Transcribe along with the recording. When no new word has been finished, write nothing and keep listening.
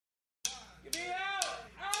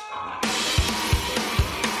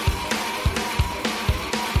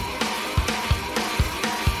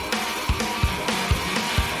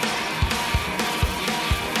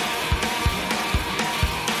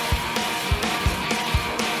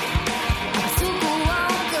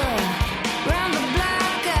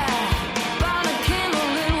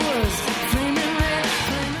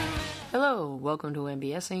Welcome to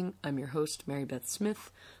MBSing. I'm your host, Mary Beth Smith.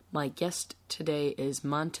 My guest today is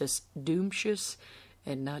Mantas Dumcius,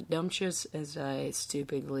 and not Dumcius, as I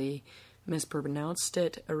stupidly mispronounced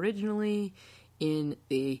it originally in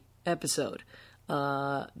the episode.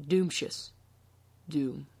 Dumcius.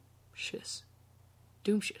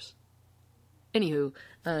 Anywho,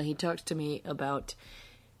 he talks to me about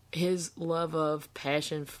his love of,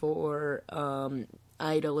 passion for,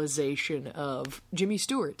 idolization of JImmy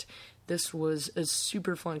Stewart. This was a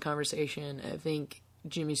super fun conversation. I think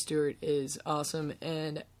JImmy Stewart is awesome,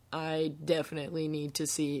 and I definitely need to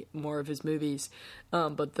see more of his movies.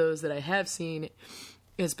 But those that I have seen,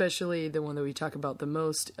 especially the one that we talk about the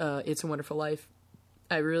most, It's a Wonderful Life,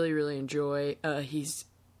 I really, really enjoy. He's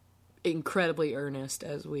incredibly earnest,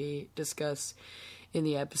 as we discuss in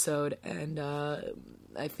the episode, and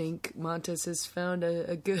I think Mantas has found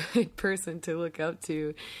a good person to look up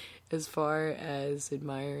to as far as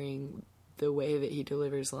admiring the way that he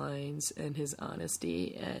delivers lines and his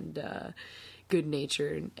honesty and good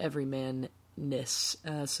nature and everyman-ness.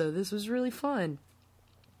 So this was really fun.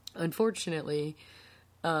 Unfortunately,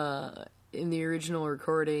 in the original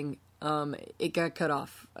recording, it got cut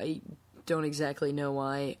off. I don't exactly know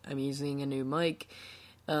why. I'm using a new mic,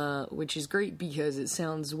 which is great because it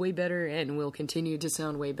sounds way better and will continue to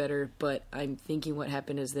sound way better, but I'm thinking what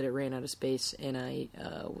happened is that it ran out of space and I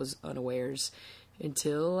was unawares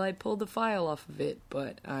until I pulled the file off of it.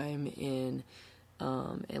 But I'm in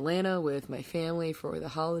Atlanta with my family for the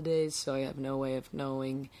holidays, so I have no way of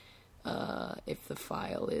knowing if the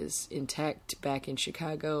file is intact back in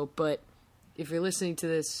Chicago. But if you're listening to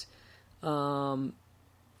this around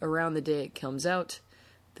the day it comes out,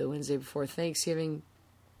 the Wednesday before Thanksgiving,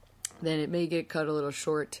 then it may get cut a little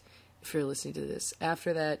short if you're listening to this.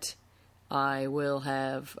 After that, I will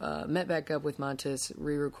have met back up with Mantas,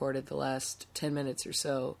 re-recorded the last 10 minutes or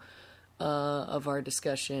so of our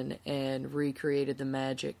discussion, and recreated the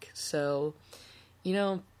magic. So, you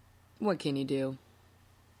know, what can you do?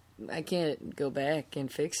 I can't go back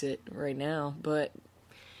and fix it right now, but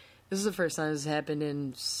this is the first time this has happened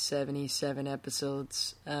in 77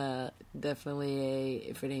 episodes. Definitely a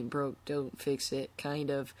if it ain't broke, don't fix it kind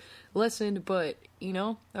of lesson, but, you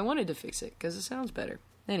know, I wanted to fix it because it sounds better.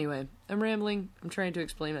 Anyway, I'm rambling. I'm trying to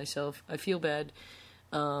explain myself. I feel bad,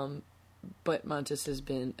 but Mantas has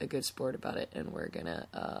been a good sport about it, and we're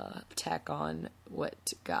gonna tack on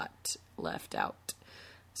what got left out.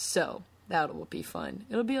 So, that will be fun.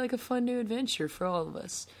 It'll be like a fun new adventure for all of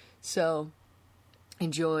us. So,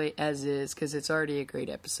 enjoy as is, because it's already a great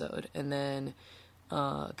episode, and then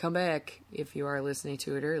come back if you are listening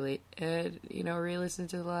to it early and, you know, re-listen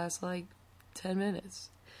to the last 10 minutes.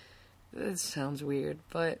 It sounds weird,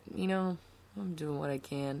 but, you know, I'm doing what I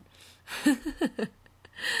can. I'm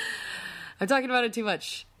talking about it too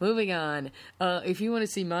much. Moving on. If you want to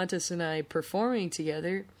see Mantas and I performing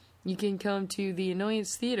together, you can come to the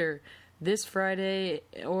Annoyance Theater this Friday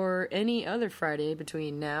or any other Friday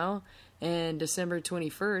between now and December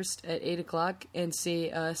 21st at 8 o'clock and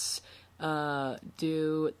see us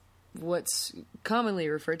do what's commonly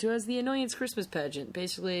referred to as the Annoyance Christmas Pageant.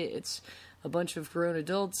 Basically, it's a bunch of grown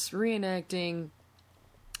adults reenacting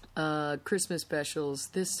Christmas specials,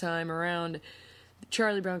 this time around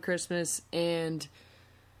Charlie Brown Christmas and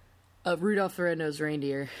Rudolph the Red-Nosed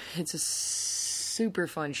Reindeer. It's a super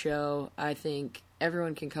fun show. I think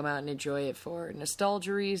everyone can come out and enjoy it for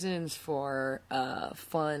nostalgia reasons, for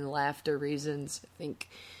fun, laughter reasons. I think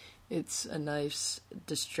it's a nice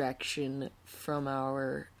distraction from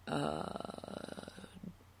our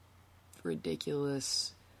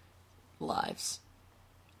ridiculous lives.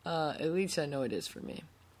 At least I know it is for me.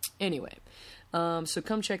 Anyway, so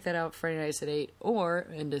come check that out Friday nights at 8, or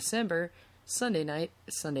in December, Sunday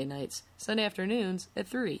afternoons at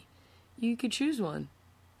 3. You could choose one.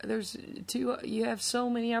 There's two. You have so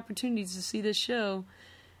many opportunities to see this show,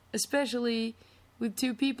 especially with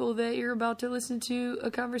two people that you're about to listen to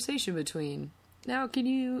a conversation between. Now, can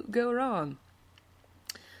you go wrong?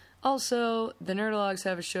 Also, the Nerdologues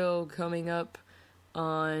have a show coming up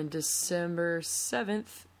on December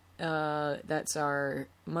 7th. That's our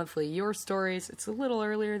monthly Your Stories. It's a little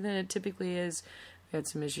earlier than it typically is. We had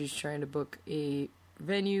some issues trying to book a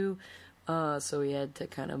venue, so we had to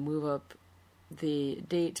kind of move up the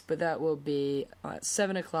date, but that will be at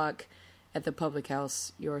 7 o'clock at the Public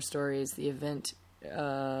House. Your Stories. The event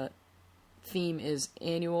theme is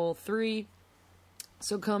Annual 3.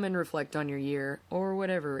 So come and reflect on your year, or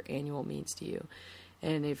whatever annual means to you.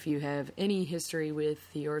 And if you have any history with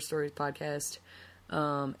the Your Stories podcast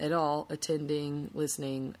at all, attending,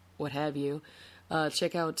 listening, what have you,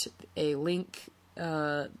 check out a link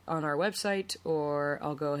on our website, or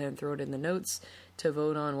I'll go ahead and throw it in the notes to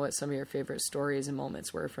vote on what some of your favorite stories and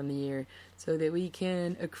moments were from the year, so that we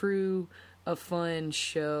can accrue a fun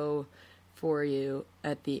show for you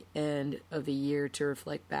at the end of the year to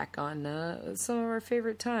reflect back on some of our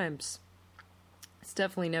favorite times. It's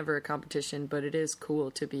definitely never a competition, but it is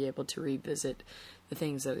cool to be able to revisit the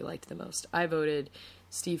things that we liked the most. I voted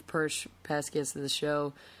Steve Persh, past guest of the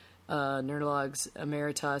show, Nerdologues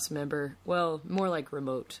Emeritus member, well, more like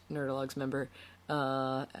remote Nerdologues member,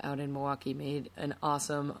 out in Milwaukee, made an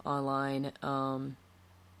awesome online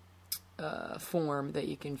form that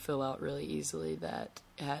you can fill out really easily that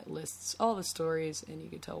lists all the stories, and you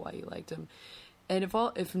can tell why you liked them. And if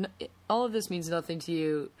all of this means nothing to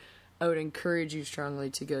you, I would encourage you strongly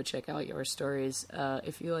to go check out Your Stories.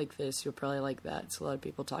 If you like this, you'll probably like that. It's a lot of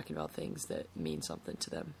people talking about things that mean something to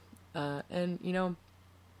them. And, you know,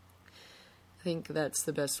 I think that's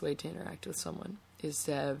the best way to interact with someone, is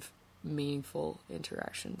to have meaningful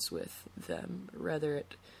interactions with them, rather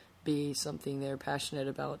it be something they're passionate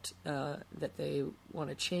about that they want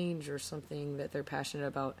to change, or something that they're passionate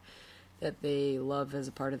about that they love as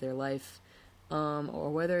a part of their life, or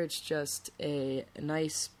whether it's just a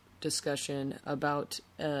nice discussion about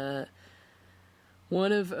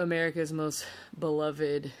one of America's most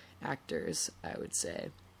beloved actors, I would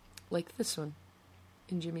say, like this one,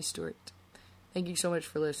 in JImmy Stewart. Thank you so much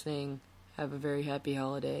for listening. Have a very happy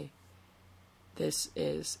holiday. This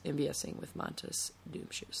is MBSing with Mantas,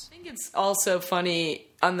 Dumcius. I think it's also funny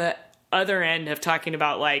on the other end of talking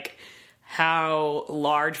about, like, how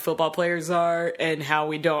large football players are and how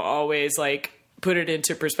we don't always, like, put it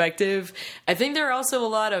into perspective. I think there are also a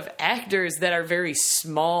lot of actors that are very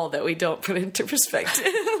small that we don't put into perspective.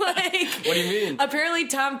 Like, what do you mean? Apparently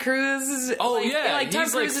Tom Cruise is... Oh, like, yeah. Like, Tom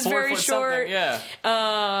He's Cruise like is very short. Yeah.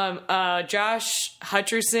 Josh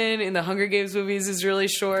Hutcherson in the Hunger Games movies is really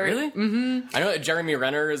short. Really? Mm-hmm. I know that Jeremy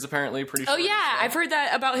Renner is apparently pretty short. Oh, yeah. I've heard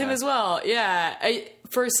that about him as well. Yeah.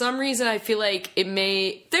 For some reason, I feel like it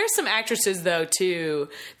may... There's some actresses, though, too,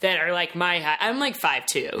 that are like my height. I'm like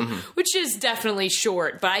 5'2", which is definitely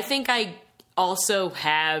short. But I think I also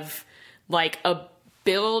have, like, a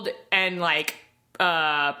build and, like,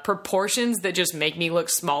 proportions that just make me look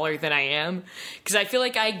smaller than I am. Because I feel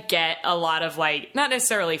like I get a lot of, like, not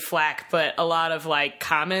necessarily flack, but a lot of, like,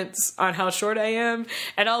 comments on how short I am.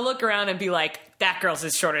 And I'll look around and be like, that girl's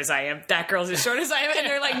as short as I am. That girl's as short as I am. And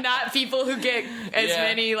they're, like, not people who get as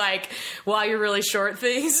many, like, wow, you're really short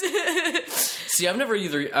things. See, I've never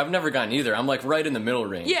gotten either. I'm, like, right in the middle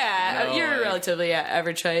range. Yeah, you know, you're like, relatively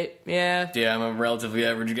average height. Yeah. Yeah, I'm a relatively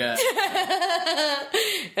average guy.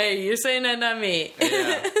 Hey, you're saying that, not me.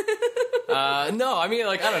 Yeah. No, I mean,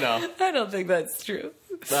 like, I don't know. I don't think that's true.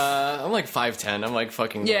 I'm like 5'10". I'm like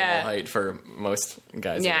fucking normal height for most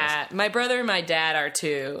guys. Yeah, my brother and my dad are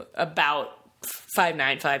too, about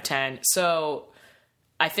 5'9", 5'10". So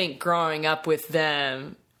I think growing up with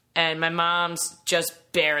them, and my mom's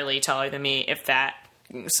just barely taller than me, if that.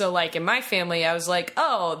 So, like, in my family, I was like,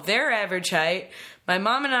 oh, they're average height. My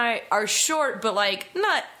mom and I are short, but, like,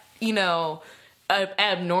 not, you know,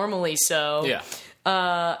 abnormally so. Yeah.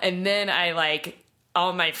 And then I, like,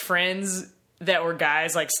 all my friends that were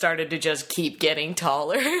guys, like, started to just keep getting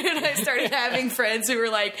taller. And I started having friends who were,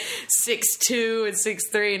 like, 6'2" and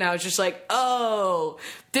 6'3", and I was just like, oh,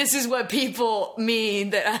 this is what people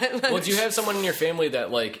mean that I... Well, do you have someone in your family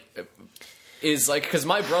that, like, is, like... Because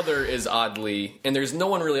my brother is oddly... And there's no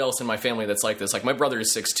one really else in my family that's like this. Like, my brother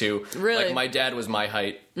is 6'2". Really? Like, my dad was my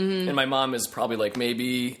height. Mm-hmm. And my mom is probably, like,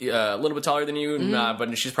 maybe a little bit taller than you. Mm-hmm. Nah,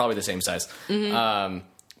 but she's probably the same size. Mm-hmm.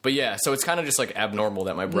 But yeah, so it's kind of just, like, abnormal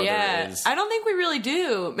that my brother is... I don't think we really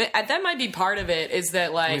do. That might be part of it, is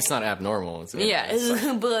that, like... I mean, it's not abnormal. It's,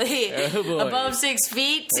 oh boy. Above 6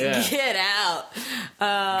 feet? Yeah. Get out.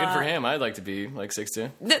 Good for him. I'd like to be, like, 6'2".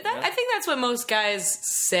 I think that's what most guys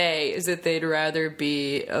say, is that they'd rather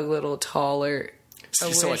be a little taller.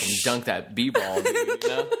 Just so I can dunk that b-ball, dude, you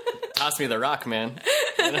know? Toss me the rock, man.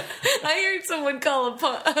 I heard someone call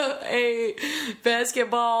a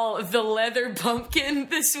basketball the leather pumpkin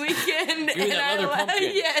this weekend. Dude, that leather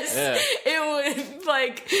pumpkin. Yes. Yeah. It was like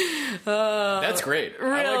That's great.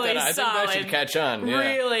 Really I like that. I solid. think that should catch on. Yeah.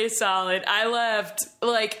 Really solid. I left,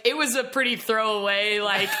 it was a pretty throwaway,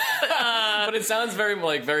 but it sounds very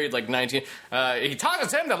 19. He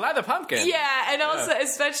tosses him the leather pumpkin. Yeah, and also,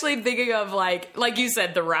 especially thinking of, like you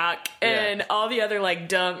said, The Rock, and all the other,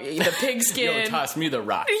 the pigskin. Yo, toss me the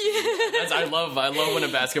rock. I love when a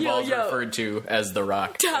basketball is referred to as the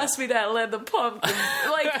rock. Toss me that leather pumpkin.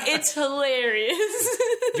 It's hilarious.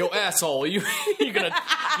 Yo, asshole, you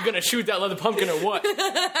gonna shoot that leather pumpkin or what?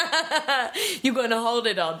 You gonna hold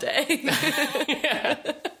it all day. Yeah.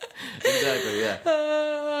 Exactly, yeah.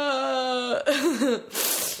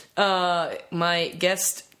 My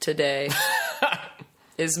guest today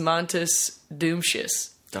is Mantas Dumcius.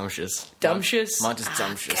 Dumcius. Oh, Mantas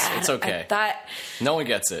Dumcius. It's okay. No one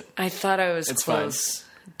gets it. I thought I was it's close. Fine.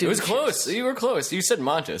 It was close. You were close. You said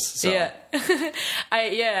Mantas. So. Yeah.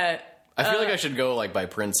 I feel like I should go by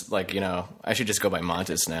Prince. I should just go by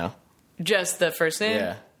Mantas now. Just the first name?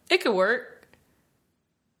 Yeah. It could work.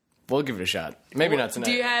 We'll give it a shot. Maybe not tonight.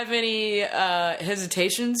 Do you have any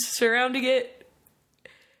hesitations surrounding it?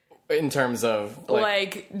 In terms of...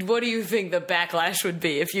 what do you think the backlash would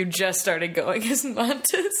be if you just started going as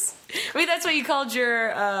Mantas? I mean, that's what you called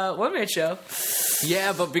your one-man show.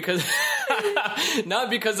 Yeah, but because... not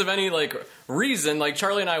because of any, reason.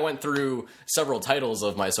 Charlie and I went through several titles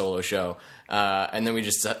of my solo show, and then we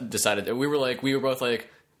just decided that we were both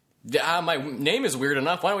my name is weird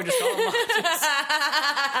enough. Why don't we just call him Mantas?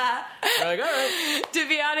 We're all right. To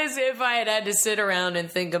be honest, if I had to sit around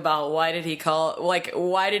and think about why did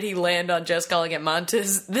he land on just calling it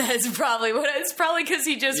Mantas, that's probably it's probably because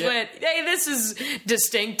he just went, hey, this is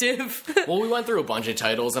distinctive. Well, we went through a bunch of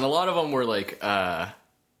titles, and a lot of them were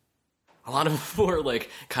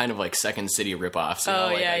kind of Second City ripoffs.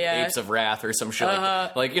 Apes of Wrath or some shit.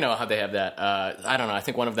 How they have that. I don't know. I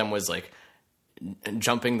think one of them was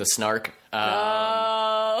Jumping the Snark.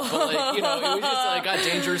 But it was just got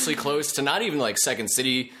dangerously close to not even Second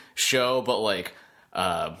City show, but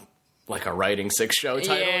a Writing Six show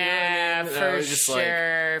title. Yeah, you know what I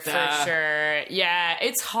mean? for sure. Yeah,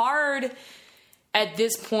 it's hard at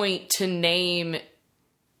this point to name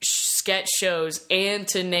sketch shows and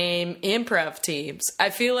to name improv teams. I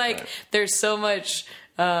feel like there's so much...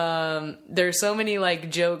 there's so many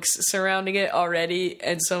jokes surrounding it already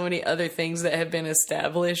and so many other things that have been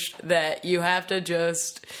established that you have to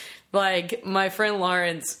just my friend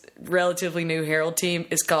Lauren's relatively new Herald team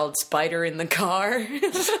is called Spider in the Car, which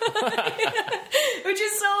is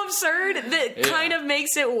so absurd that kind of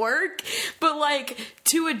makes it work, but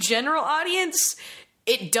to a general audience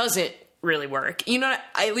it doesn't really work.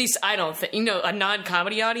 At least I don't think, a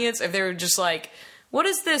non-comedy audience, if they were just what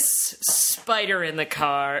is this spider in the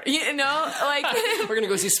car? We're gonna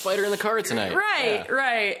go see Spider in the Car tonight.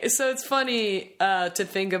 Right. So it's funny to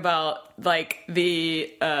think about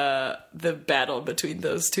the battle between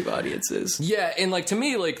those two audiences. Yeah, and to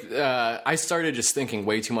me, I started just thinking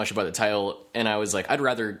way too much about the title, and I was I'd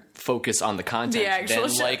rather focus on the content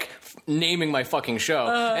than naming my fucking show.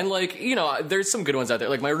 And there's some good ones out there.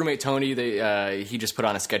 My roommate Tony, he just put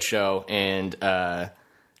on a sketch show, and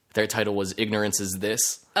their title was Ignorance Is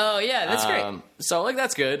This. Oh, yeah, that's great. So,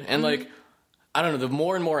 that's good. And, I don't know, the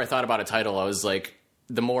more and more I thought about a title, I was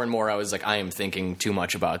the more and more I was I am thinking too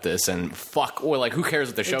much about this, and fuck, or who cares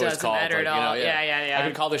what the show is called? It doesn't matter at all. Yeah. I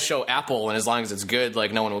could call this show Apple, and as long as it's good,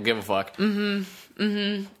 no one will give a fuck.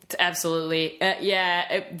 Absolutely.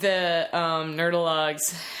 The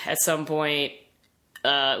Nerdalogs, at some point,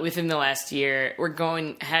 within the last year,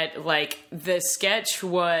 the sketch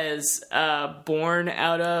was born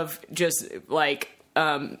out of just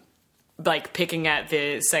picking at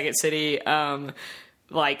the Second City,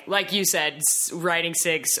 like you said, Writing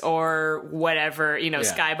Six or whatever,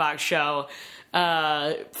 Skybox show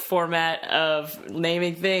format of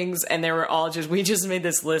naming things, and they were all we just made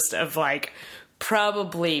this list of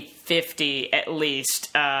probably 50 at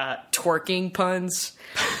least twerking puns.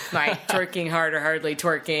 Twerking hard or hardly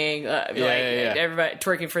twerking, everybody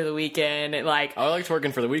twerking for the weekend, I like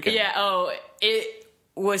twerking for the weekend. Yeah, it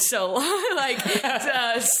was so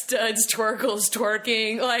studs, twerkles,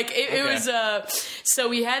 twerking, it was so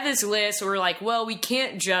we had this list where we're well, we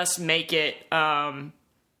can't just make it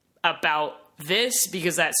about this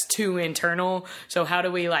because that's too internal, so how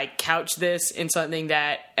do we couch this in something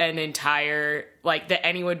that an entire that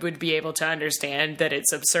anyone would be able to understand that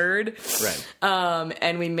it's absurd, right?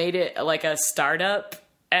 And we made it a startup,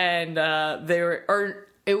 and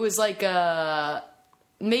it was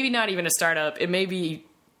maybe not even a startup, it maybe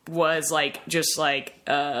was just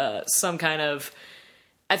some kind of,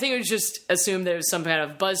 I think it was just assumed there was some kind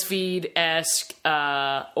of BuzzFeed-esque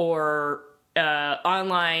or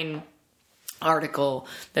online article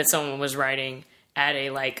that someone was writing at a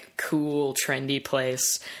like cool trendy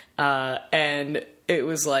place, and it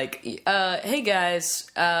was like, hey guys,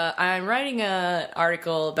 I'm writing an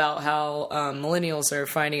article about how millennials are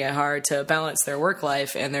finding it hard to balance their work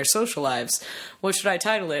life and their social lives. What should I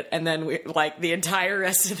title it? And then the entire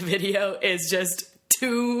rest of the video is just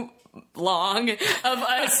too long of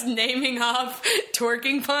us naming off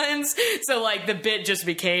twerking puns. So like the bit just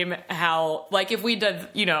became how, like, if we'd done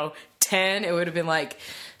 10, it would have been like,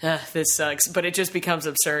 this sucks, but it just becomes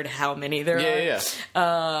absurd how many there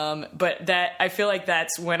are. But that, I feel like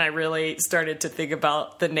that's when I really started to think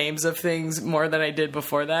about the names of things more than I did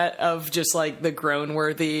before that, of just like the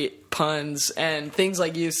groan-worthy puns and things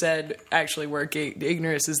like you said actually working.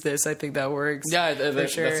 Ignorance is this. I think that works. Yeah,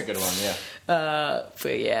 that's a good one, yeah.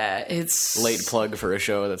 But yeah, it's... Late plug for a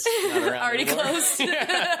show that's not around already anymore. closed.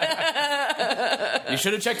 You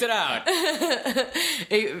should have checked it out.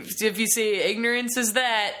 If you see ignorance is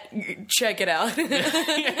that, check it out.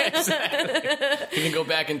 Yeah, exactly. You can go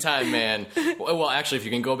back in time, man. Well, actually, if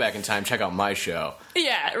you can go back in time, check out my show.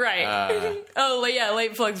 Yeah, right.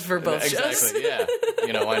 Late plugs for both shows. Exactly, yeah.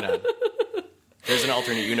 Why not? There's an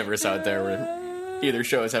alternate universe out there where either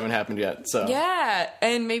shows haven't happened yet. So yeah,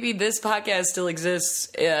 and maybe this podcast still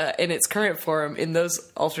exists in its current form in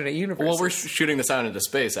those alternate universes. Well, we're shooting this out into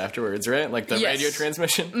space afterwards, right? Like the radio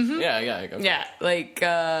transmission? Mm-hmm. Yeah. Okay. Yeah, like...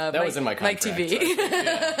 that was in my contract. Mike TV.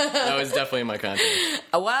 That was definitely in my contract.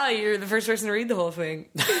 Wow, you're the first person to read the whole thing.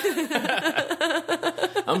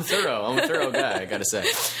 I'm thorough. I'm a thorough guy, I gotta say.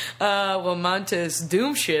 Well, Mantas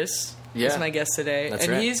Dumcius is my guest today. That's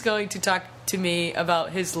and right. he's going to talk to me about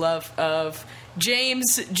his love of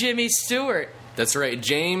JImmy Stewart. That's right.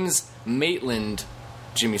 James Maitland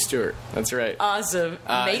JImmy Stewart. That's right. Awesome.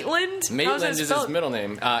 Maitland? Maitland is his middle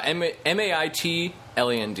name. Maitland.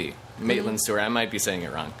 Maitland Stewart. I might be saying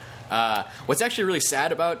it wrong. What's actually really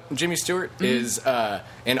sad about JImmy Stewart is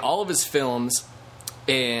in all of his films,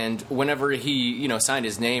 and whenever he signed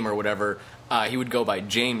his name or whatever, he would go by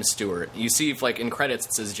James Stewart. You see, if in credits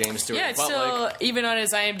it says James Stewart. Yeah, it's still, even on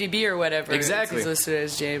his IMDb or whatever, exactly. he's listed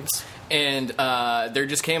as James. And there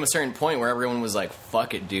just came a certain point where everyone was like,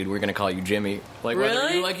 fuck it, dude, we're going to call you Jimmy. Like,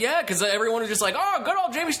 really? You're like, yeah, because everyone was just like, oh, good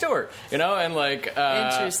old Jamie Stewart. And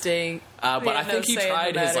interesting. But I think he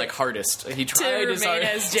tried his hardest. He tried his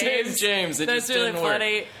hardest. To remain as James. It That's just really didn't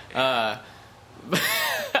funny. Work.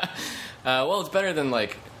 Well, it's better than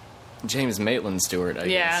James Maitland Stewart, I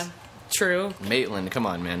guess. Yeah, true. Maitland, come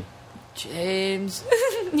on, man. James.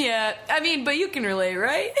 Yeah, I mean, but you can relate,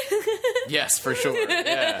 right? Yes, for sure.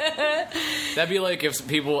 Yeah. That'd be like if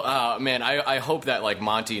people, man, I hope that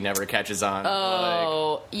Monty never catches on.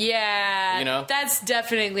 Oh, yeah. That's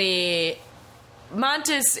definitely...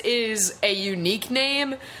 Mantas is a unique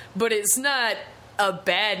name, but it's not a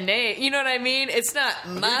bad name. You know what I mean? It's not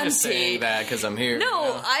Monty. You're just saying that because I'm here.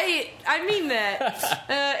 No, I mean that.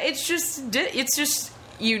 It's just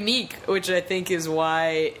unique, which I think is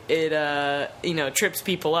why it trips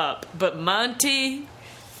people up. But Monty,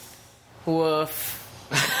 woof.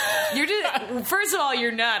 First of all,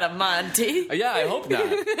 you're not a Monty. Yeah, I hope not.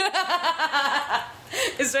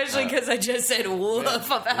 Especially because I just said woof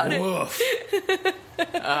about it. Woof.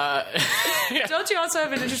 Don't you also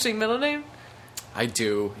have an interesting middle name? I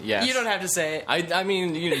do, yes. You don't have to say it. I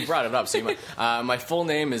mean, you brought it up, so you might. My full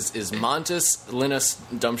name is Mantas Linus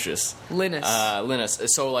Dumcius. Linus.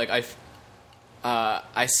 So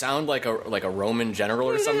I sound like a Roman general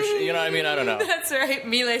or some shit. You know what I mean? I don't know. That's right.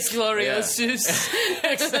 Miles Gloriosus.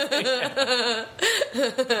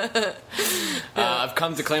 Yeah. I've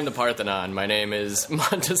come to claim the Parthenon. My name is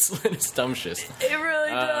Mantas Linus Dumcius. It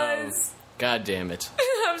really does. God damn it.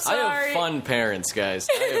 I'm sorry. I have fun parents, guys.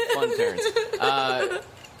 I have fun parents.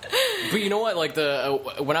 But you know what?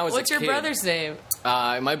 When I was What's a kid, your brother's name?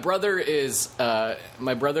 My brother is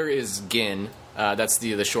Gin. That's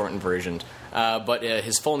the shortened version. But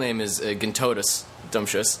his full name is Gintotus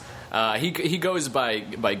Dumcius. He goes by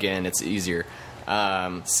Gin. It's easier.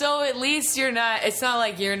 So at least you're not. It's not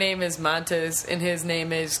like your name is Mantas and his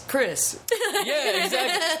name is Chris. Yeah,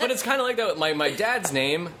 exactly. But it's kind of like that. My dad's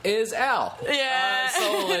name is Al. Yeah.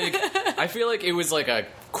 So I feel like it was a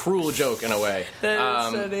cruel joke in a way. That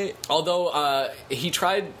is funny. Although he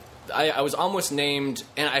tried. I was almost named,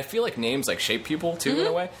 and I feel like names shape people too in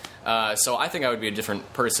a way. So I think I would be a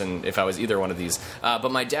different person if I was either one of these.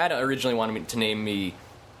 But my dad originally wanted to name me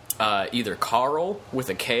either Karl with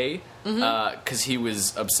a K, because he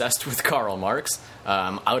was obsessed with Karl Marx,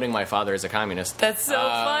 outing my father as a communist. That's so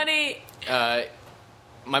funny.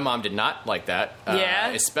 my mom did not like that.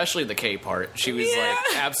 Especially the K part. She was like,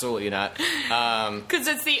 absolutely not. Because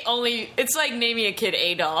it's like naming a kid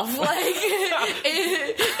Adolf. Like,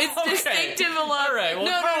 it's distinctive enough. All right.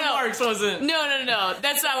 Well, Karl Marx wasn't. No.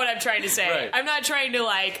 That's not what I'm trying to say. Right. I'm not trying to,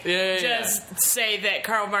 like, say that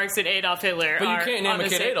Karl Marx and Adolf Hitler but you can't name a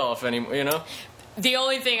kid Adolf anymore, you know? The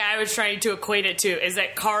only thing I was trying to equate it to is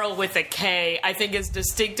that Karl with a K, I think, is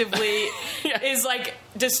distinctively is like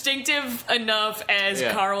distinctive enough as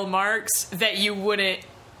Karl Marx that you wouldn't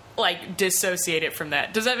like dissociate it from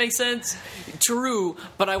that. Does that make sense? True,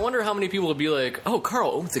 but I wonder how many people would be like, "Oh,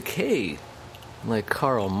 Karl with a K." Like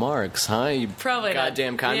Karl Marx, huh? You probably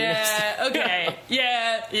goddamn communist. Yeah. Okay.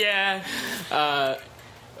 yeah.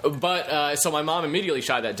 But so my mom immediately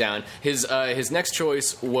shot that down. His next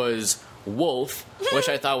choice was Wolf, which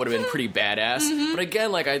I thought would have been pretty badass. Mm-hmm. But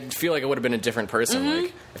again, like, I feel like it would have been a different person. Mm-hmm.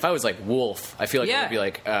 Like, if I was like Wolf, I feel like it would be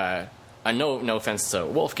like no offense to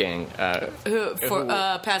Wolfgang,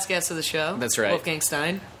 past guest of the show. That's right, Wolfgang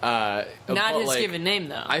Stein. Not his given name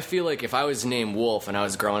though. I feel like if I was named Wolf and I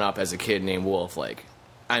was growing up as a kid named Wolf, like,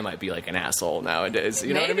 I might be like an asshole nowadays.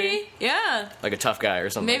 You know what I mean? Yeah. Like a tough guy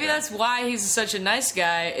or something. Maybe that's why he's such a nice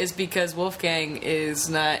guy, is because Wolfgang is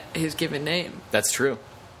not his given name. That's true.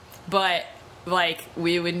 But, like,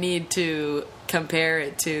 we would need to compare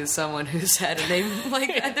it to someone who's had a name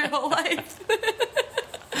like that their whole life.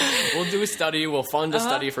 We'll do a study. We'll fund a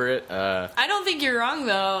study for it. I don't think you're wrong,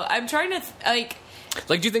 though. I'm trying to, Like,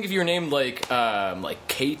 do you think if you were named, like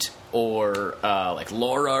Kate or, like,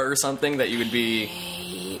 Laura or something, that you would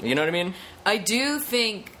be... You know what I mean? I do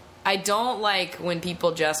think... I don't like when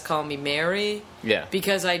people just call me Mary. Yeah.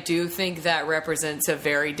 Because I do think that represents a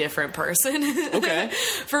very different person. Okay.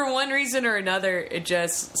 For one reason or another, it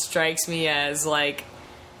just strikes me as, like...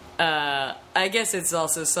 I guess it's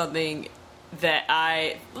also something that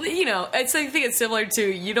I think it's similar to,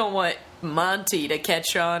 you don't want Monty to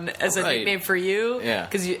catch on as a nickname for you. Yeah.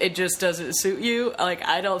 Because it just doesn't suit you. Like,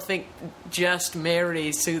 I don't think just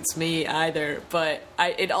Mary suits me either. But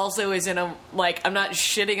it also isn't I'm not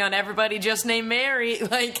shitting on everybody just named Mary.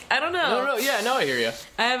 Like, I don't know. No, yeah, no, I hear you.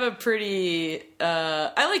 I have a pretty,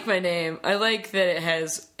 I like my name. I like that it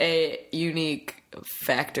has a unique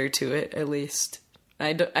factor to it, at least.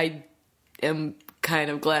 I am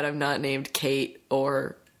kind of glad I'm not named Kate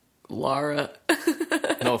or Laura.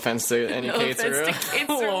 No offense to any Kates or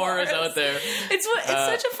Laura's out there. It's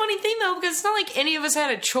such a funny thing, though, because it's not like any of us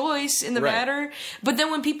had a choice in the matter. But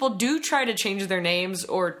then when people do try to change their names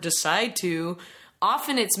or decide to,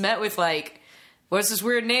 often it's met with, like, what's this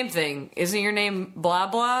weird name thing? Isn't your name blah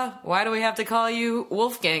blah? Why do we have to call you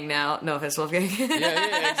Wolfgang now? No offense, Wolfgang.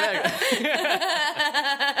 Yeah, exactly.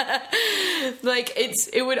 Like,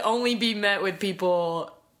 it would only be met with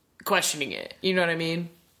people questioning it. You know what I mean?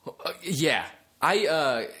 Yeah.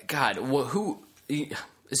 Who...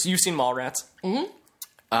 You've seen Mallrats? Mm-hmm.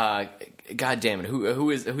 God damn it.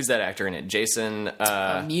 Who's that actor in it? Jason...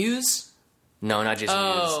 Mewes? No, not Jason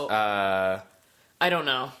Mewes. I don't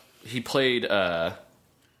know. He played...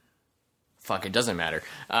 Fuck, it doesn't matter.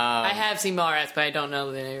 I have seen Mallrats, but I don't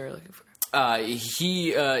know the name you're looking for.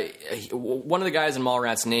 One of the guys in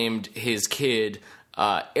Mallrats named his kid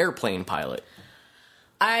Airplane Pilot.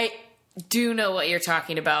 I do know what you're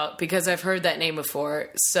talking about because I've heard that name before.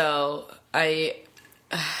 So I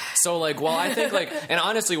think, like, and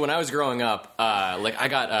honestly, when I was growing up, like, I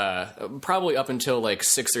got, probably up until, like,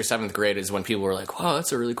 6th or 7th grade is when people were like, wow,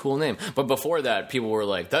 that's a really cool name. But before that, people were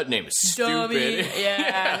like, that name is stupid.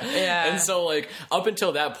 Yeah. And so, like, up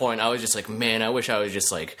until that point, I was just like, man, I wish I was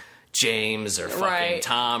just, like, James or fucking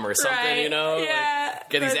Tom or something, you know? Yeah. Like,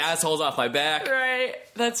 get these assholes off my back. Right.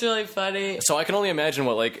 That's really funny. So I can only imagine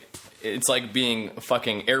what, like, it's like being a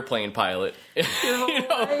fucking airplane pilot. You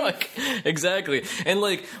know, like, exactly. And,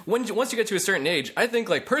 like, once you get to a certain age, I think,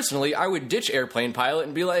 like, personally, I would ditch airplane pilot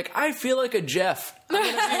and be like, I feel like a Jeff.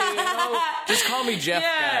 Just call me Jeff,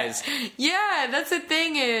 guys. Yeah, that's the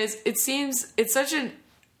thing is, it seems it's such a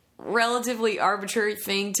relatively arbitrary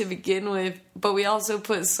thing to begin with, but we also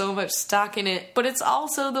put so much stock in it. But it's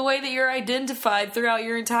also the way that you're identified throughout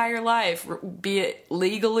your entire life, be it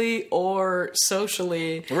legally or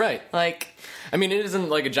socially. Right. Like, I mean, it isn't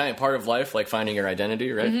like a giant part of life, like finding your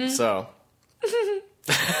identity, right? Mm-hmm. So,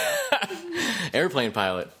 airplane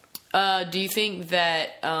pilot. Do you think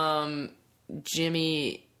that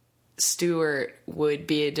JImmy Stewart would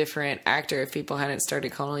be a different actor if people hadn't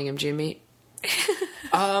started calling him Jimmy?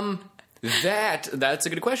 That's a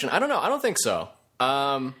good question. I don't know. I don't think so.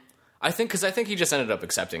 I think he just ended up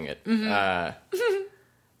accepting it.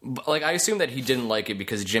 Mm-hmm. like, I assume that he didn't like it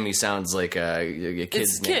because Jimmy sounds like a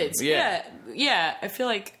kid's name. Kids. Yeah. I feel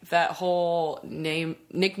like that whole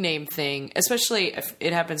nickname thing, especially if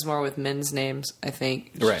it happens more with men's names, I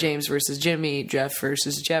think. Right. James versus Jimmy, Jeff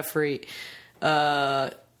versus Jeffrey,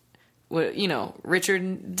 Richard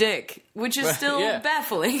and Dick, which is still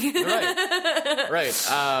baffling. Right.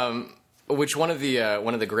 Which one of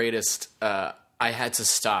the greatest, I had to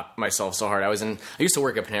stop myself so hard. I used to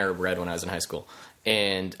work at Panera Bread when I was in high school.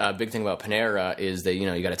 And a big thing about Panera is that,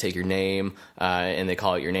 you got to take your name, and they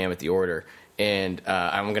call it your name at the order. And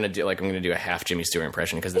I'm gonna do a half Jimmy Stewart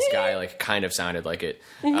impression because this guy like kind of sounded like it,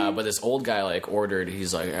 but this old guy like ordered.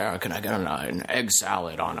 He's like, "Can I get an egg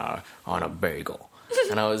salad on a bagel?"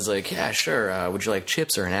 And I was like, "Yeah, sure. Would you like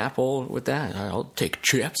chips or an apple with that?" "I'll take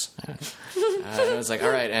chips." And I was like,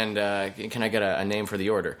 "All right, and can I get a name for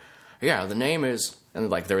the order?" "Yeah, the name is,"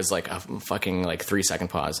 and like there was like a fucking like 3-second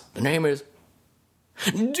pause. "The name is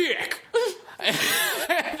Dick."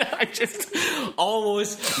 And I just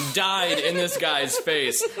almost died in this guy's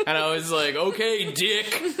face. And I was like, "Okay,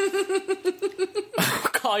 Dick.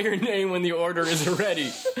 Call your name when the order is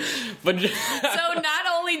ready." But so not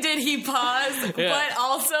only did he pause, but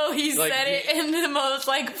also he said it in the most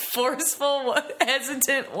like forceful,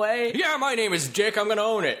 hesitant way. "Yeah, my name is Dick. I'm gonna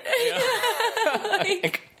own it."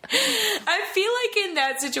 I feel like in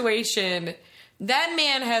that situation, that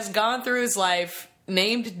man has gone through his life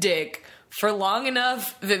named Dick for long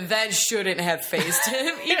enough that shouldn't have phased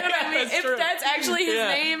him. You know what I mean? If that's actually his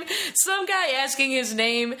name, some guy asking his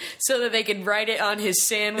name so that they can write it on his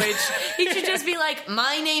sandwich, he should just be like,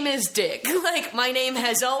 "My name is Dick. Like, my name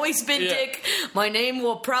has always been Dick. My name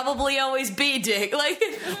will probably always be Dick." Like,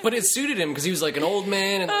 but it suited him because he was like an old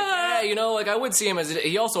man, and like, I would see him as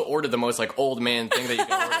he also ordered the most like old man thing that you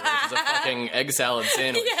can order, which is a fucking egg salad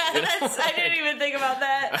sandwich. Yeah, I didn't even think about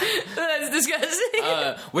that. That's disgusting.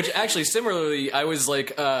 Which actually, similarly, I was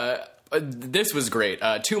like, this was great.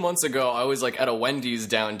 2 months ago, I was like at a Wendy's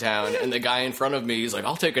downtown, and the guy in front of me, he's like,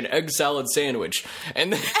 "I'll take an egg salad sandwich,"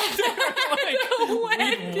 and they're like,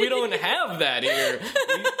 we don't have that here.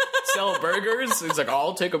 We sell burgers. He's like,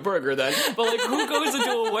 "I'll take a burger then." But like, who goes into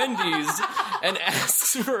a Wendy's and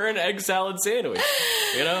asks for an egg salad sandwich?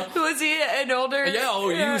 Was he an older? Yeah,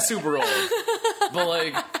 he was super old. But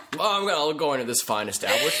like, I'll go into this fine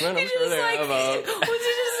establishment. I'm sure they have a. Was he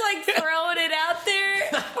just like throwing it out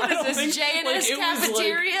there? What is this, J&S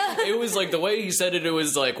cafeteria? It was like the way he said it. It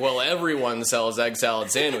was like, well, everyone sells egg salad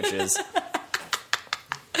sandwiches.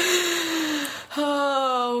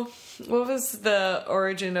 Oh. What was the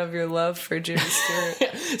origin of your love for Jimmy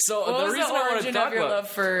Stewart? So what the was reason the origin of your love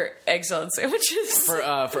for egg salad sandwiches?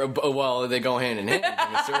 Well, they go hand in hand,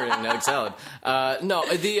 Jimmy Stewart and egg salad.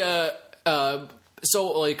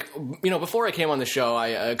 So like, before I came on the show,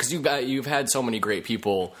 because you've had so many great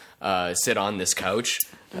people sit on this couch,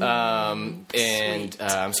 and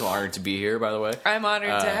I'm so honored to be here. By the way, I'm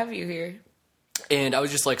honored to have you here. And I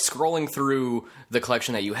was just like scrolling through the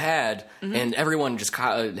collection that you had, and everyone just,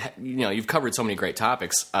 you've covered so many great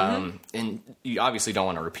topics, and you obviously don't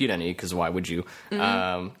want to repeat any because why would you?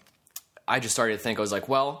 I just started to think, I was like,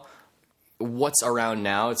 well, what's around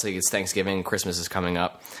now? It's like it's Thanksgiving, Christmas is coming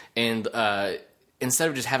up, and instead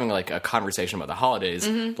of just having like a conversation about the holidays,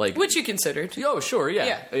 like which you considered, oh sure,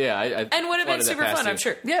 yeah. And would have been super fun, I'm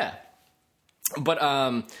sure. Yeah. But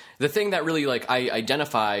the thing that really like I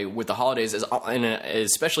identify with the holidays is, and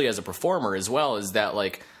especially as a performer as well, is that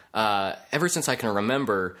like ever since I can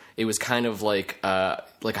remember, it was kind of like a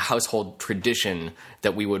household tradition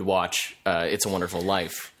that we would watch It's a Wonderful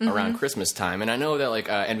Life around Christmas time. And I know that like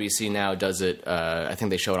MBSing now does it. I think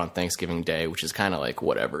they show it on Thanksgiving Day, which is kind of like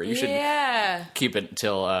whatever. You should keep it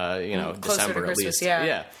till December at least.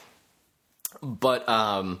 Yeah.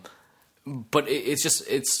 But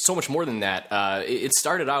it's so much more than that. It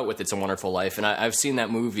started out with It's a Wonderful Life, and I've seen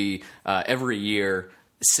that movie every year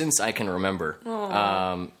since I can remember.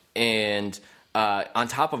 And on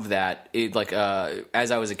top of that, it like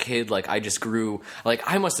as I was a kid, like I just grew. Like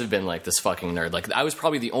I must have been like this fucking nerd. Like I was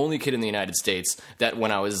probably the only kid in the United States that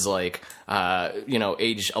when I was like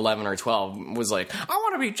age 11 or 12 was like, I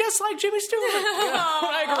want to be just like Jimmy Stewart when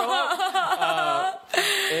I grow up.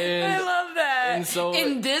 I love that. And so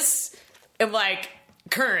in this. Like,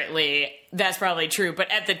 currently, that's probably true, but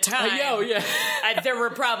at the time, there were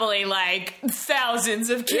probably, like, thousands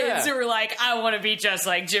of kids who were like, I want to be just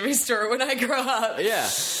like Jimmy Stewart when I grow up. Yeah.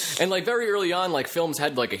 And, like, very early on, like, films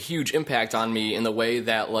had, like, a huge impact on me in the way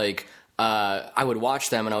that, like, I would watch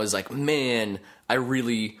them and I was like, man, I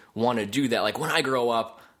really want to do that. Like, when I grow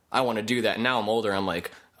up, I want to do that. And now I'm older, I'm like,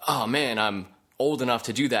 oh, man, I'm old enough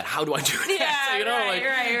to do that. How do I do that?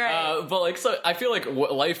 Right. But like, so I feel like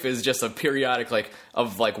life is just a periodic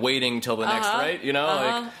of waiting till the next, right?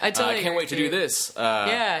 I totally can't wait to do this.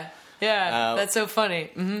 That's so funny.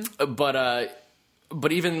 Mm-hmm.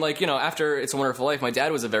 But even after It's a Wonderful Life, my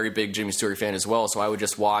dad was a very big Jimmy Stewart fan as well. So I would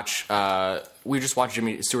just watch. We just watch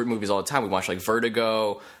Jimmy Stewart movies all the time. We watch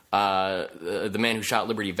Vertigo, The Man Who Shot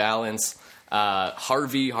Liberty Valance.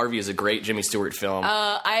 Harvey is a great Jimmy Stewart film.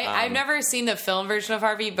 I've never seen the film version of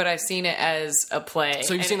Harvey, but I've seen it as a play.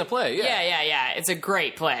 So you've seen the play, yeah. It's a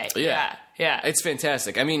great play. Yeah. It's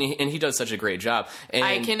fantastic. I mean, and he does such a gregreat job. And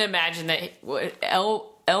I can imagine that.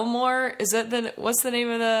 Elmore, is that what's the name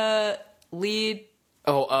of the lead?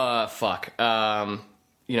 Oh, fuck. I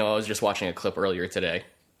was just watching a clip earlier today.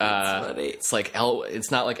 It's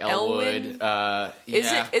it's not like Elwood.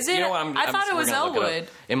 Is it? You know what, I thought it was Elwood.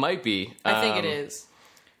 It might be. I think it is.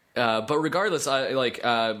 But regardless, I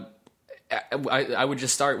would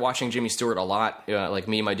just start watching Jimmy Stewart a lot,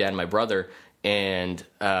 me, my dad, and my brother, and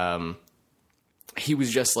he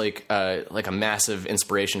was just like a massive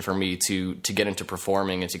inspiration for me to get into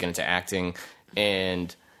performing and to get into acting,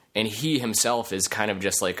 and he himself is kind of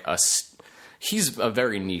just he's a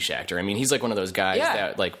very niche actor. I mean, he's one of those guys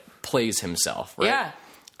that plays himself, right?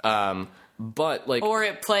 Yeah. But or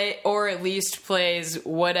at least plays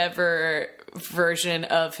whatever version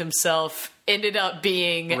of himself ended up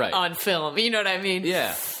being on film. You know what I mean?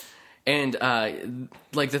 Yeah. And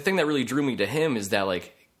the thing that really drew me to him is that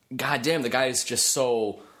goddamn, the guy is just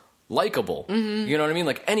so likable. Mm-hmm. You know what I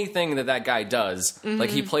mean? Anything that guy does,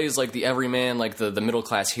 he plays the everyman, the middle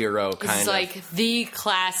class hero kind of. It's the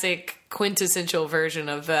classic quintessential version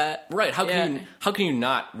of that. Right. How can you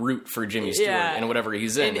not root for Jimmy Stewart and whatever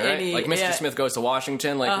he's in, right? Mr. Smith Goes to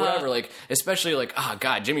Washington, whatever, especially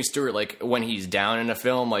God, Jimmy Stewart, when he's down in a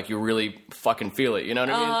film, you really fucking feel it, you know what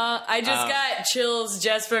I mean? I just got chills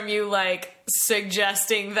just from you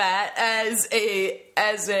suggesting that as a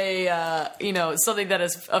something that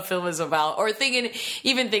a film is about, or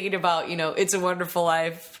thinking about It's a Wonderful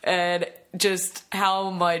Life and just how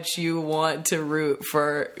much you want to root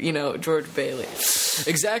for George Bailey.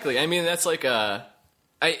 Exactly. I mean, that's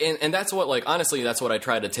and that's what honestly, that's what I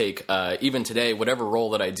try to take even today, whatever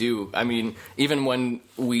role that I do. I mean, even when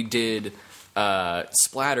we did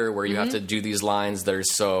Splatter, where you have to do these lines that are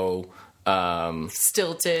so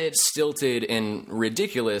stilted and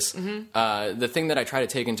ridiculous. The thing that I try to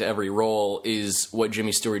take into every role is what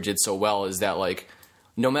Jimmy Stewart did so well, is that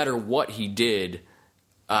no matter what he did,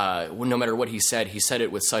 no matter what he said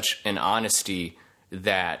it with such an honesty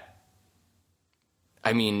that,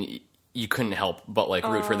 I mean, you couldn't help but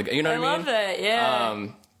root for the guy. You know what I mean? I love that. Yeah.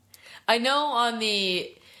 I know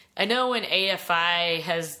when AFI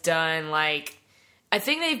has done I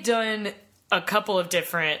think they've done a couple of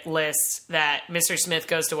different lists that Mr. Smith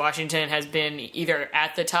Goes to Washington has been either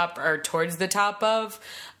at the top or towards the top of.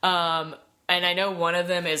 And I know one of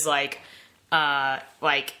them is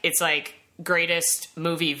it's greatest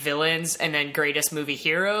movie villains and then greatest movie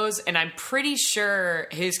heroes. And I'm pretty sure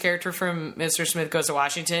his character from Mr. Smith Goes to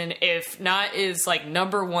Washington, if not is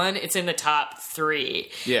number one, it's in the top 3.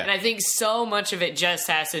 Yeah. And I think so much of it just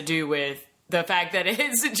has to do with the fact that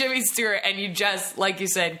it's Jimmy Stewart and you just, like you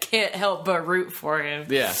said, can't help but root for him.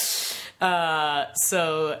 Yeah.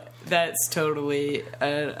 So that's totally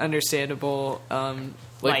an understandable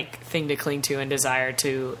thing to cling to and desire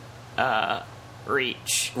to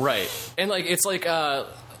reach. Right. And it's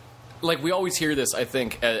we always hear this, I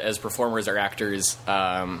think, as performers or actors,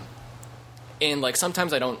 and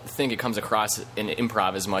sometimes I don't think it comes across in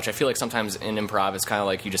improv as much. I feel sometimes in improv it's kind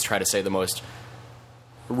of you just try to say the most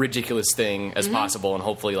ridiculous thing as possible, and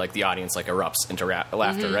hopefully the audience erupts into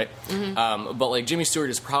laughter, right? But Jimmy Stewart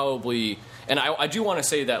is probably, and I do want to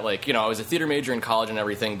say that I was a theater major in college and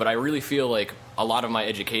everything, but I really feel a lot of my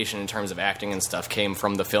education in terms of acting and stuff came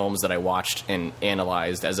from the films that I watched and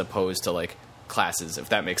analyzed, as opposed to classes, if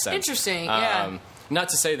that makes sense. Interesting. Yeah. Not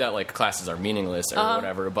to say that clases are meaningless or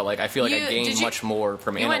whatever, but I feel I gained much more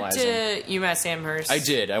from analyzing. You went to UMass Amherst. I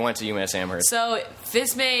did. I went to UMass Amherst. So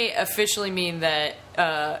this may officially mean that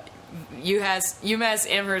UMass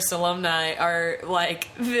Amherst alumni are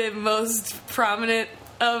the most prominent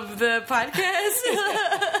of the podcast.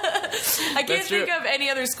 I can't think of any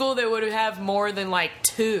other school that would have more than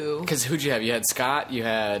 2. Because who'd you have? You had Scott. You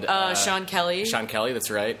had Sean Kelly. Sean Kelly. That's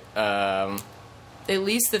right. At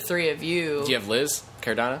least the 3 of you. Do you have Liz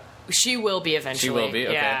Cardona? She will be eventually. She will be.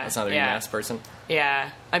 Okay, yeah, that's another UMass person.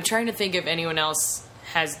 Yeah, I'm trying to think if anyone else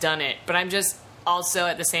has done it, but I'm just also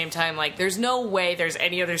at the same time, like, there's no way there's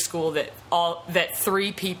any other school that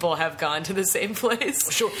 3 people have gone to the same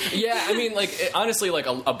place. Sure. Yeah, I mean, like, honestly, like,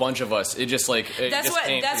 a bunch of us, it just, like...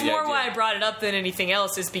 That's more why I brought it up than anything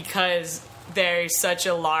else, is because there's such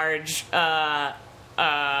a large,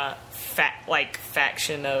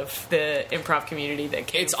 faction of the improv community that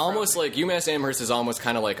came It's almost like UMass Amherst is almost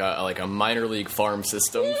kind of like a minor league farm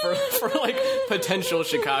system for like potential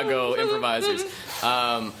Chicago improvisers.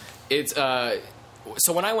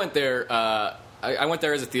 So when I went there, I went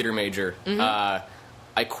there as a theater major. Mm-hmm.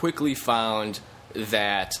 I quickly found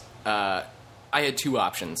that I had 2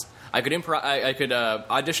 options. I could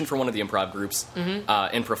audition for one of the improv groups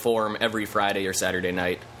and perform every Friday or Saturday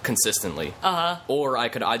night consistently. Or I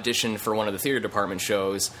could audition for one of the theater department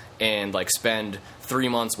shows and like spend 3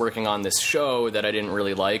 months working on this show that I didn't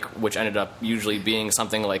really like, which ended up usually being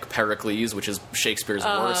something like Pericles, which is Shakespeare's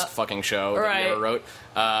worst fucking show that he ever wrote,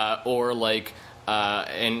 or like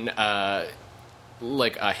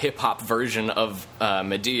like a hip hop version of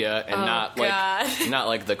Medea, and not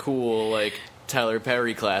like the cool like Tyler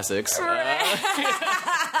Perry classics, right.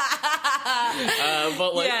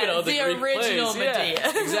 but like the Greek original plays. Medea,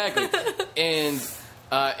 yeah, exactly.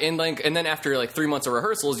 And then after like 3 months of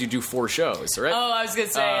rehearsals, you do 4 shows, right? Oh, I was gonna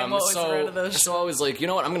say, what was one of those? So I was like, you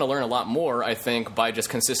know what, I'm gonna learn a lot more, I think, by just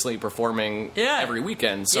consistently performing every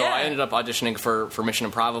weekend. So I ended up auditioning for Mission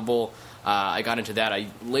Improbable. I got into that. I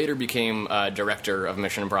later became director of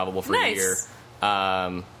Mission Improbable for a year.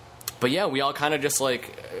 But yeah, we all kind of just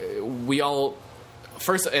like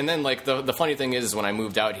first, and then like the funny thing is when I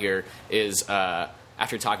moved out here is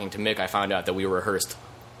after talking to Mick, I found out that we rehearsed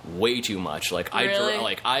way too much. Like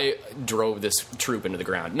I drove this troupe into the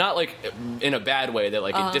ground, not like in a bad way that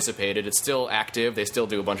like it dissipated. It's still active. They still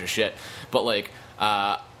do a bunch of shit, but like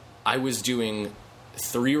I was doing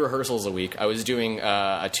 3 rehearsals a week. I was doing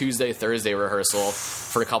a Tuesday, Thursday rehearsal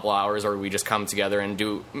for a couple hours, or we just come together and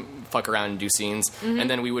fuck around and do scenes. Mm-hmm. And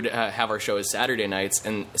then we would have our shows Saturday nights,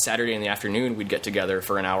 and Saturday in the afternoon we'd get together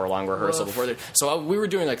for an hour-long rehearsal before that. So we were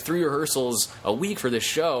doing like 3 rehearsals a week for this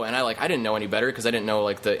show, and I didn't know any better because I didn't know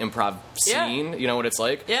like the improv scene, you know what it's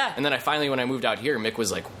like? Yeah. And then when I moved out here, Mick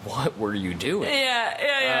was like, "What were you doing?"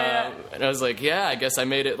 Yeah. And I was like, "Yeah, I guess I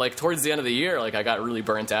made it." Like towards the end of the year, like I got really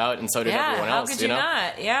burnt out, and so did everyone else. How could you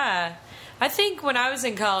not? Yeah. I think when I was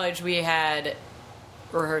in college, we had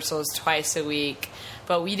rehearsals twice a week,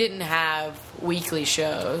 but we didn't have weekly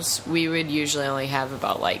shows. We would usually only have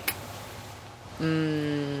about like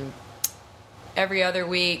every other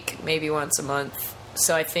week, maybe once a month.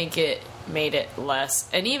 So I think it made it less.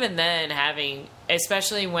 And even then,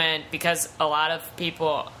 especially because a lot of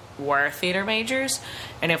people were theater majors,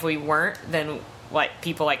 and if we weren't, then like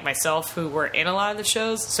people like myself who were in a lot of the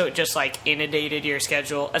shows, so it just like inundated your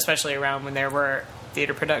schedule, especially around when there were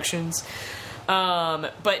theater productions.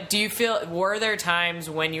 But were there times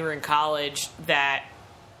when you were in college that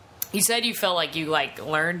you said you felt like you like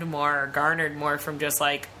learned more or garnered more from just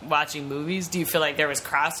like watching movies? Do you feel like there was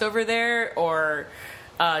crossover there, or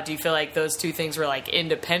do you feel like those 2 things were like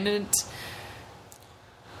independent?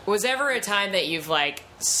 Was ever a time that you've like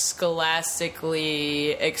scholastically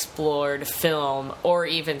explored film, or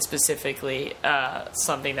even specifically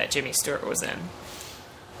something that Jimmy Stewart was in?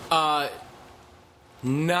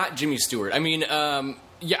 Not Jimmy Stewart. I mean,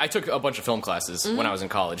 I took a bunch of film classes when I was in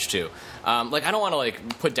college too. Like, I don't want to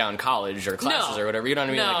like put down college or classes or whatever. You know what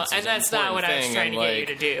I mean? No, like, and that's not what I was trying to get you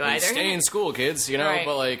to do either. Stay in school, kids. You know, right.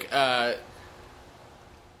 But like,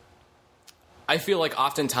 I feel like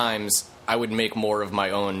oftentimes I would make more of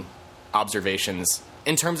my own observations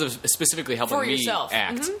in terms of specifically helping me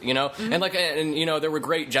act, you know? Mm-hmm. And you know, there were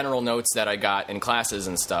great general notes that I got in classes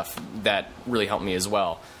and stuff that really helped me as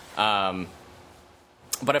well.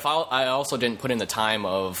 But if I also didn't put in the time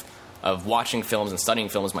of watching films and studying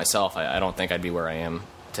films myself, I don't think I'd be where I am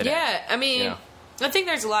today. Yeah, I mean, you know? I think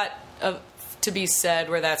there's a lot to be said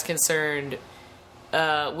where that's concerned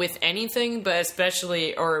with anything, but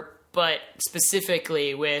specifically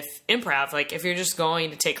with improv. Like, if you're just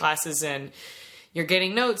going to take classes and you're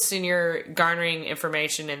getting notes and you're garnering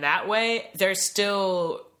information in that way, there's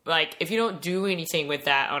still, like, if you don't do anything with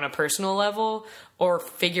that on a personal level or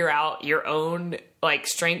figure out your own, like,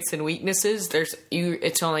 strengths and weaknesses,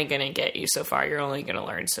 it's only going to get you so far. You're only going to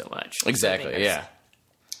learn so much. Exactly, yeah.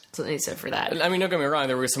 Something said for that. I mean, don't get me wrong,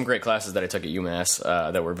 there were some great classes that I took at UMass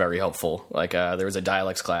that were very helpful. Like, there was a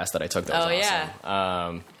dialects class that I took that was awesome.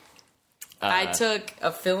 Yeah. I took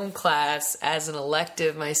a film class as an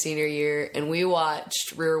elective my senior year, and we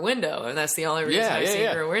watched Rear Window, and that's the only reason I've seen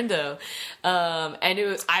Rear Window.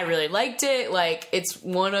 And I really liked it. Like, it's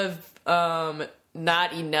one of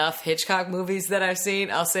not enough Hitchcock movies that I've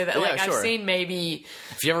seen. I'll say that. Yeah, like, sure. I've seen maybe...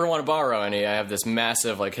 If you ever want to borrow any, I have this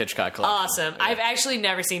massive, like, Hitchcock collection. Awesome. Yeah. I've actually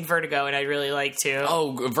never seen Vertigo, and I'd really like to.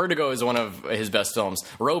 Oh, Vertigo is one of his best films.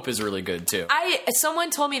 Rope is really good, too. Someone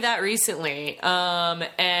told me that recently,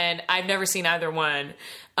 and I've never seen either one.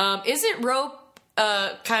 Isn't Rope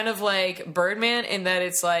kind of like Birdman in that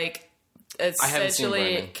it's like...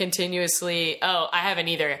 essentially continuously. Oh, I haven't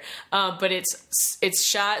either. But it's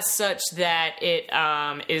shot such that it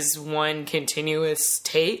is one continuous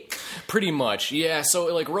take. Pretty much, yeah.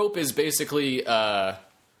 So like Rope is basically, if I'm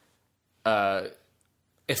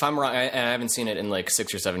wrong, and I haven't seen it in like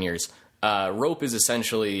 6 or 7 years. Rope is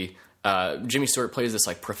essentially Jimmy Stewart plays this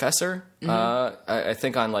like professor. I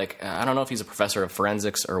think on like I don't know if he's a professor of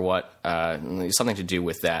forensics or what. Something to do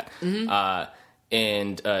with that.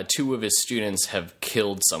 And two of his students have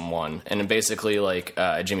killed someone, and basically, like,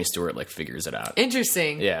 Jimmy Stewart, like, figures it out.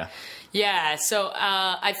 Interesting. Yeah. Yeah, so,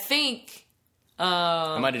 I think...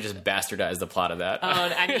 I might have just bastardized the plot of that.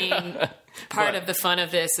 I mean, part of the fun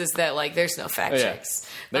of this is that, like, there's no fact checks.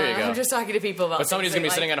 There you go. I'm just talking to people about But somebody's going to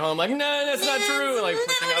be sitting at home like, no, that's not true. Like,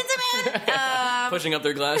 pushing up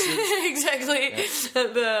their glasses. Exactly. Yeah.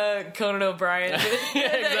 The Conan O'Brien.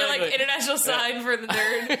 Exactly. Like, international sign for the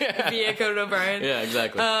nerd via Conan O'Brien. Yeah,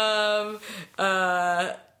 exactly.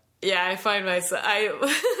 Yeah, I find myself...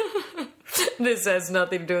 This has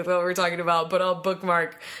nothing to do with what we're talking about, but I'll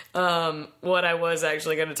bookmark what I was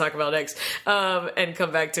actually going to talk about next and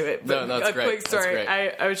come back to it. But no, that's great. Quick story. That's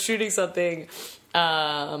great. I was shooting something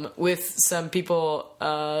with some people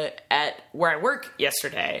at where I work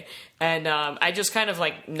yesterday, and I just kind of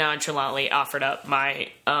like nonchalantly offered up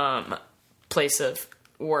my place of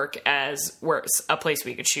work as a place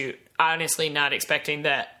we could shoot. Honestly, not expecting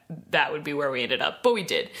that would be where we ended up, but we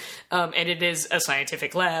did. And it is a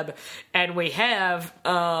scientific lab, and we have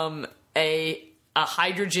a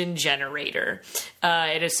hydrogen generator.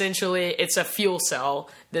 It's a fuel cell,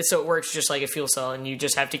 so it works just like a fuel cell, and you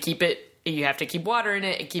just have to keep water in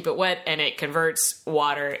it and keep it wet, and it converts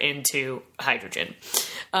water into hydrogen.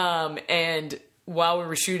 And while we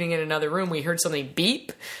were shooting in another room, we heard something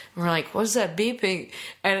beep. And we're like, what is that beeping?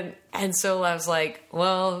 And so I was like,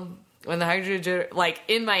 well... When the hydrogen, like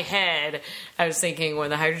in my head, I was thinking when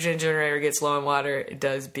the hydrogen generator gets low on water, it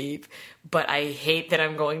does beep. But I hate that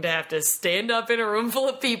I'm going to have to stand up in a room full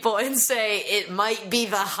of people and say it might be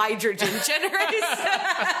the hydrogen generator.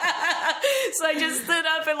 So I just stood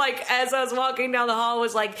up and like as I was walking down the hall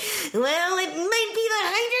was like, well, it might be the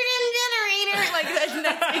hydrogen generator. Like that's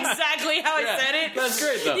exactly how I said it. That's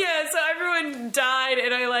great though. Yeah, so everyone died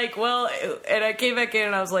and I came back in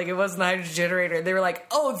and I was like, it wasn't the hydrogen generator. And they were like,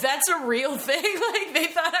 oh, that's a real thing. Like they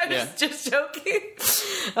thought I was just joking.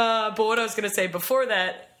 But what I was going to say before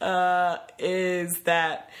that is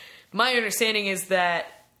that my understanding is that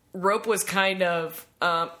Rope was kind of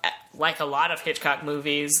like a lot of Hitchcock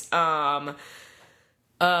movies,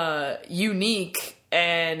 unique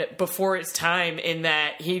and before its time in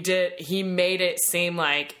that he made it seem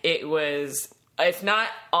like it was, if not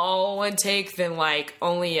all one take, then like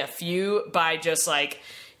only a few by just like,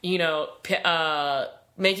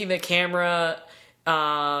 making the camera,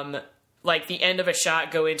 like the end of a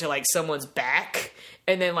shot go into like someone's back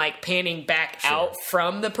and then like panning back out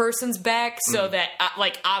from the person's back so that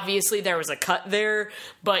like obviously there was a cut there,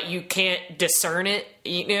 but you can't discern it,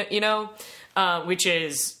 which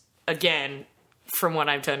is again, from what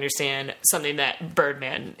I'm to understand, something that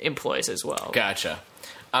Birdman employs as well. Gotcha.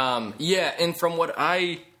 Yeah, and from what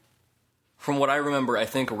I remember, I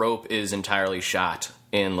think Rope is entirely shot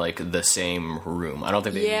in like the same room. I don't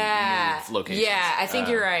think they move locations. Yeah, I think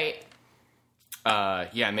you're right.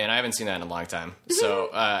 Yeah, man, I haven't seen that in a long time, so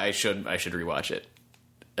I should rewatch it.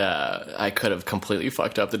 I could have completely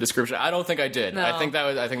fucked up the description. I don't think I did. No. I think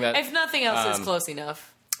that if nothing else, it's close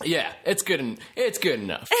enough. Yeah, it's good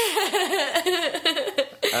enough.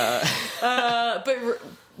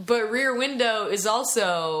 But Rear Window is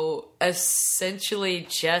also essentially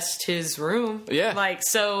just his room. Yeah. Like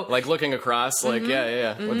looking across, with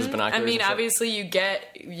his binoculars. I mean, obviously you get,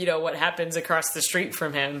 what happens across the street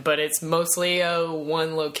from him, but it's mostly a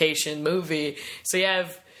one-location movie. So you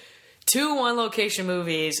have 2 one-location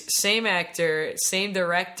movies, same actor, same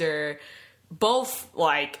director, both,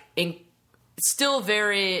 still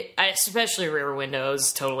very, especially Rear Window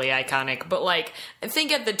is totally iconic, but, I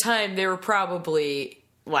think at the time they were probably...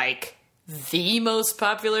 the most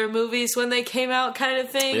popular movies when they came out kind of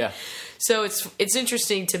thing. Yeah. So it's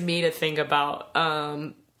interesting to me to think about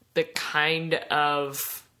the kind of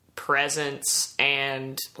presence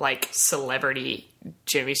and celebrity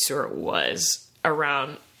Jimmy Stewart was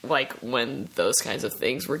around like when those kinds of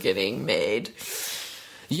things were getting made.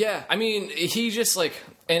 Yeah, I mean, he just like,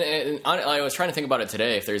 and I was trying to think about it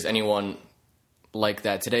today, if there's anyone like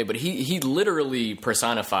that today, but he literally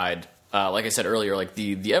personified, like I said earlier, like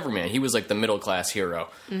the Everyman. He was like the middle class hero.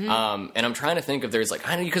 And I'm trying to think if there's like,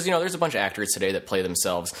 I don't know, because there's a bunch of actors today that play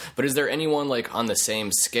themselves, but is there anyone like on the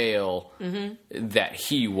same scale that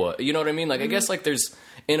he was? You know what I mean? Like I guess like there's,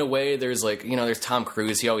 in a way, there's like, there's Tom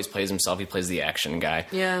Cruise. He always plays himself. He plays the action guy.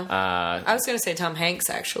 Yeah. I was going to say Tom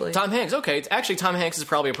Hanks, actually. Tom Hanks. Okay. Actually, Tom Hanks is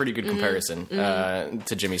probably a pretty good comparison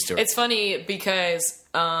to Jimmy Stewart. It's funny because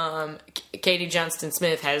Katie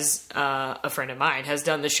Johnston-Smith has, a friend of mine, has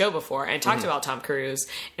done the show before and talked about Tom Cruise.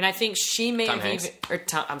 And I think she may have even...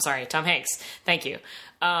 Tom Hanks. Thank you.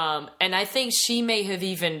 And I think she may have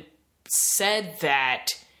even said that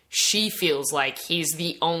she feels like he's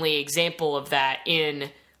the only example of that in,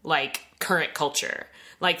 like, current culture.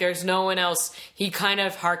 Like, there's no one else. He kind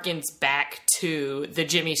of harkens back to the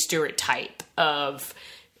Jimmy Stewart type of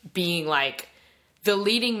being, like, the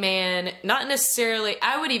leading man. Not necessarily...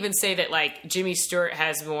 I would even say that, like, Jimmy Stewart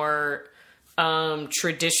has more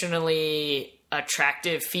traditionally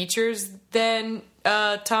attractive features than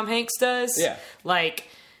Tom Hanks does. Yeah. Like...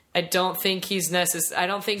 I don't think he's necessary. I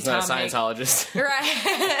don't think Tom Hanks... not a Scientologist. Right.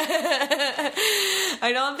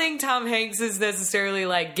 I don't think Tom Hanks is necessarily,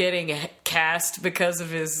 like, getting cast because of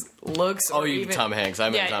his looks. Oh, you mean Tom Hanks. I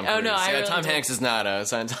meant Tom Cruise. Oh, no, I really Tom Hanks is not a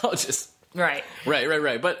Scientologist. Right.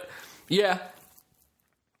 Right. But, yeah.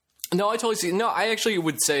 No, I totally see. No, I actually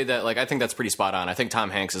would say that, like, I think that's pretty spot on. I think Tom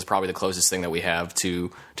Hanks is probably the closest thing that we have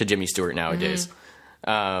to Jimmy Stewart nowadays.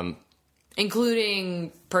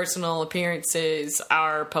 Including personal appearances,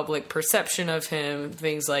 our public perception of him,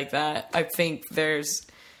 things like that. I think there's...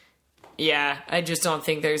 Yeah, I just don't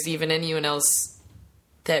think there's even anyone else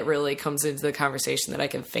that really comes into the conversation that I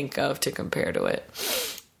can think of to compare to it.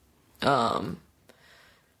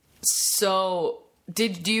 So... Do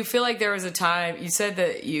you feel like there was a time, you said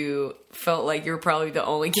that you felt like you were probably the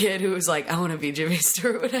only kid who was like, I want to be Jimmy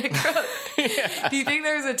Stewart when I grow up. Yeah. Do you think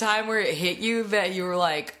there was a time where it hit you that you were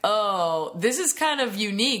like, oh, this is kind of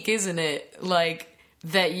unique, isn't it? Like,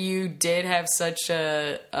 that you did have such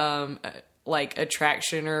a, like,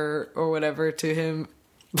 attraction or whatever to him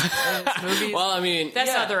in his movies? Well, I mean...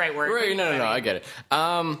 That's not the right word. Right, no, I get it.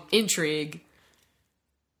 Intrigue.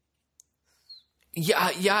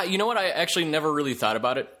 Yeah. You know what? I actually never really thought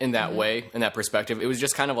about it in that way, in that perspective. It was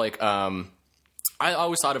just kind of like, I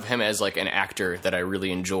always thought of him as like an actor that I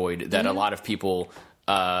really enjoyed, that a lot of people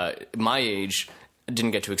my age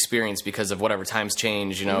didn't get to experience because of whatever times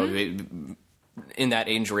change, in that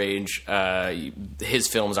age range, his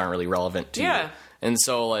films aren't really relevant to you. And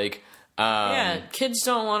so like... kids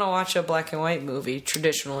don't want to watch a black and white movie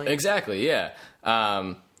traditionally. Exactly, yeah.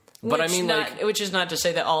 But I mean, which is not to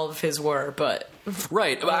say that all of his were, but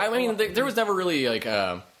right. But I mean, there was never really like.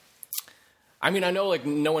 I mean, I know like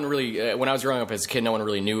no one really when I was growing up as a kid, no one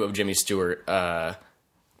really knew of Jimmy Stewart. But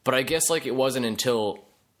I guess like it wasn't until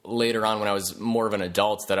later on when I was more of an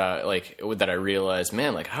adult that I realized,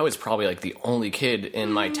 man, like I was probably like the only kid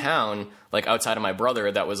in my town, like outside of my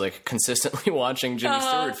brother, that was like consistently watching Jimmy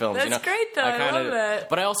Stewart films. That's great, though. I love that.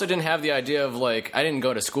 But I also didn't have the idea of like I didn't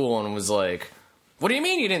go to school and was like. What do you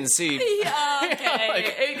mean you didn't see? Yeah,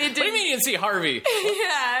 okay. What do you mean you didn't see Harvey?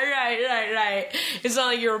 Yeah, right. It's not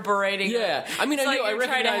like you were berating. Yeah, I mean, I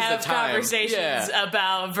recognized the time. Conversations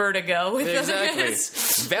about Vertigo with exactly.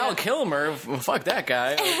 Val Kilmer, fuck that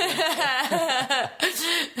guy.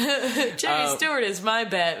 Jimmy Stewart is my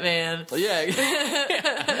Batman. Yeah.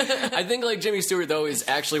 I think like Jimmy Stewart though is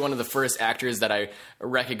actually one of the first actors that I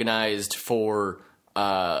recognized for.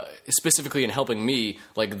 Specifically in helping me,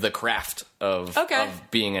 like, the craft of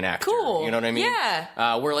being an actor. Cool. You know what I mean?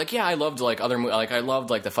 Yeah. Where, like, I loved, like, I loved,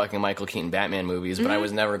 like, the fucking Michael Keaton Batman movies, but I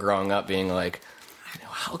was never growing up being like,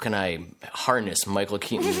 how can I harness Michael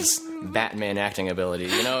Keaton's Batman acting ability,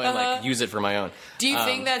 and, like, use it for my own? Do you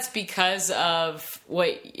think that's because of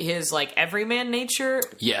his, like, everyman nature?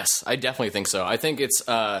 Yes, I definitely think so. I think it's,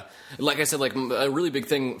 like I said, like, a really big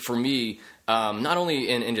thing for me, not only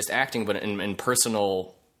in just acting, but in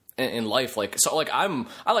personal, in life. Like, so, like, I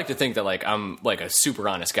like to think that, like, I'm, like, a super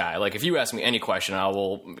honest guy. Like, if you ask me any question, I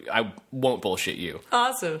won't bullshit you.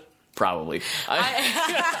 Awesome. Probably. I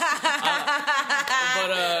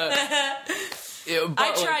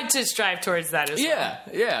tried to strive towards that as well.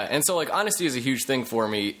 Yeah. And so, like, honesty is a huge thing for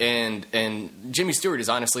me, and Jimmy Stewart is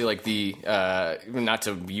honestly, like, the, not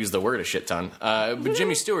to use the word a shit ton, but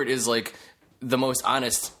Jimmy Stewart is, like, the most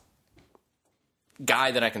honest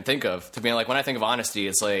guy that I can think of. To be like, when I think of honesty,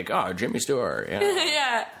 it's like, oh, Jimmy Stewart.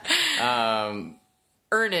 Yeah. Yeah.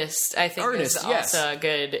 earnest, I think, is also a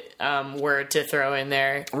good word to throw in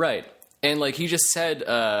there. Right. And, like, he just said,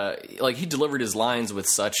 like, he delivered his lines with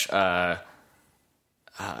such, like,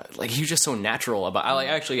 he was just so natural about, I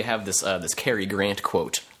actually have this Cary Grant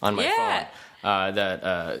quote on my phone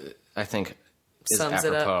that I think is sums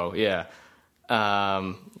apropos. Yeah.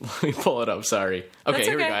 Let me pull it up, sorry. Okay,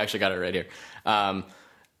 here we go. I actually got it right here.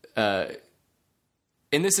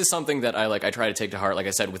 And this is something that I try to take to heart, like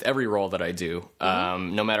I said, with every role that I do.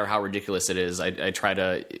 No matter how ridiculous it is, I try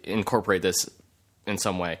to incorporate this in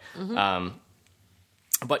some way.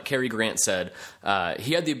 But Cary Grant said,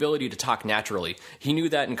 he had the ability to talk naturally. He knew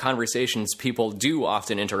that in conversations, people do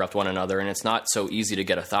often interrupt one another, and it's not so easy to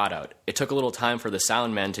get a thought out. It took a little time for the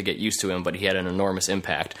sound men to get used to him, but he had an enormous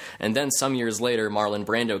impact. And then some years later, Marlon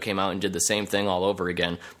Brando came out and did the same thing all over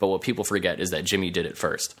again, but what people forget is that Jimmy did it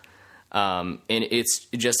first. And it's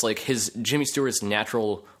just like Jimmy Stewart's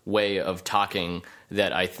natural way of talking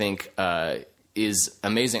that I think is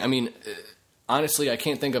amazing. I mean, honestly, I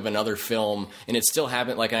can't think of another film, and it still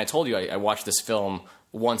happened. Like, and I told you, I watch this film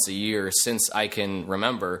once a year since I can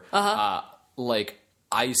remember. Like,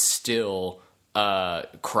 I still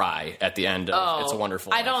cry at the end of It's a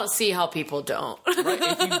Wonderful Life. I don't see how people don't. Right?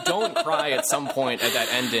 If you don't cry at some point at that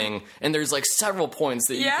ending, and there's like several points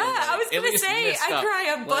that you can, like, I was gonna say I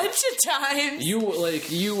cry a bunch of times.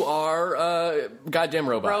 You are goddamn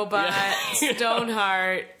robot.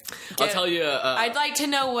 Stoneheart. I'll tell you. I'd like to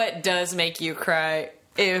know what does make you cry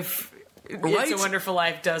if It's a Wonderful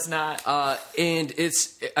Life does not. And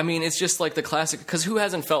it's just like the classic, because who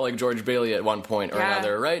hasn't felt like George Bailey at one point or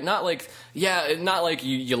another, right? Not like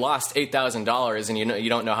you lost $8,000 and you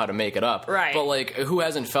don't know how to make it up, right? But like, who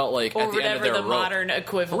hasn't felt like or at the end of their rope, modern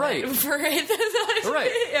equivalent, right? For $8,000,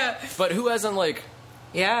 right? Yeah. But who hasn't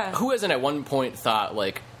who hasn't at one point thought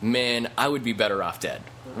like, man, I would be better off dead,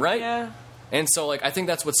 right? Yeah. And so like, I think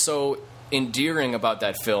that's what's so endearing about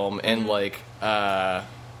that film, and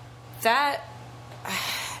that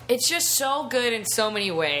it's just so good in so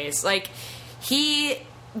many ways. I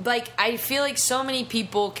feel like so many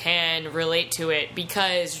people can relate to it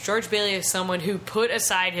because George Bailey is someone who put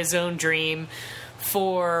aside his own dream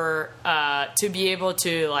for to be able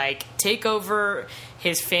to like take over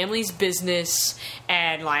his family's business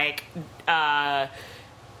and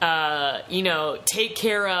take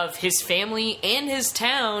care of his family and his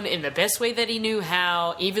town in the best way that he knew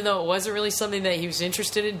how, even though it wasn't really something that he was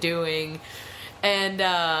interested in doing. And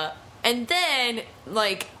then,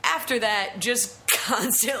 like, after that, just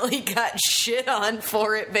constantly got shit on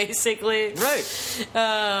for it, basically. Right.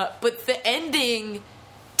 But the ending,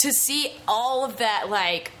 to see all of that,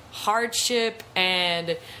 like, hardship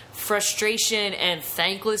and frustration and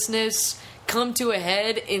thanklessness come to a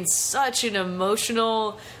head in such an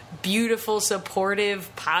emotional, beautiful,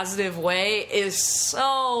 supportive, positive way is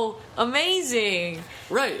so amazing.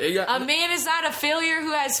 Right. Yeah. A man is not a failure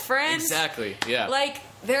who has friends. Exactly. Yeah. Like,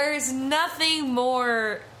 there's nothing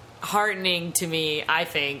more heartening to me, I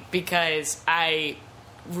think, because I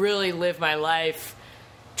really live my life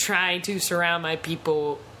trying to surround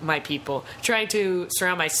trying to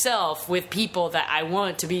surround myself with people that I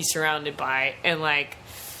want to be surrounded by. And, like,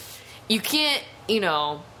 you can't, you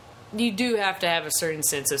do have to have a certain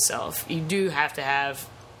sense of self. You do have to have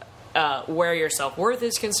where your self-worth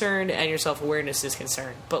is concerned and your self-awareness is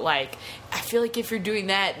concerned. But, like, I feel like if you're doing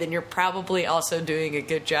that, then you're probably also doing a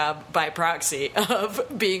good job by proxy of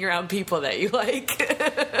being around people that you like.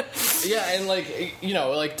 Yeah, and,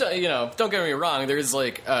 don't get me wrong, there's,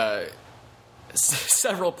 like,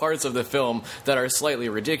 several parts of the film that are slightly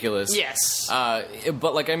ridiculous. Yes.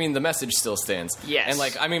 But, like, I mean, the message still stands. Yes. And,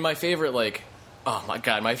 like, I mean, my favorite, like, oh my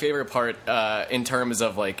god, my favorite part in terms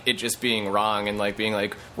of, like, it just being wrong and, like, being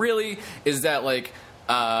like, really, is that, like,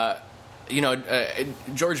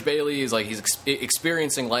 George Bailey is like, he's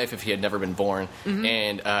experiencing life if he had never been born,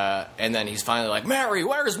 and then he's finally like, Mary,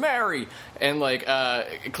 where's Mary? And like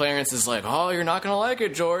Clarence is like, oh, you're not gonna like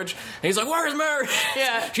it, George. And he's like, where's Mary?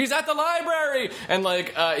 Yeah, she's at the library. And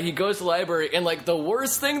like he goes to the library, and like the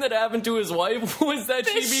worst thing that happened to his wife was that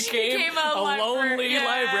she became a lonely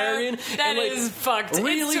librarian. That is fucked.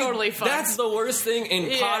 Really, it's totally fucked. That's the worst thing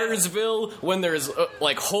in Pottersville, when there's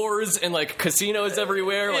like whores and like casinos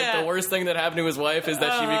everywhere. Like the worst thing that happened to his wife is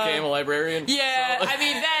that she became a librarian. Yeah, so. I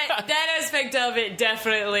mean that aspect of it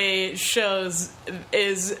definitely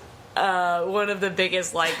is one of the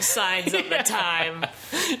biggest like signs of the time.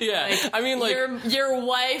 Yeah, like, I mean, like your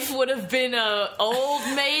wife would have been a old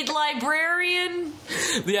maid librarian.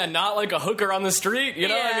 Yeah, not like a hooker on the street. You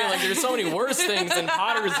know, I mean, like there's so many worse things in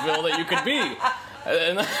Pottersville that you could be.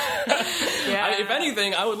 And if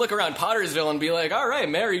anything, I would look around Pottersville and be like, all right,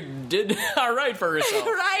 Mary did all right for herself.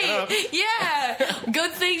 Right. Yeah.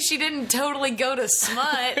 Good thing she didn't totally go to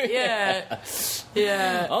smut. Yeah.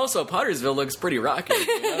 Yeah. Also, Pottersville looks pretty rocky.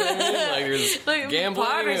 You know what I mean? Like, there's gambling,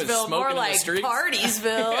 there's smoking more like in the streets.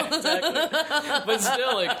 Partiesville. Yeah, exactly. But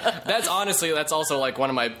still, like, that's also like one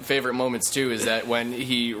of my favorite moments too, is that when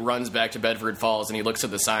he runs back to Bedford Falls and he looks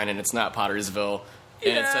at the sign and it's not Pottersville,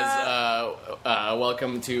 and it says,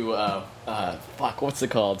 welcome to, what's it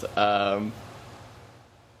called?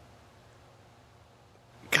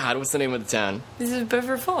 God, what's the name of the town? This is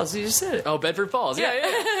Bedford Falls. You just said it. Oh, Bedford Falls. Yeah.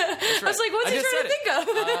 That's right. I was like, what's he trying to think of?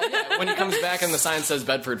 Yeah, when he comes back and the sign says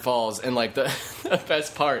Bedford Falls, and like the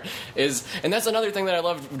best part is, and that's another thing that I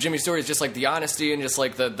love Jimmy Stewart, is just like the honesty and just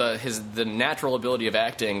like the natural ability of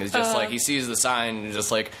acting is just like he sees the sign and just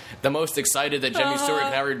like the most excited that Jimmy Stewart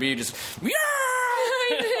can ever be, just yeah.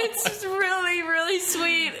 It's really, really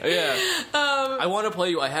sweet. Yeah. I want to play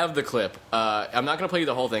you. I have the clip. I'm not going to play you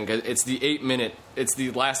the whole thing because it's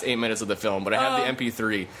the last 8 minutes of the film, but I have the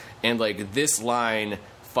MP3, and like this line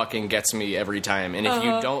fucking gets me every time. And if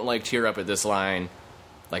you don't like tear up at this line,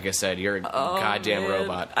 like I said, you're a goddamn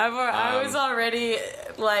robot. I was already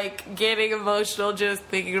like getting emotional just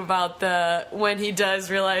thinking about when he does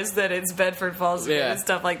realize that it's Bedford Falls and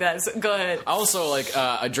stuff like that. So go ahead. Also, like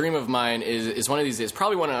a dream of mine is one of these days,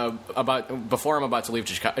 probably before I'm about to leave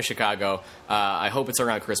Chicago. I hope it's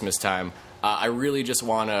around Christmas time. I really just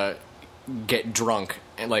want to get drunk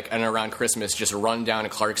and around Christmas just run down to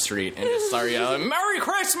Clark Street and just start yelling, "Merry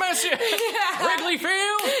Christmas, Wrigley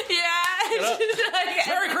Field!" Yeah. You know?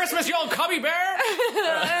 Merry Christmas, you old cubby bear!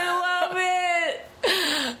 I love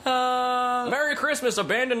it. Merry Christmas,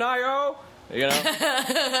 Abandon-io! You know?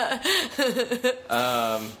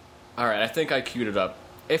 All right, I think I queued it up.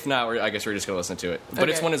 If not, I guess we're just going to listen to it. But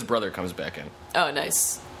it's when his brother comes back in. Oh,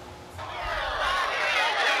 nice.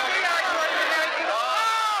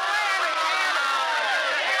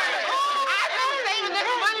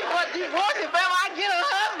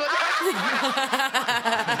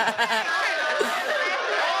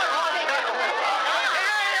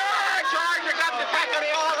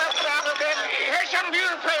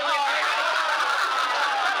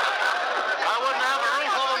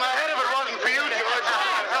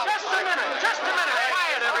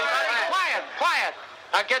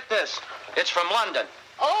 Now get this. It's from London.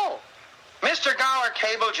 Oh. Mr. Gower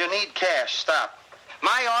cabled you need cash. Stop.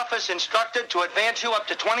 My office instructed to advance you up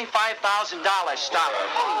to $25,000. Stop.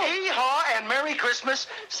 Oh. Hee-haw and Merry Christmas,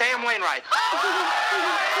 Sam Wainwright.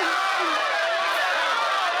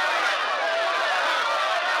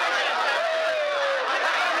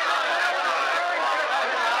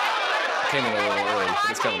 Came in a little early,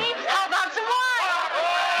 but it's coming up. How about some wine?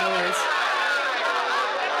 No worries.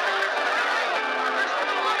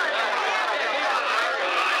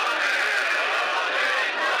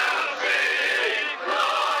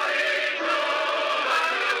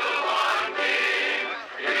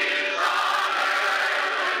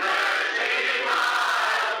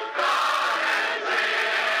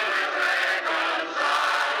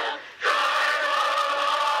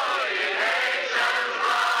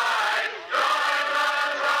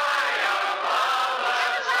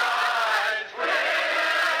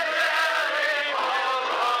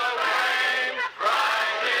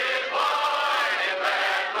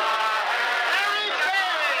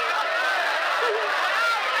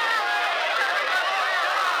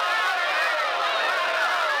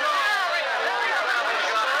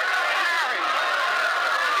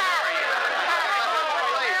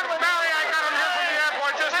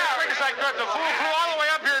 The fool flew all the way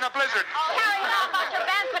up here in a blizzard. Harry, how about your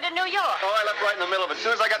banquet in New York? Oh, I left right in the middle of it. As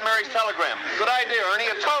soon as I got Mary's telegram. Good idea, Ernie.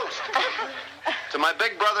 A toast. To my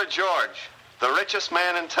big brother, George, the richest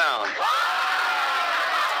man in town.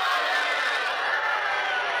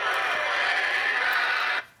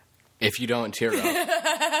 If you don't tear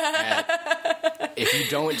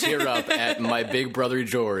up at my big brother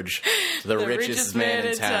George, the richest man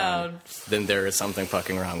in town, then there is something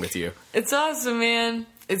fucking wrong with you. It's awesome, man.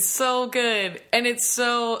 It's so good. And it's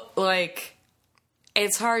so,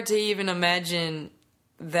 it's hard to even imagine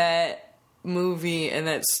that movie and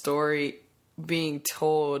that story being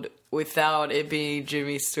told without it being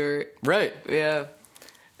Jimmy Stewart. Right. Yeah.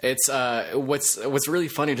 It's, what's really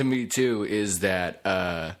funny to me, too, is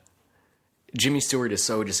that, Jimmy Stewart is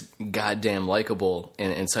so just goddamn likable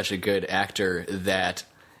and such a good actor that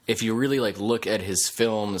if you really look at his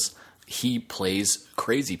films, he plays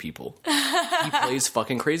crazy people. he plays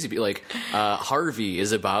fucking crazy. Like Harvey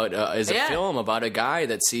is about a film about a guy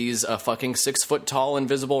that sees a fucking 6 foot tall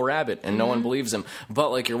invisible rabbit and no one believes him.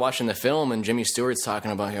 But like you're watching the film and Jimmy Stewart's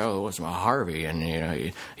talking about what's my Harvey,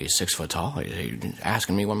 and he's 6 foot tall. He's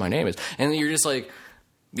asking me what my name is, and you're just like,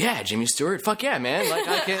 yeah, Jimmy Stewart, fuck yeah, man. Like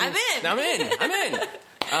I'm in.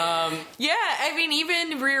 Yeah, I mean,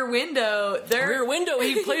 even Rear Window,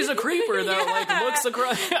 he plays a creeper that like looks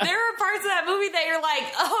across. There are parts of that movie that you're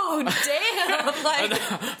like, oh damn, like I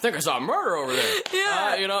think I saw a murder over there.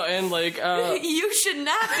 Yeah, and like you should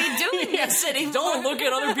not be doing this anymore. Don't look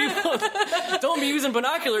at other people. Don't be using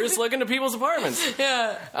binoculars to look into people's apartments.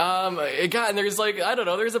 Yeah. God, and there's like I don't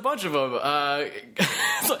know. There's a bunch of them.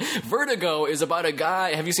 Vertigo is about a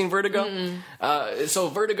guy. Have you seen Vertigo? So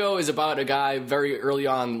Vertigo is about a guy very early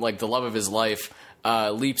on, like the love of his life,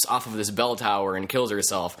 leaps off of this bell tower and kills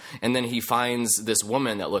herself, and then he finds this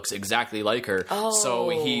woman that looks exactly like her. So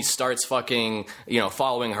he starts fucking,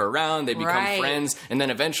 following her around. They become friends, and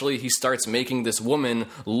then eventually he starts making this woman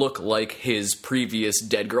look like his previous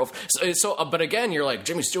dead girlfriend. But again, you're like,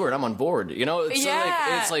 Jimmy Stewart, I'm on board.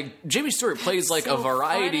 It's like Jimmy Stewart plays like a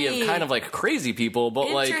variety of kind of like crazy people,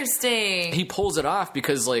 but like he pulls it off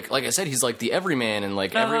because like I said, he's like the everyman, and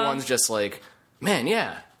like everyone's just like, man,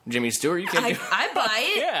 yeah, Jimmy Stewart, you can't do I buy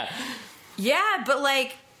it. Yeah. Yeah, but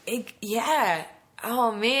like,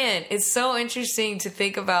 oh man, it's so interesting to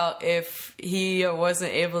think about if he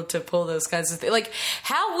wasn't able to pull those kinds of things. Like,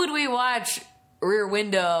 how would we watch Rear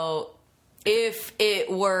Window if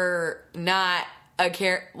it were not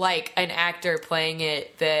like an actor playing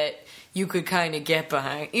it that you could kind of get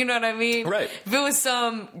behind? You know what I mean? Right. If it was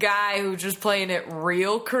some guy who was just playing it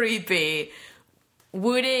real creepy,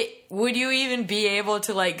 would you even be able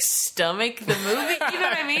to like stomach the movie? You know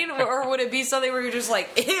what I mean? Or would it be something where you're just like,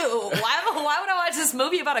 ew, why would I watch this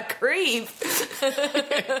movie about a creep?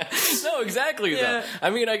 No, exactly. Yeah. Though. I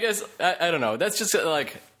mean, I guess I don't know. That's just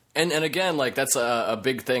like, and again, like that's a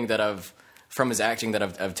big thing that I've from his acting that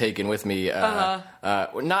I've taken with me.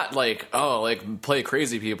 Not like play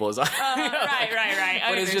crazy people is right.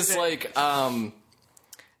 But it's just like.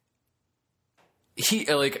 He's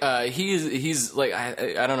like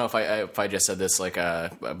I don't know if I just said this like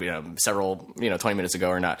several 20 minutes ago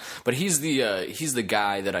or not, but he's the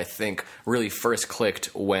guy that I think really first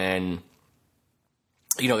clicked when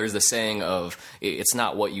there's the saying of it's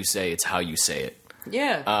not what you say, it's how you say it.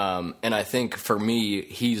 Yeah. And I think for me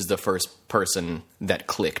he's the first person that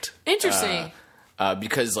clicked. Interesting.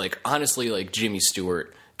 Because like honestly, like Jimmy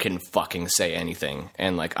Stewart can fucking say anything,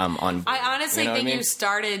 and like I'm on. I honestly think you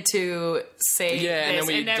started to say this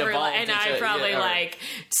and I probably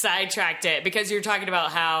sidetracked it because you're talking about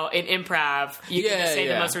how in improv you can just say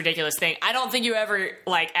the most ridiculous thing. I don't think you ever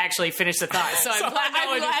like actually finished the thought, so I'm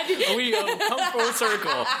glad we come full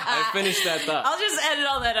circle. I finished that thought. I'll just edit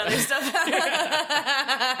all that other stuff.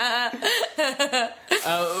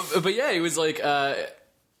 But yeah, he was like.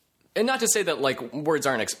 And not to say that, like, words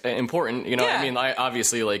aren't important, I mean,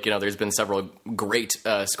 obviously, like, there's been several great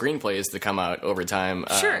screenplays that come out over time.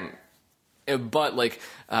 Sure. But, like,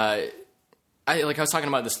 I was talking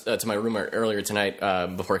about this to my roommate earlier tonight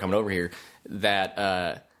before coming over here,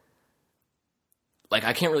 that, like,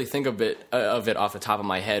 I can't really think of it off the top of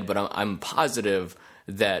my head, but I'm positive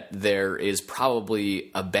that there is probably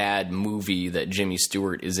a bad movie that Jimmy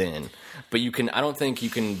Stewart is in. But I don't think you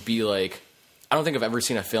can be, like... I don't think I've ever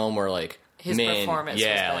seen a film where, like, his performance was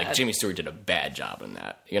bad. Like, Jimmy Stewart did a bad job in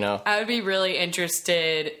that, I would be really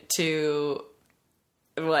interested to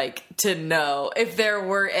know if there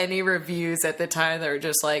were any reviews at the time that were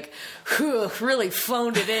just like, really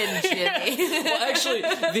phoned it in, Jimmy. Well, actually,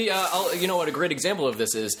 a great example of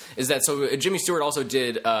this is that so Jimmy Stewart also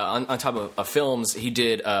did on top of films, he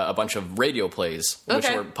did a bunch of radio plays which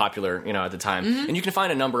were popular, at the time, and you can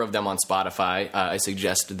find a number of them on Spotify. I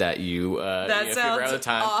suggest that you that sounds the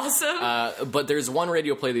time. Awesome. But there's one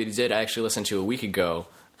radio play that he did I actually listened to a week ago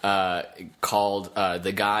called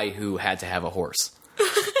 "The Guy Who Had to Have a Horse."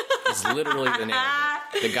 Is literally the name of it.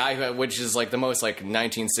 The guy which is like the most like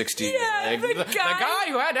 1960s. Yeah, the guy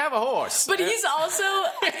who had to have a horse. But he's also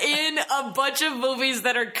in a bunch of movies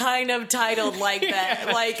that are kind of titled like that.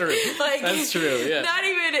 That's true. That's true. Yeah.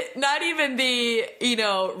 Not even the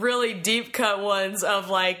really deep cut ones of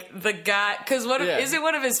like the guy, because is it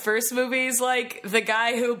one of his first movies like The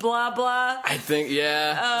Guy Who blah blah? I think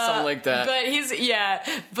something like that. But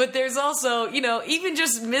but there's also even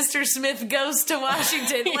just Mr. Smith Goes to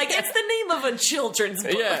Washington. Like it's the name of a children's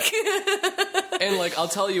this book. Yeah. And, like, I'll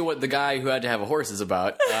tell you what the guy who had to have a horse is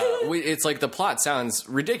about. It's like the plot sounds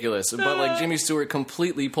ridiculous, but, like, Jimmy Stewart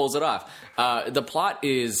completely pulls it off. The plot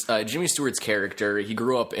is Jimmy Stewart's character. He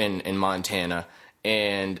grew up in Montana.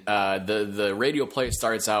 And the radio play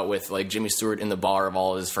starts out with, like, Jimmy Stewart in the bar of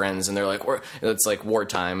all his friends, and they're like, it's like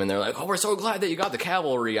wartime, and they're like, oh, we're so glad that you got the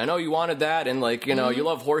cavalry. I know you wanted that, and, like, you know, you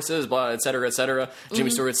love horses, blah, et cetera, et cetera.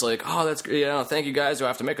 Jimmy Stewart's like, oh, that's, you know, thank you guys. Do I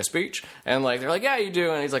have to make a speech? And, like, they're like, yeah, you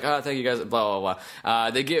do. And he's like, oh, thank you guys, blah, blah,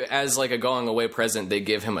 blah. They give, as, like, a going away present, they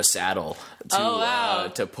give him a saddle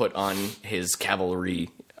to put on his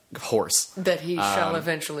cavalry horse. That he shall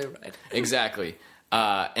eventually ride. Exactly.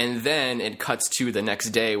 And then it cuts to the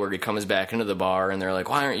next day where he comes back into the bar, and they're like,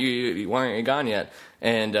 why aren't you gone yet?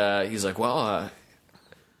 And he's like, well,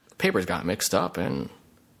 papers got mixed up, and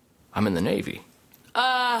I'm in the Navy.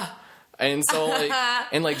 And so,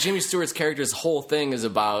 like, Jimmy Stewart's character's whole thing is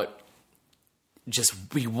about just,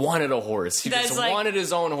 he wanted a horse. He just wanted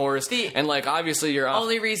his own horse. And, like, obviously you're off.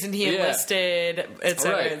 Only reason he enlisted, et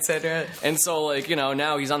cetera, et cetera. And so, like, you know,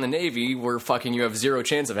 now he's on the Navy where you have zero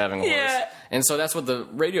chance of having a horse. And so that's what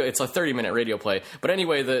it's a 30-minute radio play. But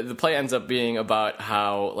anyway, the play ends up being about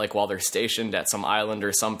how, like, while they're stationed at some island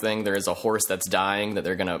or something, there is a horse that's dying that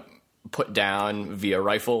they're going to put down via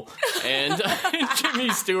rifle, and Jimmy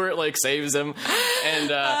Stewart, like, saves him, and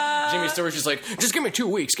Jimmy Stewart's just like, just give me 2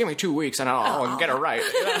 weeks, and I'll get it right.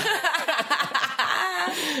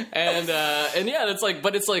 And yeah, it's like,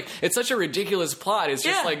 but it's like, it's such a ridiculous plot. It's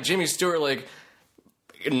just like Jimmy Stewart, like,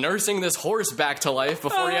 nursing this horse back to life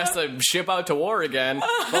before he has to ship out to war again,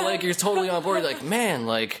 but, like, you're totally on board. You're like, man,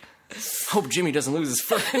 like, hope Jimmy doesn't lose his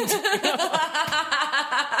friend.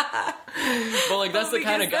 But, like, that's the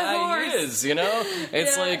kind of guy he is, you know?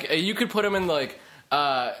 It's like, you could put him in, like,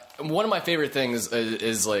 one of my favorite things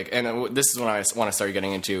is like, and this is when I want to start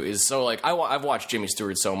getting into, is so, like, I've watched Jimmy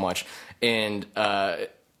Stewart so much, and,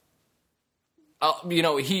 you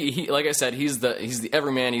know, he like I said, he's the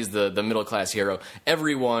everyman, he's the middle class hero.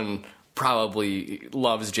 Everyone probably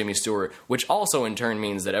loves Jimmy Stewart, which also in turn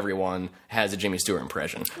means that everyone has a Jimmy Stewart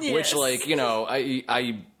impression. Yes. Which, like, you know,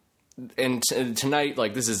 and tonight,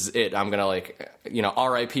 like, this is it. I'm gonna, like, you know,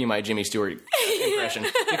 R.I.P. my Jimmy Stewart impression,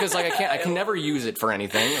 because, like, I can never use it for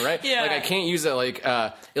anything, right? Yeah. Like, I can't use it, like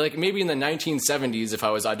maybe in the 1970s, if I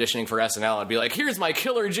was auditioning for SNL, I'd be like, here's my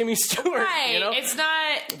killer Jimmy Stewart. Right. You know? It's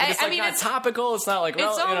not. It's not topical. It's not like.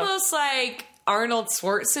 It's almost like Arnold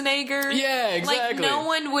Schwarzenegger. Yeah, exactly. Like, no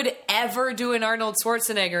one would ever do an Arnold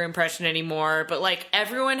Schwarzenegger impression anymore, but, like,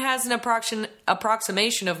 everyone has an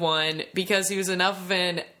approximation of one, because he was enough of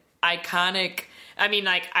an iconic. I mean,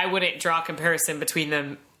 like, I wouldn't draw a comparison between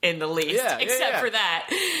them in the least, except for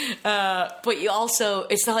that. But you also,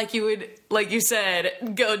 it's not like you would, like you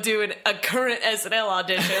said, go do a current SNL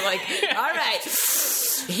audition. Like, all right,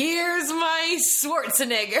 here's my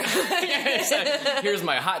Schwarzenegger. Here's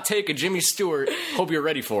my hot take of Jimmy Stewart. Hope you're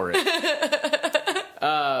ready for it.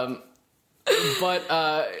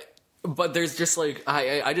 But there's just, like,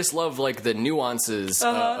 I just love, like, the nuances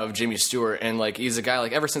of Jimmy Stewart, and, like, he's a guy,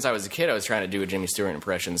 like, ever since I was a kid I was trying to do a Jimmy Stewart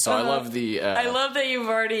impression, so I love the I love that you've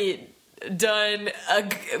already done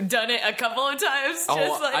it a couple of times.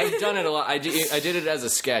 I've done it a lot. I did it as a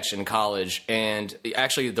sketch in college, and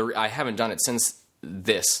actually I haven't done it since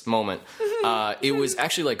this moment. It was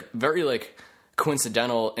actually, like, very, like,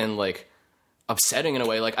 coincidental and, like, upsetting in a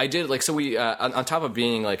way. Like, I did, like, so we on top of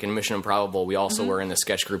being, like, in Mission Improbable, we also were in this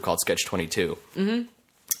sketch group called Sketch 22.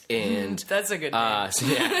 And that's a good name. So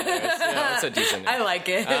that's a decent name. I like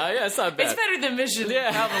it. Yeah, it's not bad. It's better than Mission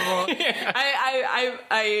Improbable.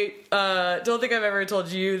 I don't think I've ever told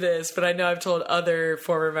you this, but I know I've told other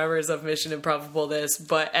former members of Mission Improbable this,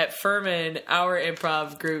 but at Furman, our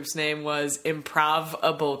improv group's name was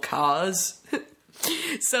Improbable Cause.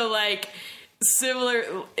 So, like, similar,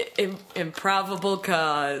 improbable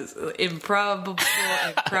cause, improbable.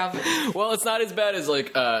 Well, it's not as bad as,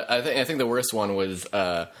 like, I think the worst one was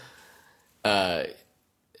obviously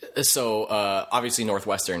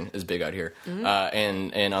Northwestern is big out here,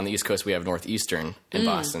 and on the East Coast we have Northeastern in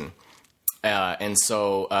Boston, and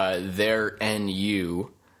so their NU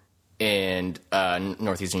and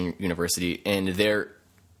Northeastern University, and their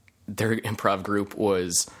improv group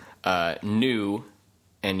was new.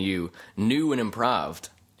 NU, new and improved.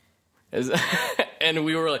 And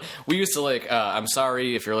we used to, like, I'm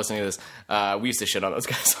sorry if you're listening to this, we used to shit on those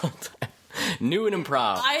guys all the time. New and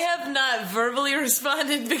improv. I have not verbally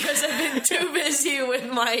responded because I've been too busy with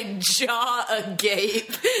my jaw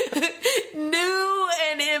agape. New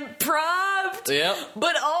and improv. Yep.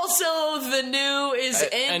 But also the new is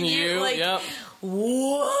NU. Like, yep.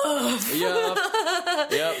 Woof. Yep.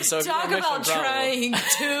 So talk about trying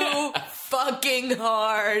too fucking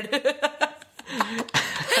hard.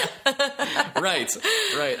 Right.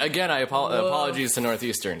 Again, apologies to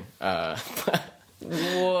Northeastern. Whoa,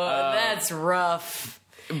 that's rough.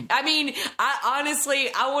 I mean,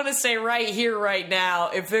 I want to say right here, right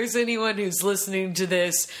now, if there's anyone who's listening to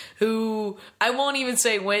this who, I won't even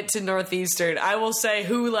say went to Northeastern, I will say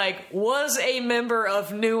who, like, was a member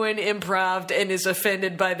of New and Improv and is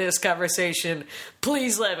offended by this conversation,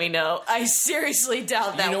 please let me know. I seriously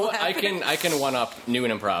doubt that will happen. I can one-up New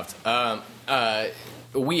and Improv.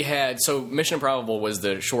 We had, Mission Improbable was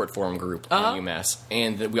the short form group on UMass,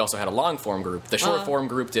 and we also had a long form group. The short form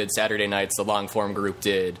group did Saturday nights, the long form group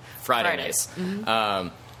did Friday nights. Mm-hmm.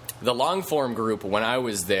 The long form group, when I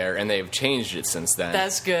was there, and they've changed it since then.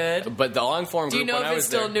 That's good. But the long form group, do you know when if I was it's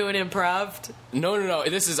still there, New and Improv? No.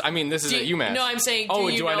 This is at UMass. No, I'm saying, do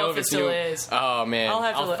you know if it still is? Oh man, I'll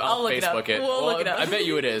have to look. I'll look Facebook it up. We'll look it up. I bet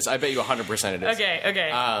you it is. I bet you 100% it is.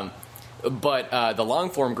 Okay. But the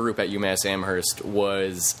long form group at UMass Amherst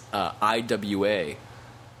was IWA.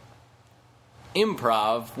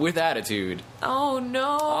 Improv with Attitude. Oh no!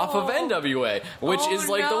 Off of NWA, which is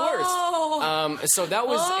like the worst. So that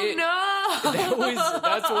was it. No!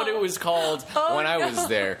 That's what it was called when I was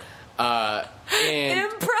there. And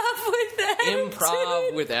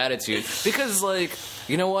Improv with Attitude. Because, like,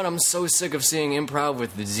 you know what? I'm so sick of seeing improv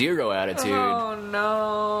with zero attitude. Oh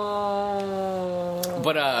no!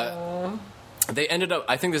 But they ended up,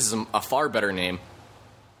 I think this is a far better name.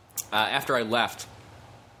 After I left,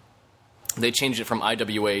 they changed it from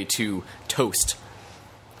IWA to Toast.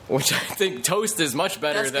 Which I think Toast is much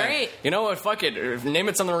better than... great. You know what? Fuck it. Name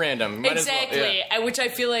it something random. Might exactly. As well. Yeah. Which I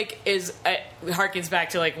feel like is... harkens back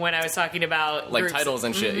to, like, when I was talking about... Like groups, titles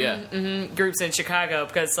and shit, groups in Chicago.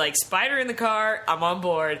 Because, like, Spider in the Car, I'm on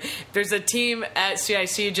board. There's a team at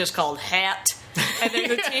CIC just called Hat. And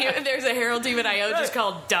there's a Herald team at IO just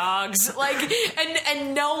called Dogs. Like,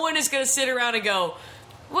 and no one is going to sit around and go,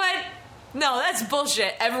 what? No, that's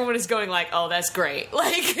bullshit. Everyone is going like, oh, that's great.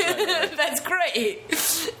 Like, that's great.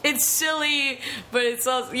 It's silly, but it's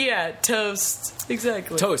also, Toast.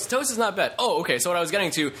 Exactly. Toast is not bad. Oh, okay, so what I was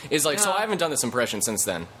getting to is, like, so I haven't done this impression since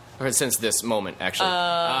then. Or since this moment, actually.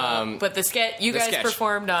 But the sketch, you guys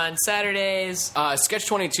performed on Saturdays. Sketch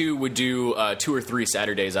 22 would do 2 or 3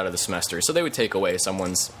 Saturdays out of the semester. So they would take away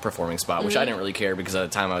someone's performing spot, which I didn't really care because at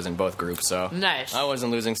the time I was in both groups. So nice. I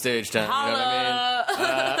wasn't losing stage time. You know what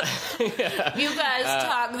I mean? You guys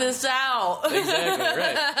talk this out. Exactly,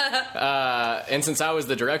 right. And since I was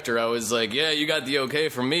the director, I was like, yeah, you got the okay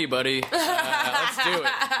from me, buddy. Let's do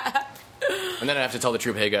it. And then I have to tell the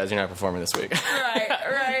troupe, hey guys, you're not performing this week. Right.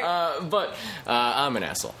 But I'm an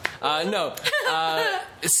asshole. No.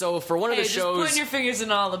 So for one of the shows... just putting your fingers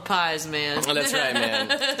in all the pies, man. Oh, that's right, man.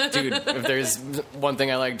 Dude, if there's one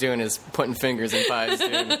thing I like doing is putting fingers in pies,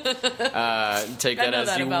 dude. Take that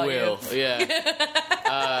as you will. You.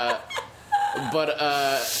 Yeah.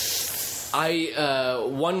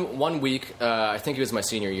 One week, I think it was my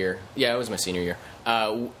senior year. Yeah, it was my senior year.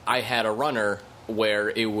 I had a runner where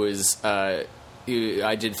it was... I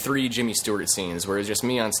did 3 Jimmy Stewart scenes where it was just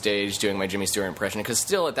me on stage doing my Jimmy Stewart impression, because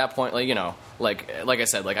still at that point, like, you know, like I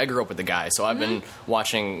said, like, I grew up with the guy, so I've been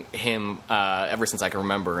watching him ever since I can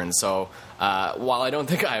remember, and so while I don't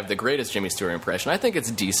think I have the greatest Jimmy Stewart impression, I think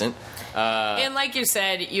it's decent. And like you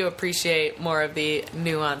said, you appreciate more of the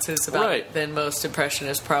nuances about it than most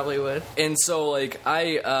impressionists probably would. And so, like,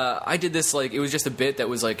 I did this, like, it was just a bit that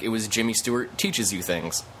was like, it was Jimmy Stewart teaches you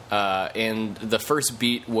things. And the first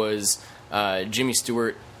beat was... Jimmy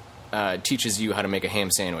Stewart teaches you how to make a ham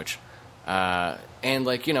sandwich. And,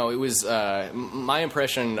 like, you know, it was... my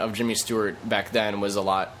impression of Jimmy Stewart back then was a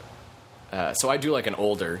lot... so I do, like, an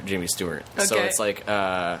older Jimmy Stewart. Okay. So it's like...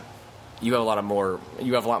 you have a lot more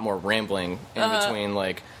rambling in between,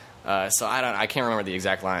 like... so I can't remember the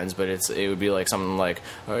exact lines, but it would be like something like,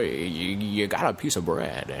 hey, you got a piece of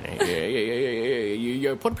bread and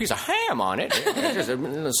you put a piece of ham on it, just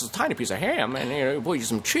a tiny piece of ham, and you put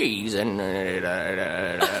some cheese and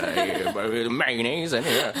mayonnaise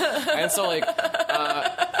and so, like,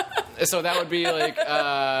 so that would be like,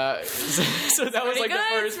 so that was like the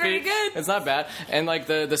first beat. Good. It's not bad, and like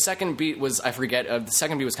the second beat was, I forget, the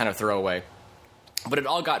second beat was kind of throwaway. But it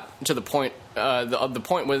all got to the point. The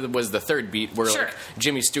point was the third beat, where like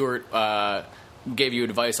Jimmy Stewart gave you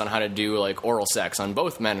advice on how to do, like, oral sex on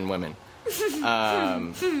both men and women,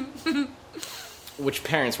 which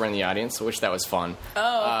parents were in the audience, which that was fun. Oh,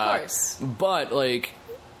 of course. But like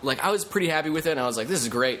I was pretty happy with it, and I was like, this is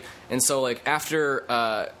great. And so like after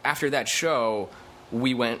that show,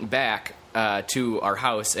 we went back to our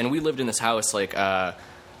house, and we lived in this house like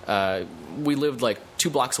we lived like 2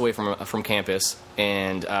 blocks away from campus,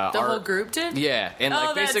 and the whole group did. Yeah, and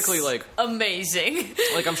like basically like amazing.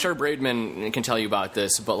 Like I'm sure Braidman can tell you about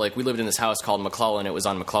this, but like we lived in this house called McClellan. It was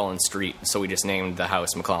on McClellan Street, so we just named the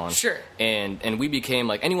house McClellan. Sure. And we became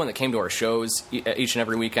like anyone that came to our shows each and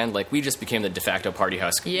every weekend. Like we just became the de facto party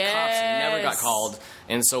house. Yes. Cops never got called,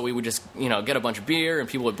 and so we would just get a bunch of beer, and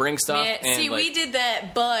people would bring stuff. Yeah, and, see, we did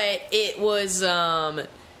that, but it was the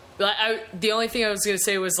only thing I was going to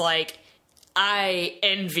say was like, I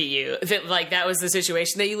envy you that like that was the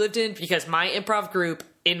situation that you lived in, because my improv group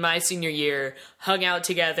in my senior year hung out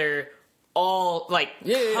together all like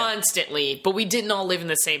constantly, but we didn't all live in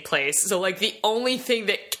the same place. So like the only thing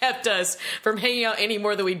that kept us from hanging out any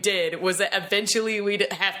more than we did was that eventually we'd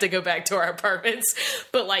have to go back to our apartments.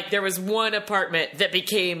 But like there was one apartment that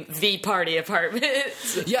became the party apartment.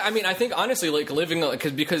 Yeah, I mean, I think honestly, like living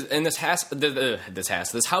because in this house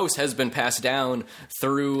has been passed down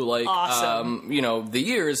through like the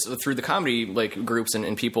years through the comedy like groups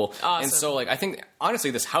and people. Awesome. And so like I think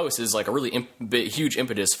honestly this house is like a really huge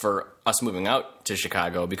impetus for us moving out to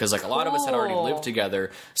Chicago, because like a lot of us had already lived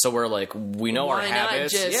together, so we're like we know our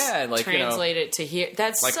habits. Just like translate it to here.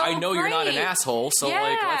 That's like so I know great. you're not an asshole, so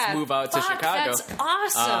like let's move out to Chicago. That's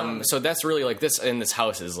awesome. So that's really like this, and this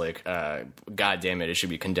house is like god damn it should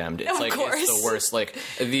be condemned. It's of like course. It's the worst. Like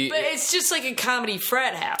but it's just like a comedy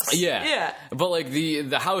frat house. Yeah. But like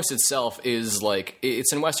the house itself is like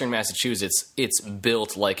it's in Western Massachusetts. It's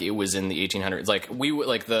built like it was in the 1800s. Like we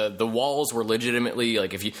like the walls were legitimately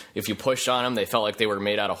like if you pushed on them, they felt like they were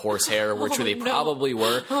made out of horsehair, which they probably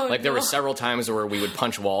were. There were several times where we would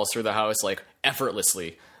punch walls through the house like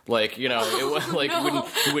effortlessly. Like, it was like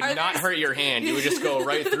you would not hurt your hand. You would just go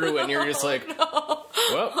right through it, and you're just like, well.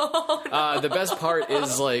 The best part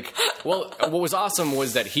is like, well, what was awesome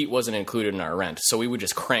was that heat wasn't included in our rent, so we would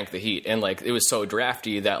just crank the heat, and like it was so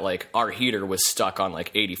drafty that like our heater was stuck on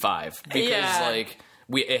like 85 because like.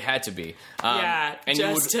 It had to be. And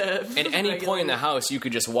just at any point in the house, you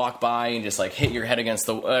could just walk by and just like hit your head against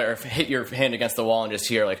or hit your hand against the wall and just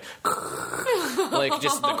hear like, like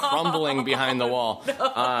just the crumbling behind the wall.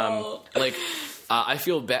 No. I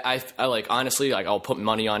feel bad. I like honestly, like I'll put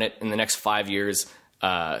money on it. In the next 5 years,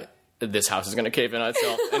 this house is going to cave in on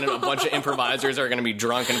itself, and then a bunch of improvisers are going to be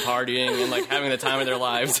drunk and partying and like having the time of their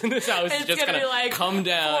lives, and this house is just going to like, come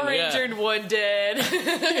down. 4 injured, 1 dead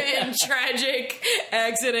in tragic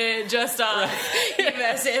accident just off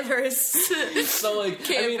UMass Amherst. So like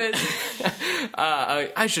campus.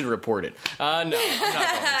 I should report it. No, I'm not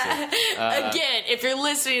going to. Again, if you're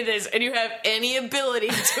listening to this and you have any ability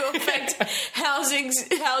to affect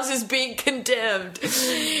houses being condemned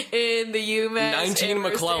in the UMass 19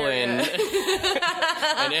 Amherst McClellan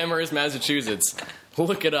in Amherst, Massachusetts.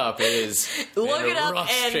 Look it up. It is look it up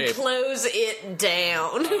and shape. Close it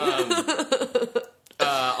down.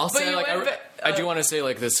 I'll say like I do want to say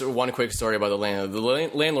like this one quick story about the landlord. The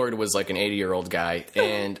landlord was like an 80-year-old guy,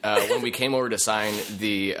 and when we came over to sign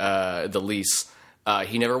the lease.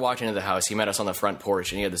 He never walked into the house. He met us on the front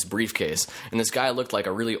porch, and he had this briefcase. And this guy looked like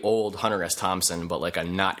a really old Hunter S. Thompson, but like a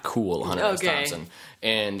not cool Hunter S. Thompson.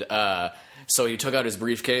 And so he took out his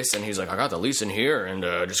briefcase, and he's like, I got the lease in here, and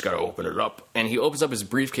just got to open it up. And he opens up his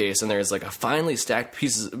briefcase, and there's like a few finely stacked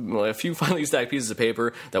pieces of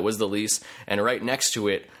paper that was the lease, and right next to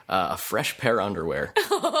it, a fresh pair of underwear.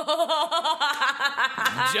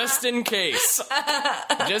 Just in case.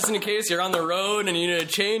 Just in case you're on the road and you need to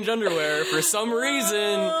change underwear for some reason.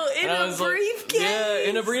 In a briefcase? Yeah,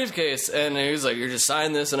 in a briefcase. And he was like, you're just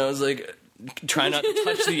signing this. And I was like, trying not to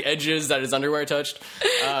touch the edges that his underwear touched.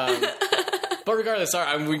 But regardless,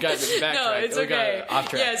 sorry, we got backtracked. No, it's okay. Off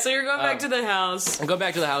track. Yeah, so you're going back to the house. I'm going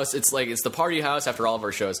back to the house. It's like, it's the party house after all of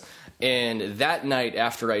our shows. And that night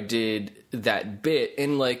after I did that bit,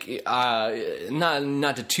 and like,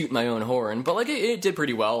 not to toot my own horn, but like it did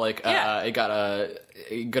pretty well. Like, it got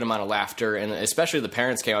a good amount of laughter, and especially the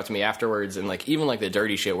parents came up to me afterwards, and like, even like the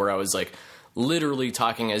dirty shit where I was like, literally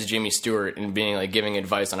talking as Jimmy Stewart and being like giving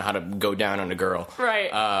advice on how to go down on a girl.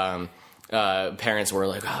 Right. Parents were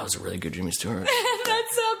like, oh, that was a really good Jimmy Stewart.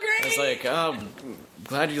 That's so great. I was like, oh,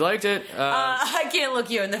 glad you liked it. I can't look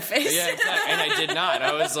you in the face. Yeah, exactly. And I did not.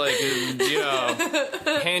 I was like,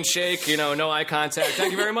 handshake, no eye contact.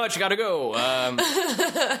 Thank you very much. Gotta go.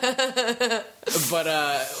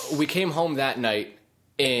 But we came home that night,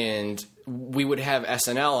 and we would have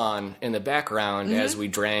SNL on in the background as we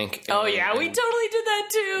drank. We totally did that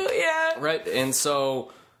too. Yeah. Right. And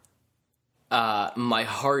so my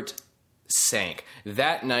heart sank.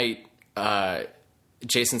 That night,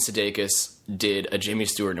 Jason Sudeikis did a Jimmy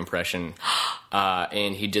Stewart impression,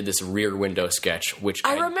 and he did this Rear Window sketch, which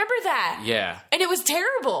I remember that. Yeah. And it was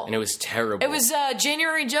terrible. It was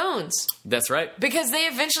January Jones. That's right. Because they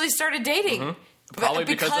eventually started dating. Mm-hmm. Probably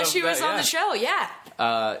because she was on the show, yeah.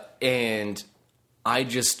 And I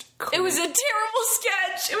just couldn't. It was a terrible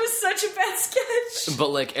sketch. It was such a bad sketch. But,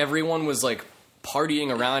 like, everyone was, like,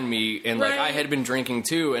 partying around me, and, like, I had been drinking,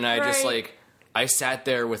 too, and I just, like... I sat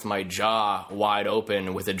there with my jaw wide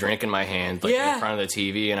open with a drink in my hand, like in front of the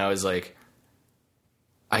TV, and I was like,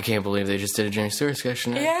 I can't believe they just did a Jimmy Stewart sketch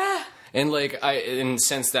tonight. Yeah. And and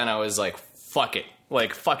since then I was like, fuck it.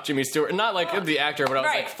 Like, fuck Jimmy Stewart. Not like the actor, but I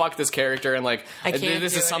was like, fuck this character, and like,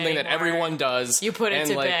 this is something that everyone does. You put it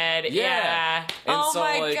to bed. Yeah. And oh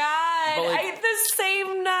my God. Like, the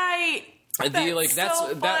same night. That was the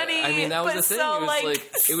thing.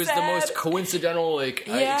 It was the most coincidental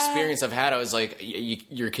experience I've had. I was like,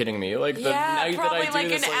 you're kidding me. Like the night that I do like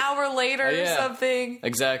this, an hour later or something.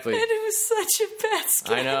 Exactly. And it was such a bad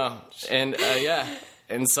sketch. I know. And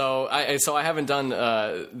and so I haven't done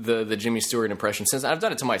the Jimmy Stewart impression since. I've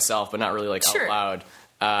done it to myself, but not really like out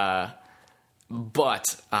loud.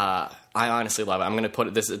 But I honestly love it. I'm gonna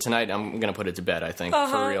put it tonight. I'm gonna put it to bed. I think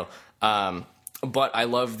for real. But I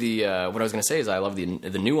love what I was going to say is I love the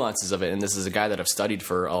nuances of it, and this is a guy that I've studied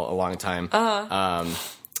for a long time. Well,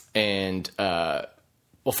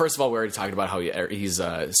 first of all, we already talked about how he's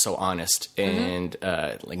so honest and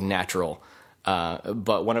like natural.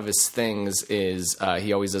 But one of his things is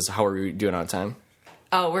he always does. How are we doing on time?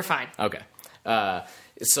 Oh, we're fine. Okay.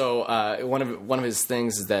 So one of his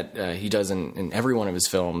things is that he does in every one of his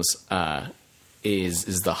films.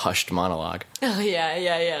 Is the hushed monologue. Oh,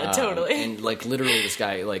 yeah, totally. And, like, literally this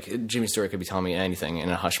guy, like, Jimmy Stewart could be telling me anything in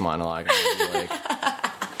a hushed monologue. And I'd be like,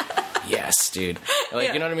 yes, dude.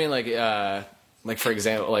 Like, you know what I mean? Like, for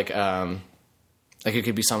example, like it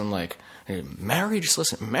could be something like, hey, Mary, just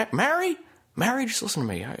listen. Mary, just listen to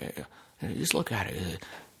me. Just look at it.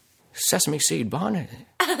 Sesame seed bun.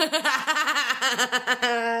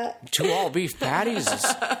 2 all-beef patties.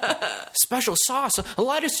 Special sauce.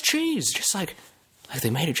 Lettuce, cheese. Just like they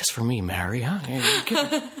made it just for me, Mary, huh?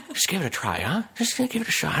 Just give it a try, huh? Just give it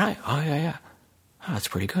a shot. Huh? Oh, yeah. Oh, that's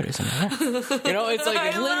pretty good, isn't it? You know, it's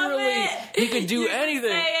like literally he could do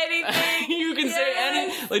anything. Say anything. You can say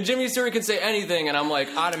anything. Like Jimmy Stewart can say anything, and I'm like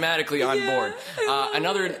automatically on board.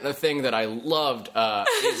 Another thing that I loved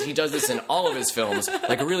is he does this in all of his films.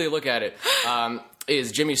 Like, really look at it.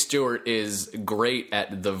 Is Jimmy Stewart is great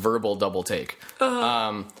at the verbal double take.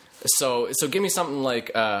 So give me something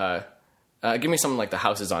like The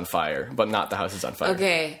House is on Fire, but not The House is on Fire.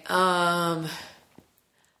 Okay.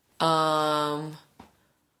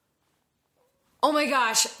 Oh my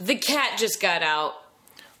gosh, the cat just got out.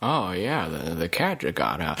 Oh yeah, the cat just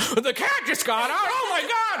got out. The cat just got out. Oh my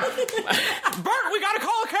God, Bert, we gotta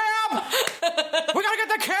call a cab. We gotta get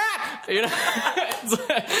the cat. You know,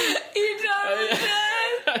 you totally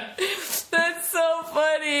did. That's so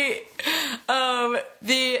funny.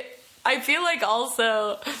 I feel like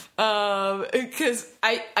also, because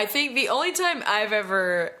I think the only time I've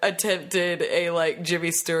ever attempted a, like, Jimmy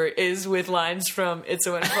Stewart is with lines from It's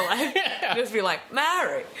a Wonderful Life. Just be like,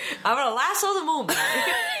 Mary, I'm gonna lasso the moon,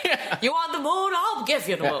 Mary. You want the moon? I'll give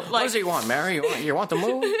you the moon. Like, what does he want, Mary? You want the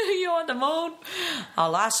moon? You want the moon? I'll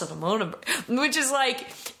lasso the moon. Which is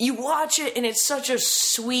like, you watch it and it's such a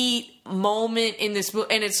sweet moment in this movie,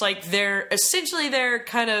 and it's like their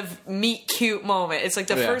kind of meet cute moment. It's like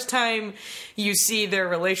the first time you see their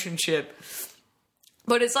relationship.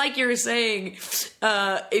 But it's like you were saying,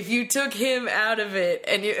 if you took him out of it,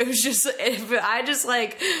 and it was just, if I just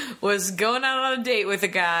like was going out on a date with a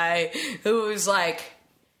guy who was like,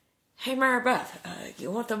 hey, Mary Beth, you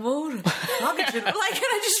want the moon? I'll get you. Like, and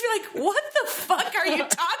I just feel like, what the fuck are you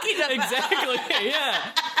talking about? Exactly. Yeah.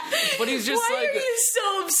 But he's just why are you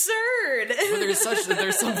so absurd? But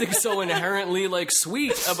there's something so inherently like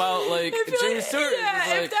sweet about like Jimmy Stewart. Yeah,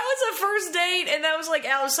 like, if that was a first date and that was like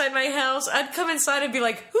outside my house, I'd come inside and be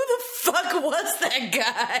like, who the fuck was that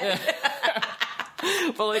guy?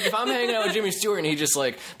 Yeah. But like if I'm hanging out with Jimmy Stewart and he just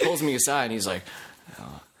like pulls me aside and he's like,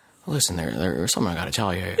 listen, there's something I got to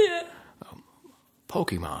tell you. Yeah.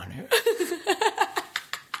 Pokemon.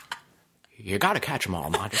 You gotta catch them all,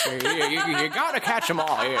 Mantas. You gotta catch them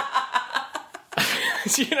all. Yeah.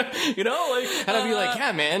 And I'd be like,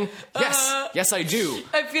 yeah, man, yes, I do.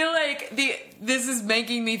 I feel like this is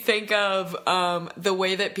making me think of the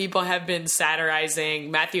way that people have been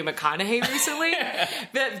satirizing Matthew McConaughey recently,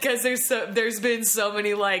 because there's been so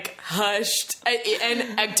many like hushed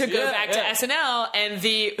and to go back to SNL and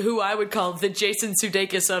who I would call the Jason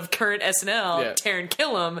Sudeikis of current SNL, Taron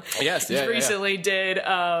Killam, recently did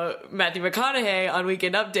Matthew McConaughey on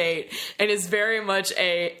Weekend Update, and it's very much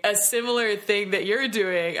a similar thing that you're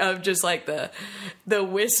doing of just like the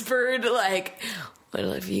whispered like,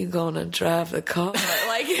 well, if you gonna drive the car,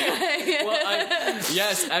 like,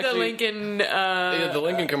 yes, actually, the Lincoln, the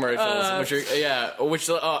Lincoln commercials, I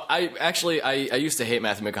used to hate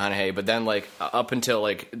Matthew McConaughey, but then like up until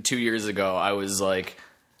like 2 years ago, I was like,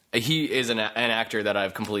 he is an actor that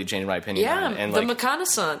I've completely changed my opinion on. And the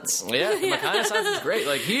McConaissance. Yeah, the McConaissance is great.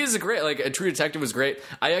 Like, he is great. Like, a True Detective was great.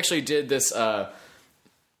 I actually did this. So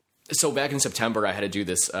back in September, I had to do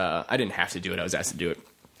this. I didn't have to do it. I was asked to do it.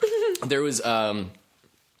 There was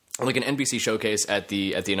like an NBC showcase at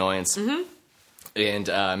the Annoyance, and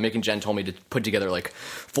Mick and Jen told me to put together like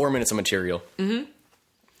 4 minutes of material.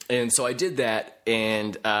 And so I did that,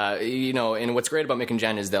 and and what's great about Mick and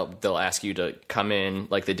Jen is they'll ask you to come in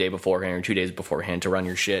like the day beforehand or 2 days beforehand to run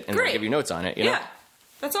your shit, and they'll give you notes on it. You know?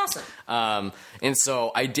 That's awesome. And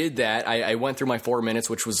so I did that. I went through my 4 minutes,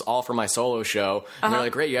 which was all for my solo show. And they're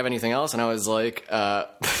like, great, you have anything else? And I was like,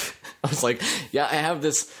 yeah, I have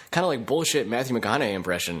this kind of like bullshit Matthew McConaughey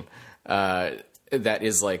impression that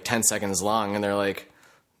is like 10 seconds long. And they're like,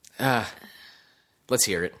 let's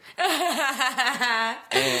hear it. and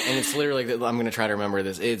it's literally like, I'm going to try to remember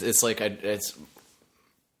this. It's a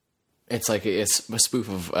spoof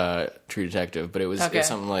of True Detective, but it was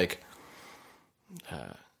something like,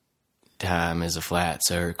 time is a flat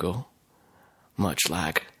circle, much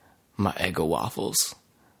like my Eggo waffles,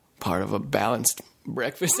 part of a balanced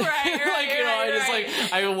breakfast.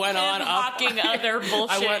 I went on hawking other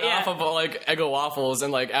bullshit. I went off of like Eggo waffles,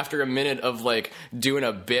 and like after a minute of like doing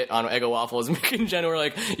a bit on Eggo waffles, Mick and Jen were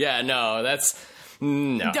like, "Yeah, no,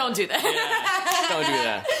 no, don't do that. Don't do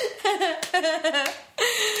that."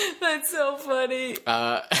 That's so funny.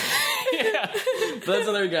 Yeah, but that's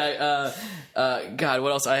another guy. God,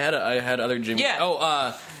 what else? I had other Jimmy. Yeah.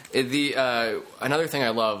 Oh, another thing I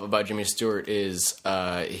love about Jimmy Stewart is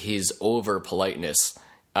his over politeness.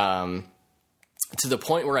 To the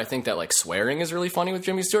point where I think that like swearing is really funny with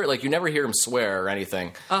Jimmy Stewart. Like, you never hear him swear or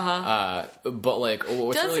anything. But like,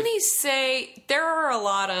 doesn't he say there are a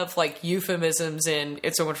lot of like euphemisms in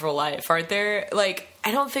It's a Wonderful Life, aren't there? Like, I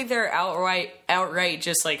don't think they're outright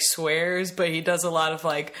just like swears, but he does a lot of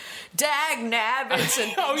like dag nabbits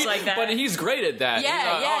and things like that. But he's great at that.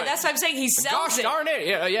 Yeah, that's what I'm saying. He sells it. Darn it!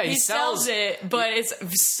 Yeah, he sells it, but it's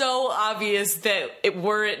so obvious that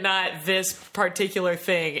were it not this particular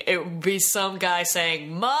thing, it would be some guy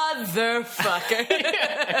saying "motherfucker."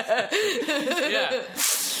 Yeah.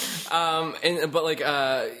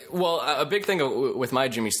 A big thing with my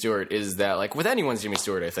Jimmy Stewart is that, like, with anyone's Jimmy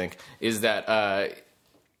Stewart, I think, is that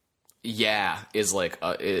is like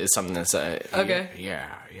is something that's okay.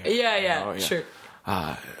 Yeah, sure.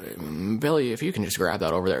 Billy, if you can just grab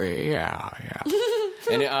that over there, yeah.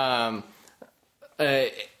 And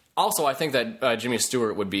also, I think that Jimmy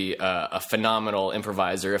Stewart would be a phenomenal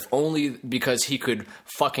improviser, if only because he could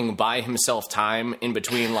fucking buy himself time in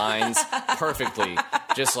between lines perfectly.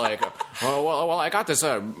 Just like, well, I got this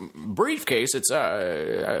briefcase. It's full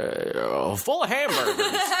of hamburgers.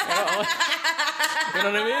 You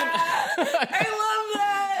know what I mean? I love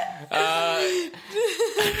that.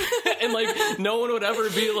 And like, no one would ever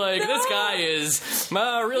be like, this guy is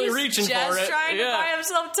really reaching for it. Just trying to buy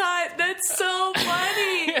himself time. That's so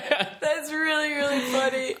funny. That's really, really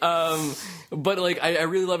funny. But like, I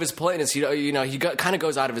really love his politeness. He kind of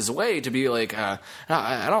goes out of his way to be like, I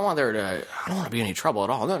don't want to be any trouble at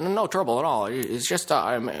all. No trouble at all. It's just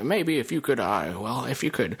maybe if you could,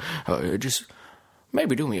 just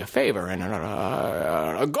maybe do me a favor and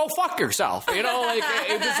go fuck yourself. You know, like,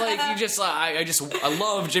 it's like I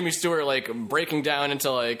love Jimmy Stewart like breaking down into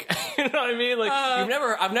like, you know what I mean? Like,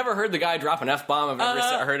 I've never heard the guy drop an F-bomb. I've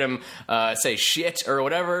never heard him say shit or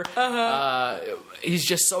whatever. He's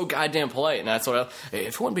just so goddamn polite, and that's what.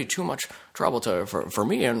 If it wouldn't be too much trouble for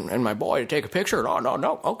me and my boy to take a picture,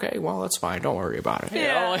 no. Okay, well, that's fine. Don't worry about it.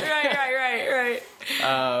 Yeah, right.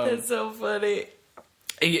 That's so funny.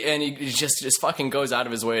 He just fucking goes out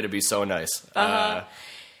of his way to be so nice.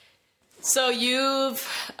 So you've,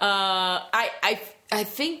 I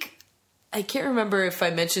think, I can't remember if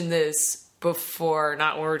I mentioned this before,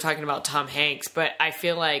 not when we were talking about Tom Hanks, but I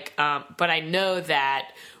feel like, but I know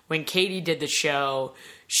that when Katie did the show,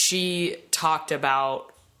 she talked about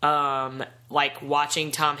like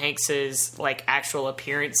watching Tom Hanks's like actual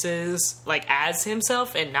appearances like as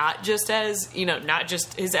himself and not just as, you know, not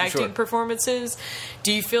just his acting performances.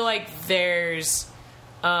 Do you feel like there's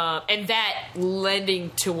and that lending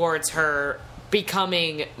towards her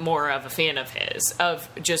becoming more of a fan of his, of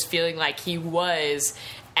just feeling like he was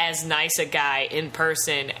as nice a guy in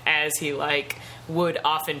person as he like would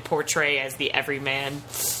often portray as the everyman?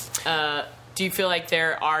 Do you feel like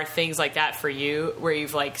there are things like that for you where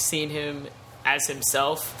you've like seen him as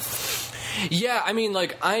himself? Yeah, I mean,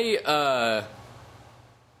 like I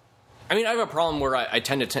have a problem where I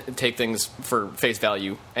tend to take things for face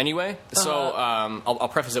value anyway. So I'll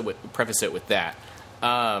preface it with that.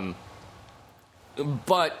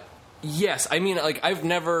 But yes, I mean, like I've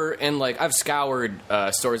never, and like I've scoured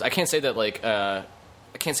stories. I can't say that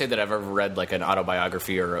I've ever read like an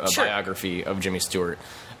autobiography or a biography of Jimmy Stewart.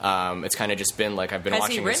 It's kind of just been like I've been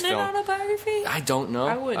watching this film. Has he written an autobiography? I don't know.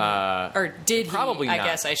 I wouldn't. Or did he? Probably not. I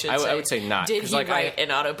guess I should say. I would say not. Did he write an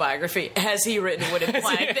autobiography? Has he written would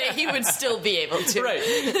imply that he would still be able to. Right.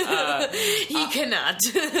 He cannot.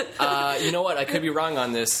 You know what? I could be wrong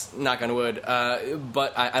on this, knock on wood,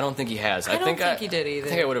 but I don't think he has. I don't think he did either. I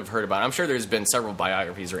think I would have heard about it. I'm sure there's been several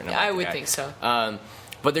biographies written about I the would guy. think so.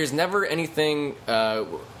 But there's never anything...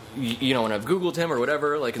 you know, when I've Googled him or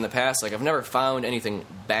whatever, like in the past, like I've never found anything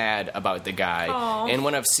bad about the guy. Aww. And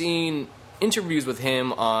when I've seen interviews with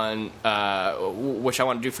him on, which I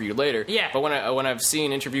want to do for you later. Yeah. But when I've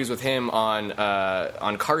seen interviews with him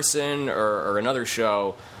on Carson or another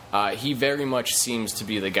show, he very much seems to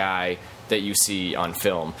be the guy that you see on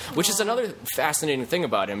film, which is another fascinating thing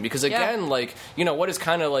about him. Because again, like, you know, what is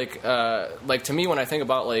kind of like to me when I think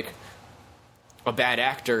about like a bad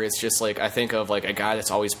actor, it's just like I think of like a guy that's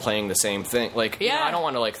always playing the same thing. Like, you know, I don't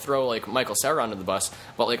want to like throw like Michael Cera under the bus,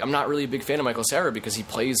 but like I'm not really a big fan of Michael Cera because he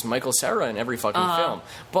plays Michael Cera in every fucking film.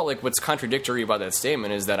 But like what's contradictory about that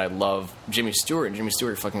statement is that I love Jimmy Stewart, and Jimmy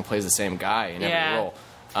Stewart fucking plays the same guy in every role.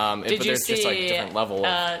 But there's just like a different level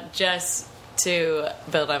of... Just to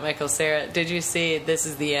build on Michael Cera, did you see This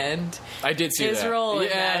Is the End? I did see his that. role in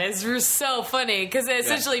that is so funny because it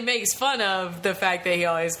essentially makes fun of the fact that he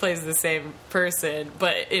always plays the same person,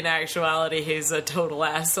 but in actuality he's a total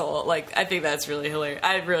asshole. Like, I think that's really hilarious.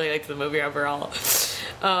 I really liked the movie overall.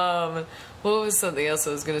 What was something else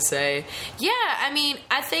I was going to say? Yeah, I mean,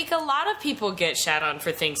 I think a lot of people get shat on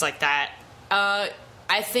for things like that. I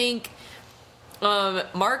think...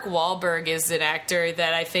 Mark Wahlberg is an actor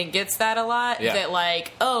that I think gets that a lot. Yeah. That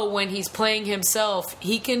like, when he's playing himself,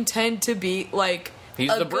 he can tend to be like he's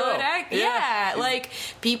the bro. Good actor. Yeah, like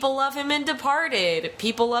people love him in Departed.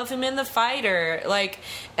 People love him in The Fighter. Like,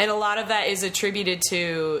 and a lot of that is attributed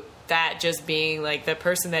to that just being like the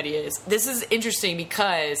person that he is. This is interesting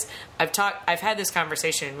because I've had this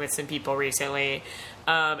conversation with some people recently.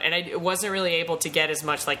 And I wasn't really able to get as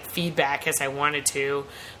much like feedback as I wanted to,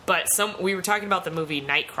 but we were talking about the movie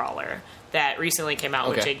Nightcrawler that recently came out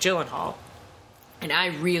with Jake Gyllenhaal, and I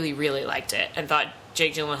really, really liked it and thought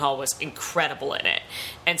Jake Gyllenhaal was incredible in it.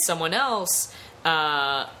 And someone else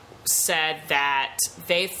said that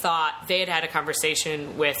they thought they had a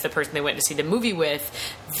conversation with the person they went to see the movie with,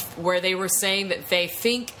 where they were saying that they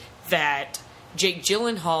think that Jake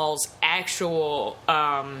Gyllenhaal's actual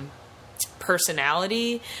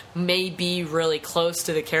personality may be really close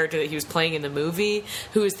to the character that he was playing in the movie,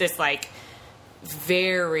 who is this like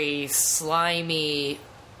very slimy,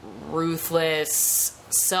 ruthless,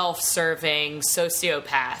 self-serving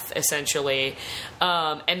sociopath, essentially.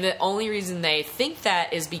 And the only reason they think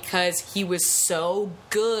that is because he was so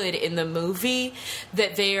good in the movie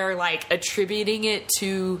that they are like attributing it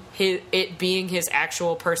to it being his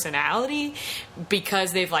actual personality,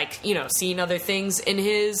 because they've like, you know, seen other things in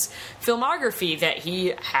his filmography that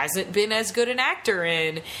he hasn't been as good an actor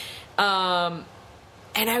in. And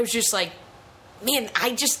I was just like, man,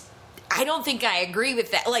 I don't think I agree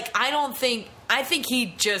with that. Like, I think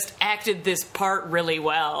he just acted this part really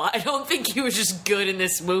well. I don't think he was just good in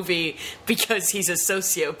this movie because he's a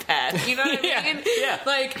sociopath. You know what I mean? Yeah.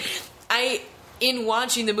 Like, in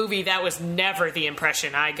watching the movie, that was never the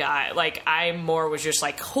impression I got. Like, I more was just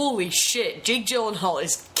like, holy shit, Jake Gyllenhaal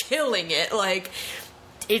is killing it. Like,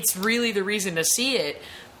 it's really the reason to see it.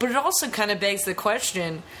 But it also kind of begs the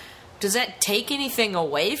question, does that take anything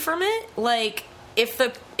away from it? Like, if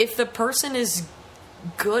the person is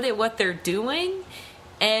good at what they're doing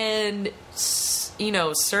and, you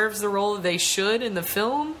know, serves the role that they should in the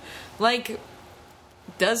film, like,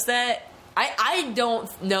 does that... I don't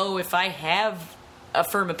know if I have a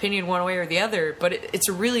firm opinion one way or the other, but it's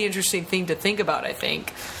a really interesting thing to think about, I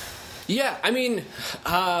think. Yeah, I mean,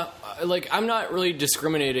 I'm not really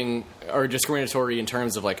discriminating or discriminatory in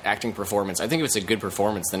terms of like acting performance. I think if it's a good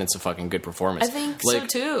performance, then it's a fucking good performance. I think so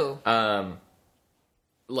too. I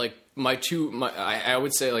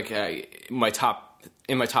would say like my top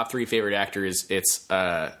 3 favorite actors, it's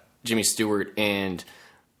Jimmy Stewart, and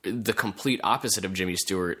the complete opposite of Jimmy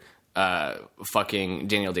Stewart, fucking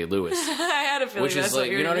Daniel Day-Lewis. I had a feeling which is what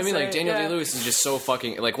like, you know what I mean? say. Like Daniel Day-Lewis is just so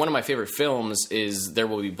fucking like one of my favorite films is There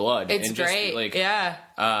Will Be Blood. It's and great. Just, like,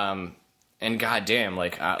 and goddamn,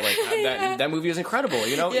 that movie is incredible.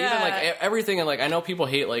 You know, even like everything, and like I know people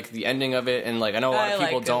hate like the ending of it, and like I know a lot of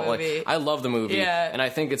people don't like. I love the movie, and I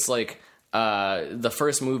think it's like the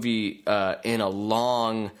first movie in a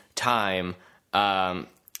long time. I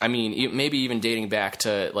mean, maybe even dating back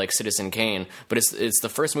to like Citizen Kane, but it's the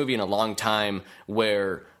first movie in a long time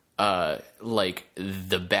where like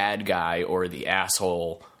the bad guy or the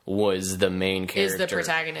asshole was the main character, is the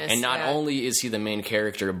protagonist, and not only is he the main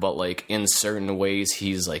character, but like in certain ways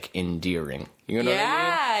he's like endearing. You know what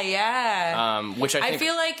I mean? Yeah. Which I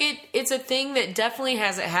feel like it's a thing that definitely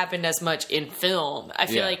hasn't happened as much in film. I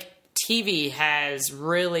feel like TV has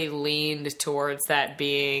really leaned towards that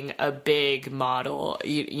being a big model.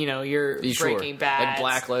 You know, you're Breaking Bad, like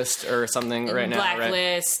Blacklist or something right now.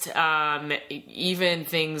 Blacklist, even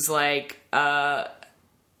things like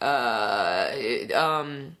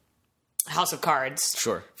House of Cards.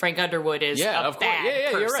 Sure. Frank Underwood is a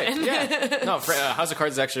bad person. You're right. Yeah. No, House of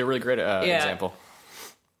Cards is actually a really great example.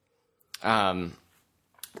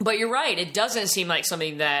 But you're right. It doesn't seem like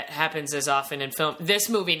something that happens as often in film. This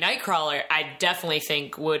movie, Nightcrawler, I definitely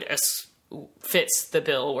think fits the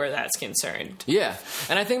bill where that's concerned. Yeah,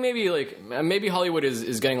 and I think maybe Hollywood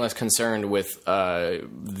is getting less concerned with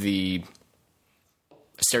the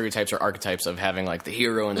stereotypes or archetypes of having like the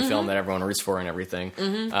hero in the film that everyone roots for and everything,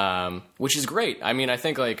 which is great. I mean, I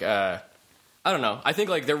think like I don't know. I think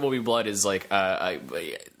like There Will Be Blood is like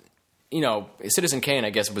Citizen Kane,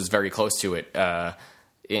 I guess, was very close to it.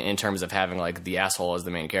 In terms of having like the asshole as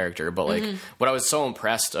the main character, but like what I was so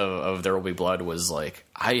impressed of There Will Be Blood was like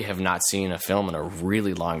I have not seen a film in a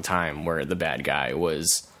really long time where the bad guy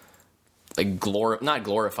was like not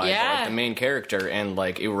glorified, but like the main character, and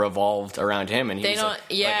like it revolved around him, and it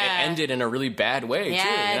ended in a really bad way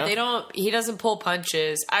too. You know? He doesn't pull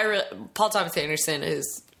punches. Paul Thomas Anderson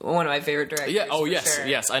is one of my favorite directors. Yeah. Oh, yes, sure.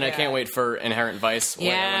 Yes. And I can't wait for Inherent Vice when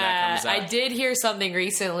that comes out. I did hear something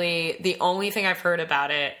recently. The only thing I've heard about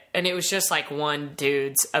it, and it was just like one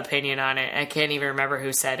dude's opinion on it. I can't even remember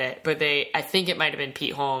who said it, but I think it might have been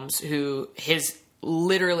Pete Holmes, who his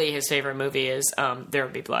favorite movie is There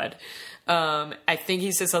Will Be Blood. I think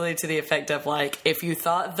he said something to the effect of like, if you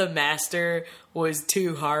thought The Master was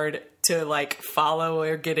too hard to like follow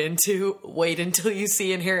or get into, wait until you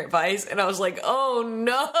see Inherent Vice. And I was like, oh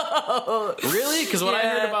no, really? Because what I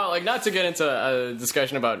heard about, like, not to get into a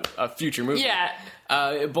discussion about a future movie,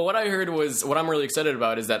 but what I heard was, what I'm really excited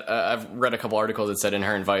about is that I've read a couple articles that said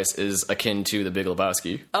Inherent Vice is akin to The Big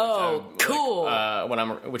Lebowski. Oh, cool.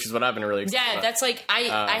 Which is what I've been really excited about. That's like,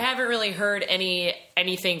 I haven't really heard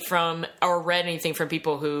anything from, or read anything from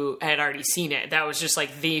people who had already seen it. That was just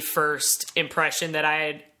like the first impression that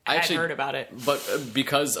I had heard about it. But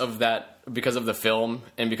because of the film,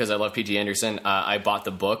 and because I love P.T. Anderson, I bought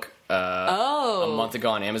the book a month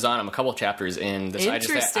ago on Amazon. I'm a couple chapters in. I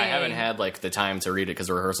haven't had like the time to read it because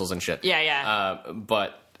of rehearsals and shit.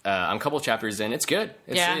 But I'm a couple chapters in. It's good.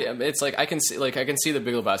 It's like I can see the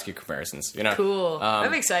Big Lebowski comparisons. You know, cool.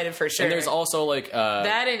 I'm excited for sure. And there's also like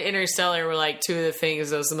that and Interstellar were like two of the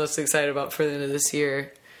things I was the most excited about for the end of this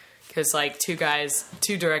year, because like two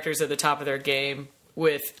directors at the top of their game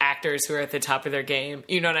with actors who are at the top of their game.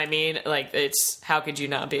 You know what I mean? Like, it's, how could you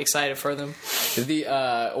not be excited for them?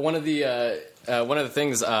 One of the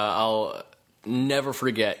things I'll never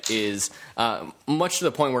forget is much to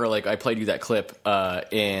the point where like I played you that clip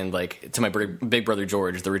and like to my big brother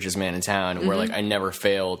George, the richest man in town, where like I never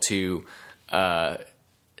fail to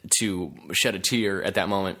shed a tear at that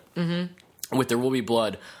moment. With There Will Be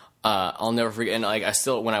Blood, I'll never forget, and like I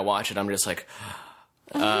still, when I watch it, I'm just like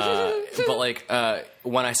but like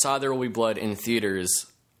when I saw There Will Be Blood in theaters,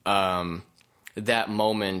 that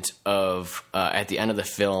moment of at the end of the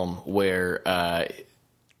film where Paul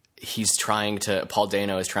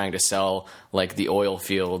Dano is trying to sell like the oil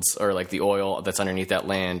fields, or like the oil that's underneath that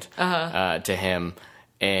land to him,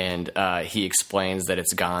 and he explains that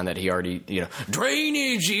it's gone, that he already,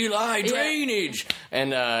 drainage, Eli, drainage, and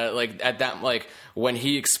like at that, like when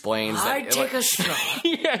he explains I take a straw.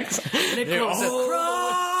 Yes. And it goes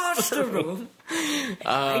across across the room.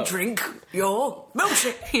 I drink your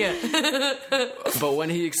milkshake. Yeah. But when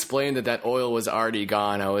he explained that oil was already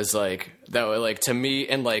gone, I was like, that was like, to me,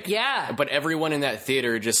 and like, yeah. But everyone in that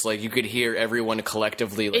theater, just like, you could hear everyone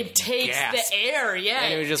collectively, like, it takes gasp. the air, yeah.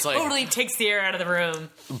 And it was just like, totally takes the air out of the room.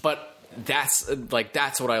 But that's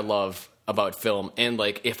what I love about film. And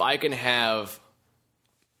like, if I can have,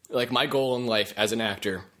 like, my goal in life as an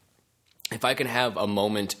actor, if I can have a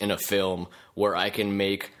moment in a film where I can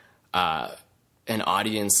make an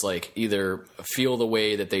audience like either feel the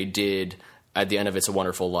way that they did at the end of It's a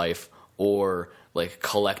Wonderful Life, or like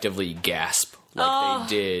collectively gasp like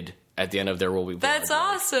they did at the end of There Will Be Blood. That's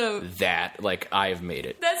awesome. That, like, I've made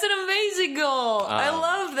it. That's an amazing goal. I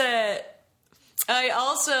love that. I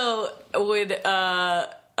also would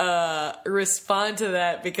respond to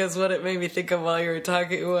that, because what it made me think of while you were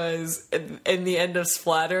talking was in the end of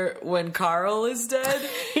Splatter, when Carl is dead,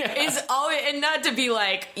 is always, and not to be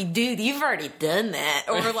like, dude, you've already done that,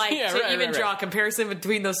 or like draw a comparison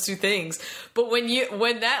between those two things, but when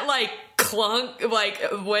that like clunk, like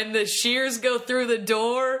when the shears go through the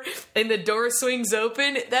door and the door swings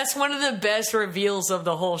open, that's one of the best reveals of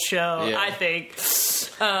the whole show, I think.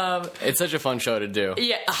 It's such a fun show to do.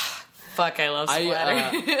 Yeah. Fuck, I love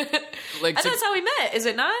Splatter. Like, I thought that's how we met, is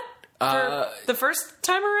it not? For the first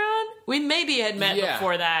time around? We maybe had met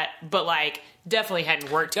before that, but like definitely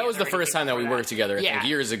hadn't worked together. That was the first time that we worked together, I think,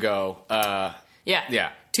 years ago.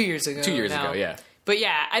 Yeah. 2 years ago. 2 years ago, yeah. But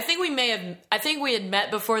yeah, I think we had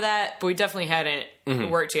met before that, but we definitely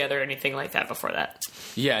hadn't worked together or anything like that before that.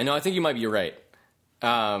 Yeah, no, I think you might be right.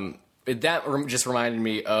 That just reminded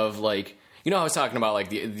me of, like, you know, I was talking about like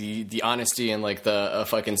the honesty and like the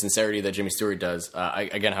fucking sincerity that Jimmy Stewart does.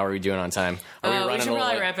 Again, how are we doing on time? Are we running? We should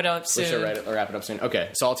probably wrap it up soon. We should wrap it up soon. Okay,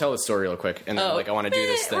 so I'll tell the story real quick, and then I want to do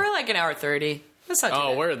this thing. We're like an hour 30. That's not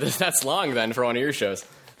too bad. That's long then for one of your shows.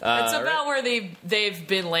 It's about where they've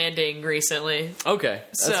been landing recently. Okay,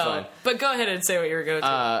 that's fine. But go ahead and say what you were going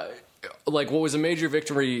to. Like, what was a major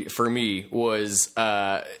victory for me was.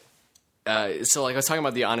 So like I was talking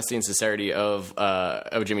about the honesty and sincerity of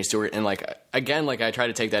Jimmy Stewart, and like again, like I try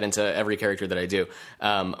to take that into every character that I do.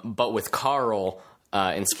 But with Carl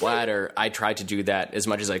in Splatter, I tried to do that as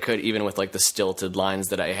much as I could, even with like the stilted lines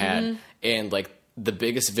that I had. And like the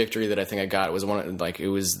biggest victory that I think I got was it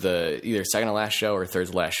was the either second to last show or third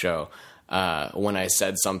to last show. When I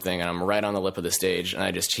said something and I'm right on the lip of the stage, and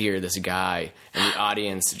I just hear this guy in the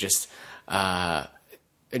audience just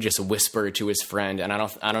whisper to his friend, and I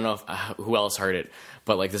don't know who else heard it,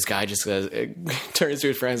 but like this guy just turns to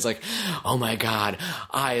his friend and is like, "Oh my God,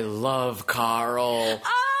 I love Carl." And like,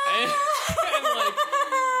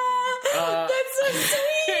 that's so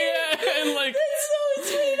sweet. Yeah, and like, that's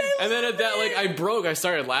so sweet. And then at that, like, I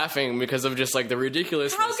started laughing because of just like the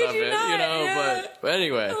ridiculousness of it, not? you know. Yeah. But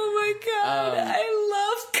anyway. Oh my God, I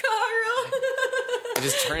love Carl. He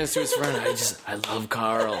just turns to his friend. I love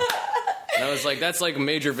Carl. And I was like, that's like a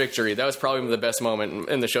major victory. That was probably the best moment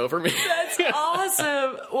in the show for me. That's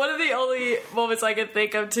awesome. One of the only moments I can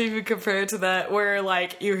think of to compare to that, where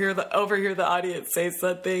like you overhear the audience say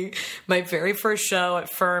something. My very first show at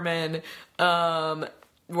Furman,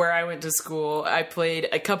 where I went to school, I played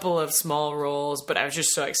a couple of small roles, but I was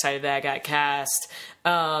just so excited that I got cast.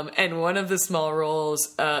 And one of the small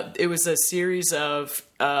roles, it was a series of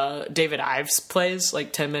David Ives plays,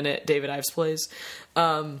 like 10-minute David Ives plays.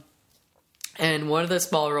 And one of the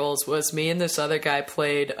small roles was me and this other guy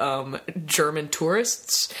played German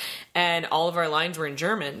tourists, and all of our lines were in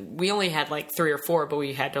German. We only had like 3 or 4, but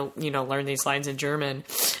we had to, learn these lines in German.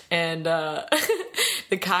 And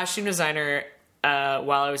the costume designer,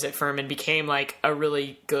 while I was at Furman, became like a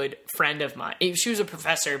really good friend of mine. She was a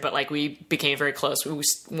professor, but like we became very close.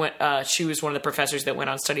 She was one of the professors that went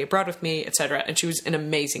on study abroad with me, etc. And she was an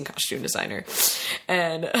amazing costume designer.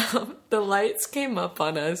 And the lights came up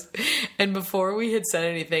on us, and before we had said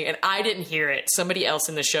anything, and I didn't hear it, somebody else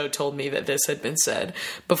in the show told me that this had been said.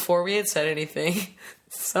 Before we had said anything,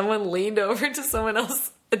 someone leaned over to someone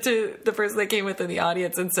else, to the person that came within the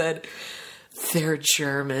audience, and said, "They're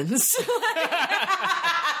Germans."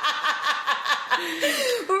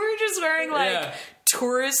 We were just wearing like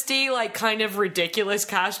touristy, like kind of ridiculous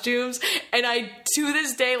costumes, and I to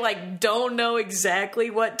this day like don't know exactly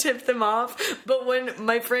what tipped them off, but when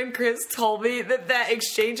my friend Chris told me that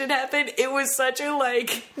exchange had happened, it was such a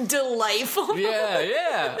like delightful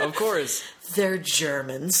yeah, of course. They're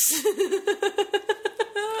Germans.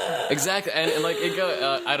 Exactly, and like it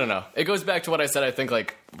go. I don't know. It goes back to what I said. I think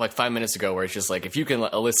like 5 minutes ago, where it's just like if you can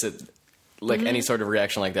elicit like any sort of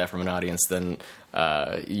reaction like that from an audience, then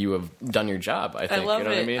you have done your job. I think. I love you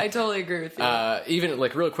know it. What I mean? I totally agree with you. Even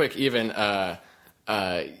like real quick, even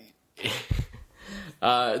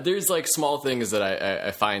there's like small things that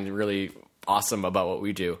I find really awesome about what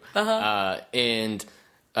we do. And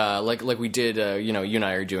like we did, you and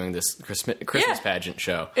I are doing this Christmas pageant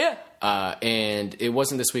show. Yeah. And it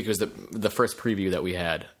wasn't this week. It was the first preview that we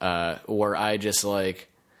had, where I just like,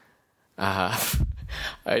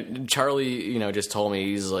 Charlie, just told me,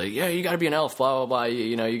 he's like, yeah, you gotta be an elf, blah, blah, blah.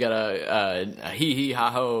 You gotta, hee, ha,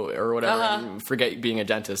 ho, or whatever, and forget being a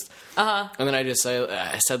dentist. And then I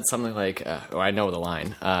said something like, I know the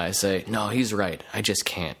line. I say, no, he's right. I just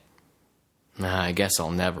can't. I guess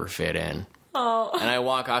I'll never fit in. Oh. And I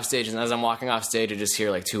walk off stage, and as I'm walking off stage, I just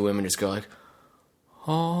hear like two women just go like,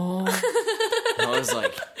 oh. And I was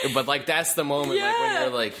like, but like that's the moment like when you're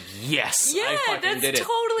like, yes, I fucking did it. That's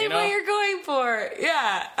totally what you're going for.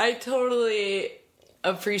 Yeah, I totally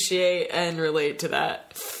appreciate and relate to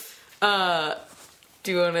that.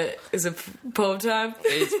 Do you want to? Is it poem time?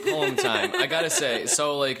 It's poem time. I gotta say,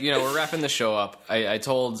 so like we're wrapping the show up. I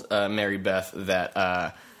told Mary Beth that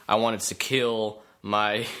I wanted to kill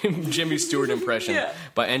my JImmy Stewart impression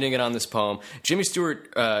by ending it on this poem. JImmy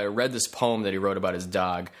Stewart read this poem that he wrote about his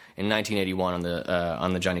dog in 1981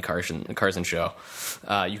 on the Johnny Carson show.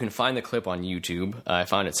 You can find the clip on YouTube. I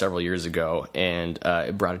found it several years ago, and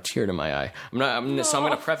it brought a tear to my eye. So I'm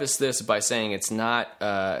going to preface this by saying it's not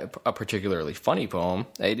a particularly funny poem.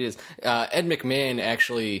 It is. Ed McMahon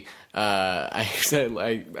actually. I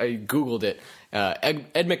googled it.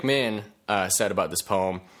 Ed McMahon said about this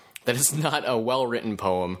poem that it's not a well-written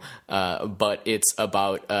poem, but it's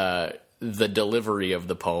about the delivery of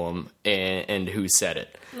the poem and who said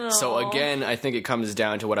it. Aww. So again, I think it comes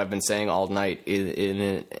down to what I've been saying all night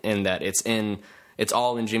in that it's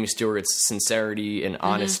all in JImmy Stewart's sincerity and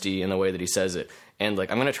honesty in the way that he says it. And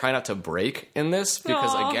like I'm going to try not to break in this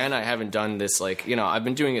because again, I haven't done this I've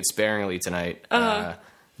been doing it sparingly tonight.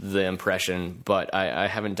 The impression, but I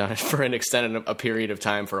haven't done it for an extended a period of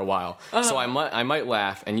time for a while. So I might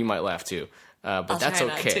laugh, and you might laugh too. But I'll that's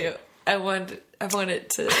okay. I want it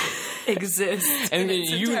to exist and in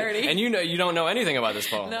its entirety. And you don't know anything about this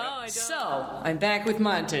poem. No, I don't. So I'm back with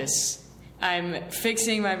Mantas. I'm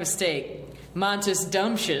fixing my mistake. Mantas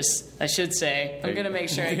Dumcius, I should say. I'm going to make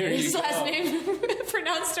sure I get his last name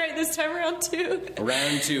pronounced right this time around, too.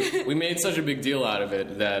 Round two. We made such a big deal out of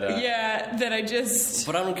it that... that I just...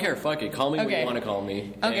 But I don't care. Fuck it. Call me what you want to call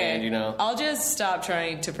me. Okay. And, I'll just stop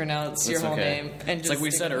trying to pronounce your whole name. And it's just like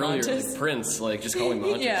we said earlier, Mantas. Prince. Like, just call me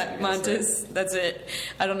Mantas. Yeah, Mantas. Right? That's it.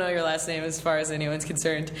 I don't know your last name as far as anyone's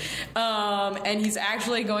concerned. And he's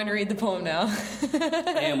actually going to read the poem now.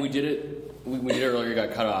 And we did it. We did it earlier.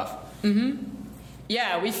 Got cut off. Mm-hmm.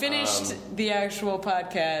 Yeah, we finished the actual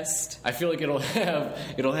podcast. I feel like it'll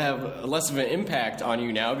have less of an impact on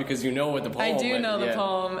you now because you know what the poem I do know the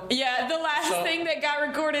poem. Yeah, the last thing that got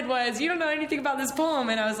recorded was, you don't know anything about this poem.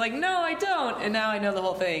 And I was like, no, I don't. And now I know the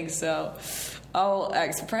whole thing, so I'll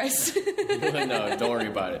act surprised. No, don't worry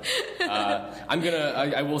about it.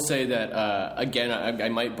 I will say that, again, I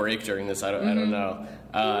might break during this. I don't know.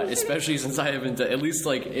 Especially since I haven't, at least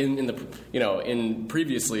like in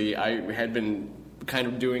previously, I had been kind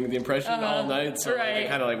of doing the impression all night, so I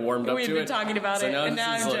kind of like warmed up to it. We've been talking about it, and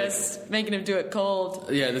now I'm just making him do it cold.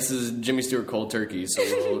 Yeah, this is JImmy Stewart cold turkey,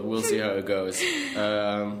 so we'll see how it goes.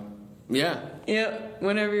 Yeah. Yep,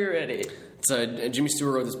 whenever you're ready. So JImmy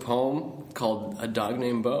Stewart wrote this poem called "A Dog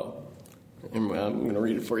Named Bo." I'm going to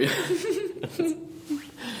read it for you.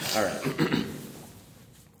 All right.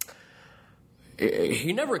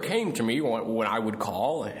 He never came to me when I would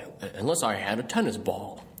call, unless I had a tennis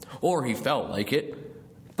ball. Or he felt like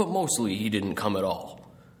it, but mostly he didn't come at all.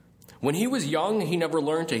 When he was young, he never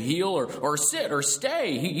learned to heel or sit or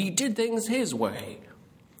stay. He did things his way.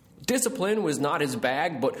 Discipline was not his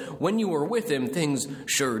bag, but when you were with him, things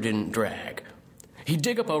sure didn't drag. He'd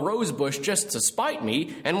dig up a rose bush just to spite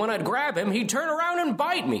me, and when I'd grab him, he'd turn around and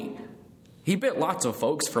bite me. He bit lots of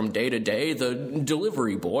folks from day to day. The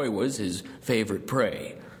delivery boy was his favorite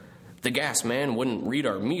prey. The gas man wouldn't read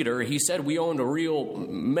our meter. He said we owned a real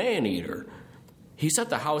man-eater. He set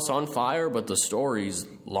the house on fire, but the story's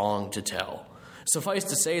long to tell. Suffice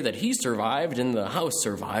to say that he survived and the house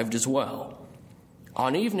survived as well.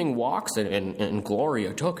 On evening walks, and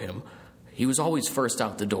Gloria took him, he was always first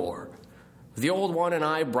out the door. The old one and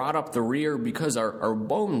I brought up the rear because our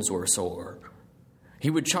bones were sore. He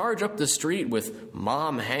would charge up the street with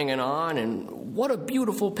Mom hanging on, and what a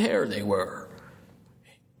beautiful pair they were.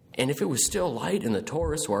 And if it was still light and the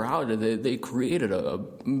tourists were out, they created a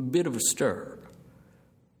bit of a stir.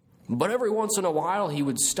 But every once in a while, he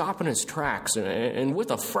would stop in his tracks and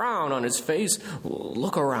with a frown on his face,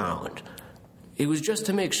 look around. it was just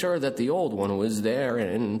to make sure that the old one was there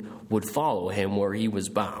and would follow him where he was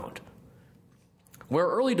bound. We're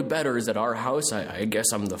early to bedders at our house. I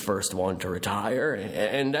guess I'm the first one to retire.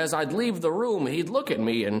 And as I'd leave the room, he'd look at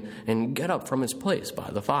me and get up from his place by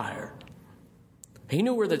the fire. He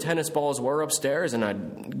knew where the tennis balls were upstairs, and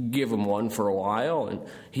I'd give him one for a while. And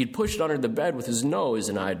he'd push it under the bed with his nose,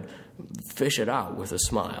 and I'd fish it out with a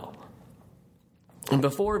smile. And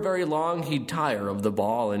before very long, he'd tire of the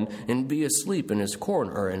ball and be asleep in his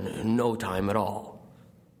corner in no time at all.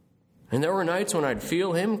 And there were nights when I'd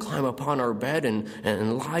feel him climb upon our bed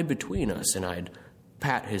and lie between us, and I'd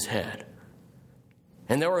pat his head.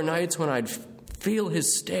 And there were nights when I'd feel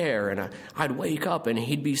his stare, and I'd wake up and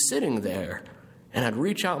he'd be sitting there, and I'd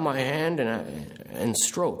reach out my hand and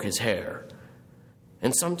stroke his hair.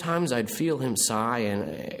 And sometimes I'd feel him sigh,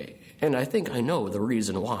 and I think I know the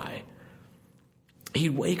reason why.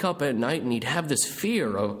 He'd wake up at night and he'd have this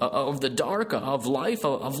fear of the dark, of life,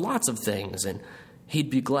 of lots of things, and he'd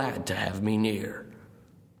be glad to have me near.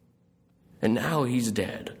 And now he's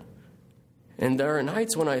dead. And there are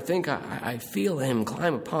nights when I think I feel him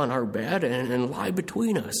climb upon our bed and lie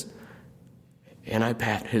between us. And I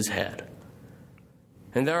pat his head.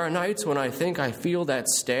 And there are nights when I think I feel that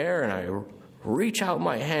stare and I reach out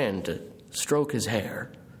my hand to stroke his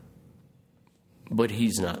hair. But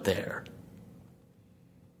he's not there.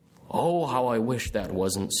 Oh, how I wish that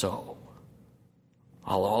wasn't so.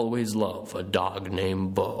 I'll always love a dog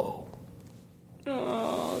named Bo.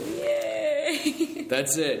 Oh, yay.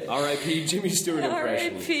 That's it. R.I.P. Jimmy Stewart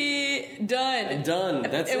impression. R.I.P. Done. Done.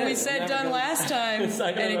 That's it. And we said done last time,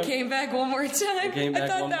 and it came back one more time. It came back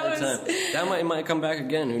one more time. That might come back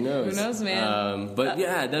again. Who knows? Who knows, man? But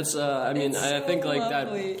yeah, that's. I mean, I think like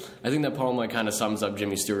lovely. that. I think that poem like kind of sums up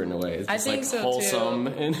Jimmy Stewart in a way. It's just, I think like, so wholesome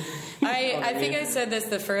too. And I think I said this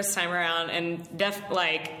the first time around, and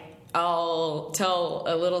I'll tell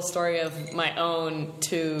a little story of my own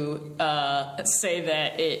to say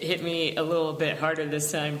that it hit me a little bit harder this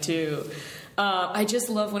time too. I just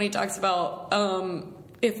love when he talks about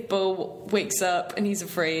if Bo wakes up and he's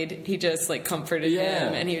afraid, he just like comforted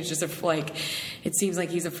him, and he was just it seems like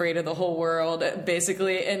he's afraid of the whole world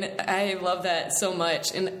basically, and I love that so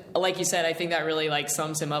much. And like you said, I think that really like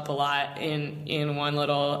sums him up a lot in one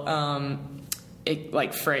little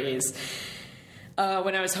phrase.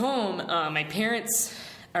 When I was home, my parents,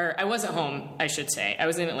 or I wasn't home, I should say. I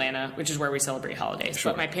was in Atlanta, which is where we celebrate holidays.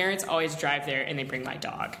 Sure. But my parents always drive there, and they bring my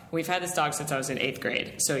dog. We've had this dog since I was in 8th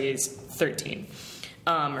grade, so he's 13.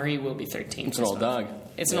 Or he will be 13. It's an old dog.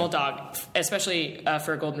 It's an old dog, especially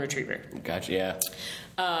for a golden retriever. Gotcha, yeah.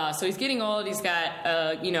 So he's getting old. He's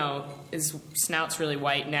got, his snout's really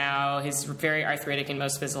white now. He's very arthritic in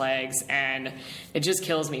most of his legs, and it just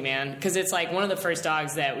kills me, man. Because it's like one of the first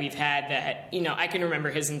dogs that we've had that, I can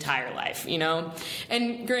remember his entire life,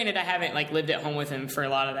 And granted, I haven't like lived at home with him for a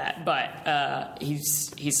lot of that, but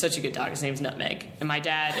he's such a good dog. His name's Nutmeg, and my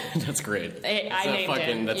dad. That's great. I named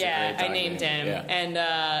him. That's a great dog I named him, yeah.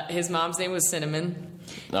 And his mom's name was Cinnamon.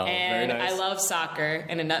 Oh, and very nice. I love soccer,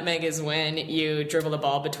 and a nutmeg is when you dribble the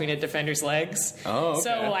ball between a defender's legs. Oh, okay.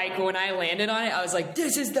 So, like, when I landed on it, I was like,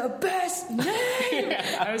 this is the best name!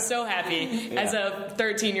 I was so happy. Yeah. As a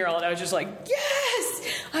 13-year-old, I was just like, yes!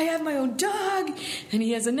 I have my own dog! And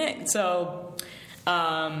he has a nick. So,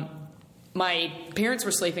 my parents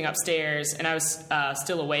were sleeping upstairs, and I was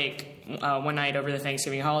still awake one night over the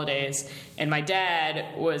Thanksgiving holidays, and my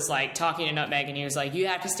dad was, like, talking to Nutmeg, and he was like, you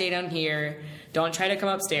have to stay down here. Don't try to come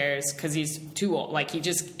upstairs because he's too old. Like,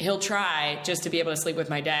 he'll try just to be able to sleep with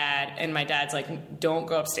my dad. And my dad's like, don't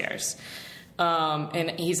go upstairs.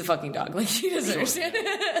 And he's a fucking dog. Like, he doesn't understand.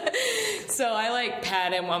 So I, like,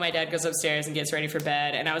 pat him while my dad goes upstairs and gets ready for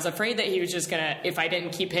bed. And I was afraid that he was just going to, if I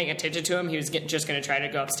didn't keep paying attention to him, he was just going to try to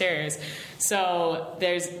go upstairs. So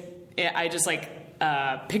I just, like,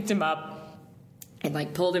 picked him up and,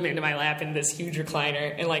 like, pulled him into my lap in this huge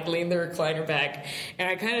recliner and, like, leaned the recliner back. And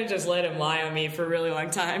I kind of just let him lie on me for a really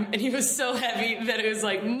long time. And he was so heavy that it was,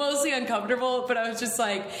 like, mostly uncomfortable. But I was just,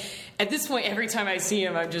 like, at this point, every time I see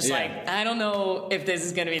him, I'm just like, I don't know if this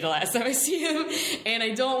is going to be the last time I see him. And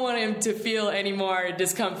I don't want him to feel any more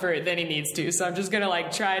discomfort than he needs to. So I'm just going to,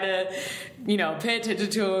 like, try to, pay attention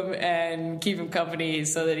to him and keep him company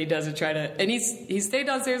so that he doesn't try to... And he stayed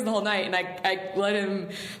downstairs the whole night, and I let him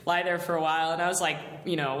lie there for a while. And I was, like,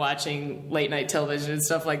 watching late night television and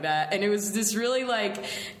stuff like that. And it was just really, like...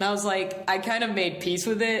 And I was, like... I kind of made peace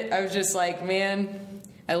with it. I was just like, man,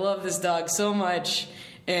 I love this dog so much.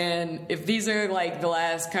 And if these are, like, the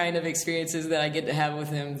last kind of experiences that I get to have with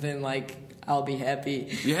him, then, like... I'll be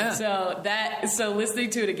happy. Yeah. So listening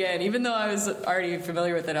to it again, even though I was already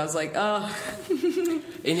familiar with it, I was like, oh.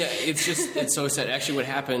 And yeah, it's so sad. Actually, what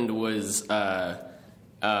happened was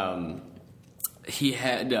he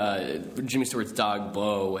had Jimmy Stewart's dog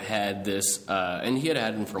Bo had this, and he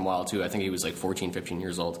had him for a while too. I think he was like 14, 15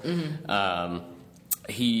 years old. Mm-hmm.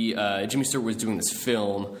 Jimmy Stewart was doing this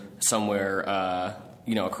film somewhere,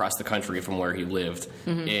 across the country from where he lived,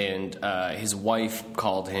 mm-hmm. and his wife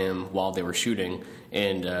called him while they were shooting,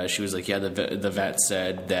 and she was like, "Yeah, the vet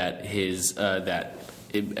said that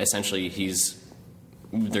essentially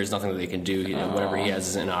there's nothing that they can do. Whatever he has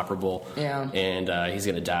is inoperable, and he's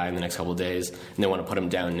going to die in the next couple of days, and they want to put him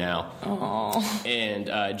down now." Aww.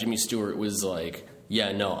 And Jimmy Stewart was like,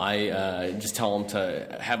 "Yeah, no, I just tell them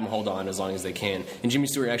to have him hold on as long as they can." And Jimmy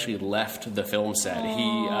Stewart actually left the film set.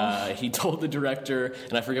 He told the director,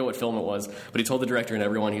 and I forget what film it was, but he told the director and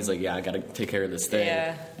everyone, he's like, "Yeah, I got to take care of this thing."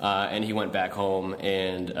 Yeah. And he went back home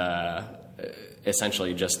and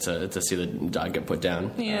essentially just to see the dog get put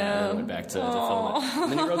down. Yeah. And went back to film it.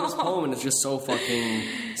 And then he wrote this poem, and it's just so fucking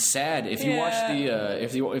sad. If you watch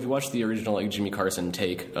if you watch the original like Jimmy Carson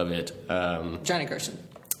take of it, Johnny Carson.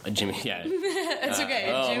 Jimmy, yeah. It's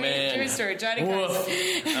okay. Jimmy Stewart, Johnny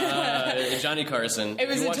Carson. Johnny Carson. It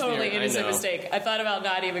was a totally innocent mistake. I thought about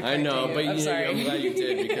not even correcting you. I know, but I'm sorry. I'm glad you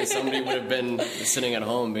did, because somebody would have been sitting at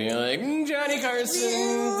home being like, Johnny Carson.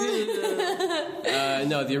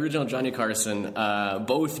 No, the original Johnny Carson,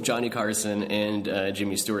 both Johnny Carson and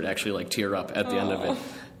Jimmy Stewart actually like tear up at the end of it.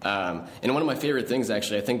 And one of my favorite things,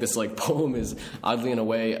 actually, I think this like poem is oddly in a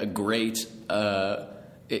way a great...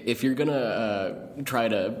 if you're gonna try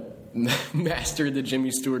to master the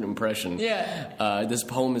Jimmy Stewart impression, this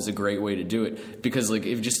poem is a great way to do it, because like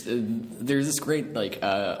there's this great like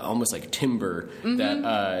almost like timbre mm-hmm.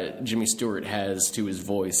 that Jimmy Stewart has to his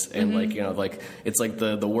voice, and mm-hmm. like it's like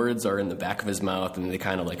the words are in the back of his mouth and they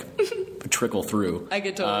kind of like trickle through. I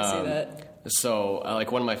could totally see that. So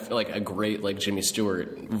like one of my like a great like Jimmy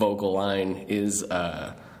Stewart vocal line is.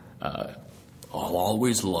 I'll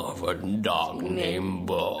always love a dog named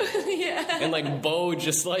Bo. Yeah. And like Bo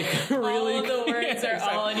just like really... All of the words are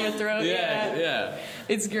all in your throat. Yeah.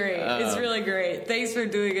 It's great. It's really great. Thanks for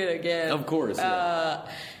doing it again. Of course.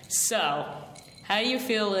 So, how do you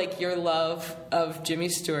feel like your love of Jimmy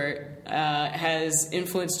Stewart has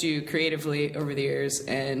influenced you creatively over the years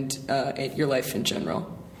and your life in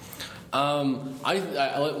general?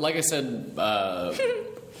 I like I said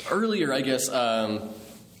earlier, I guess...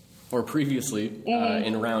 or previously,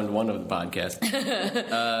 in round one of the podcast.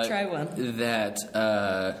 Try one. That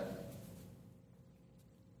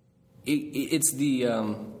it's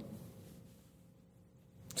the...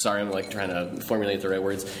 sorry, I'm like trying to formulate the right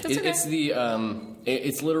words. Okay. It's the...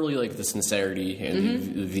 it's literally like the sincerity and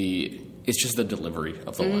mm-hmm. the... It's just the delivery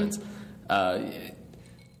of the mm-hmm. lines.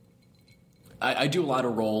 I do a lot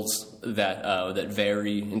of roles that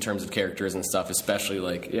vary in terms of characters and stuff, especially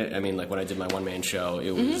like when I did my one-man show,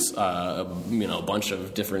 it was mm-hmm. A bunch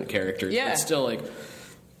of different characters. Yeah. But still, like, it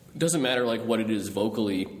doesn't matter like what it is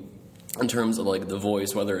vocally in terms of like the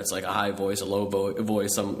voice, whether it's like a high voice, a low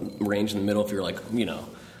voice, some range in the middle. If you're like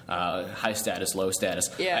high status, low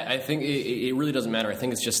status. Yeah. I think it really doesn't matter. I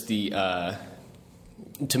think it's just the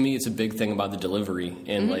to me, it's a big thing about the delivery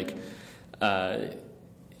and mm-hmm.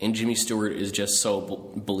 And Jimmy Stewart is just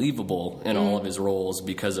so believable in all of his roles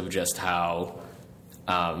because of just how,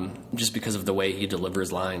 just because of the way he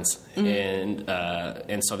delivers lines, and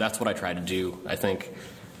so that's what I try to do. I think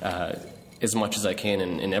as much as I can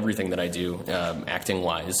in everything that I do, acting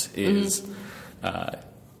wise, is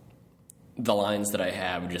the lines that I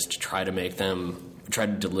have, just to try to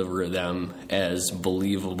deliver them as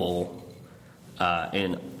believable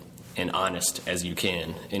and honest as you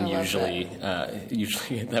can, and usually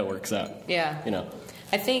that works out. Yeah,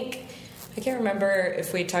 I can't remember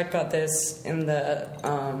if we talked about this in the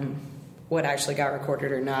what actually got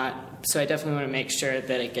recorded or not. So I definitely want to make sure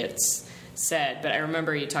that it gets said. But I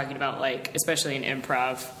remember you talking about like, especially in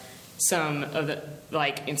improv, some of the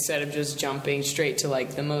like instead of just jumping straight to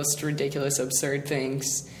like the most ridiculous, absurd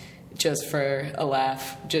things, just for a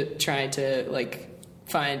laugh, just trying to like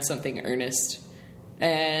find something earnest.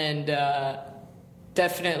 And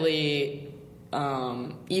definitely,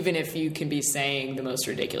 even if you can be saying the most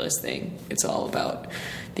ridiculous thing, it's all about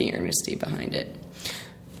the earnesty behind it.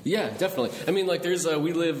 Yeah, definitely. I mean, like,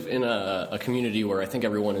 we live in a community where I think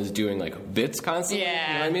everyone is doing, like, bits constantly. Yeah.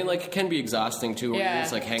 You know what I mean? Like, it can be exhausting, too, where you're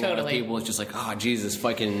just, like, hanging out with people. It's just like, oh, Jesus,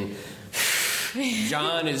 fucking...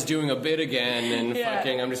 John is doing a bit again, and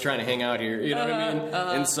fucking, I'm just trying to hang out here. You know what I mean?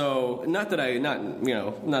 And so, not that I'm saying,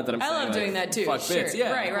 I love doing that too. Fuck bits.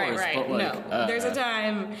 Yeah, right. But like, no, there's a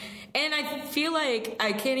time, and I feel like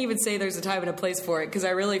I can't even say there's a time and a place for it because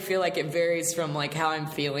I really feel like it varies from like how I'm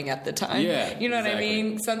feeling at the time. Yeah, you know what I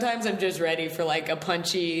mean? Sometimes I'm just ready for like a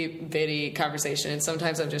punchy, bitty conversation, and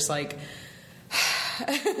sometimes I'm just like.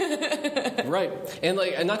 Right, and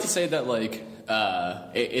like, and not to say that like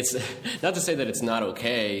it's not to say that it's not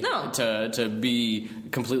okay to be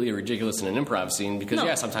completely ridiculous in an improv scene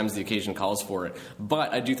because sometimes the occasion calls for it,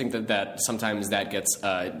 but I do think that sometimes that gets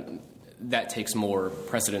that takes more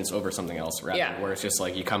precedence over something else, rather where it's just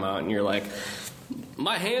like you come out and you're like,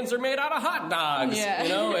 my hands are made out of hot dogs, you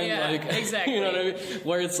know, and like exactly, you know what I mean.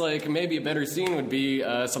 Where it's like maybe a better scene would be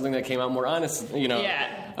something that came out more honest, you know.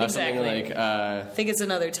 Exactly. Something like I think it's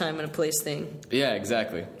another time and a place thing. Yeah,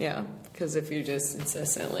 exactly. Yeah, because if you're just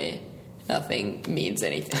incessantly, nothing means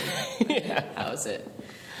anything. How's it?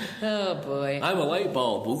 Oh boy. I'm a light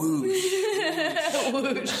bulb. Whoosh.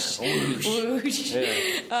 Whoosh. Whoosh. Yeah.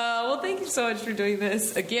 Well, thank you so much for doing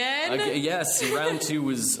this again. Yes, round 2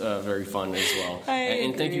 was very fun as well.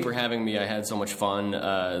 And thank you for having me. I had so much fun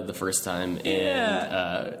the first time,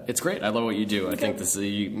 and it's great. I love what you do. I think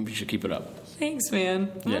you should keep it up. Thanks,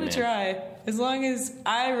 man. I'm gonna try. As long as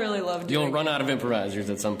I really love doing it. You'll run out of improvisers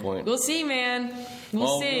at some point. We'll see, man.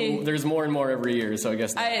 We'll see. There's more and more every year, so I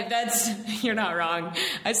guess you're not wrong.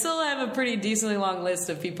 I still have a pretty decently long list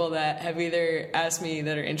of people that have either asked me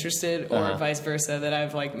that are interested or vice versa that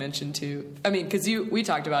I've like mentioned to. I mean, because we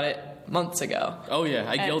talked about it months ago. Oh yeah,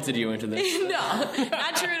 I guilted you into this. No,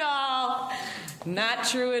 not true at all. Not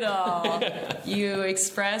true at all. You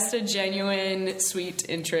expressed a genuine, sweet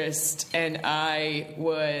interest, and I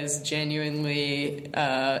was genuinely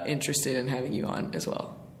interested in having you on as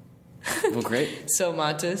well. Well, great. So,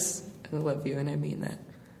 Mantas, I love you, and I mean that.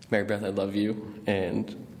 Mary Beth, I love you,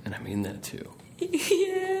 and I mean that too.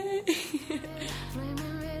 Yeah.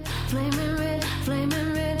 Flaming red, flaming red,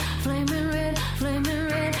 flaming red, flaming red, flaming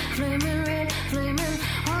red, flaming red, flaming.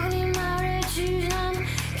 Walking in my red shoes, and I'm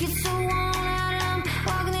get so warm out. I'm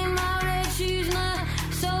walking in my red shoes, and my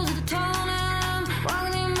soles are torn out. I'm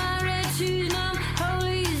walking in my red shoes, and I'm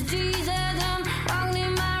holy as Jesus. I'm walking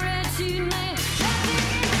in my red shoes, and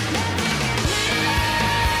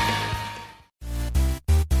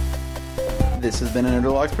This has been a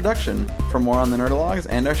Nerdalogs production. For more on the Nerdalogs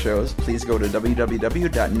and our shows, please go to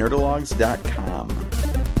www.nerdalogs.com.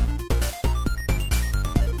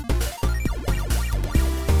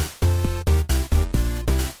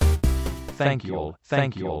 Thank you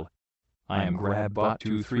all. I am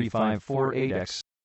GrabBot23548X.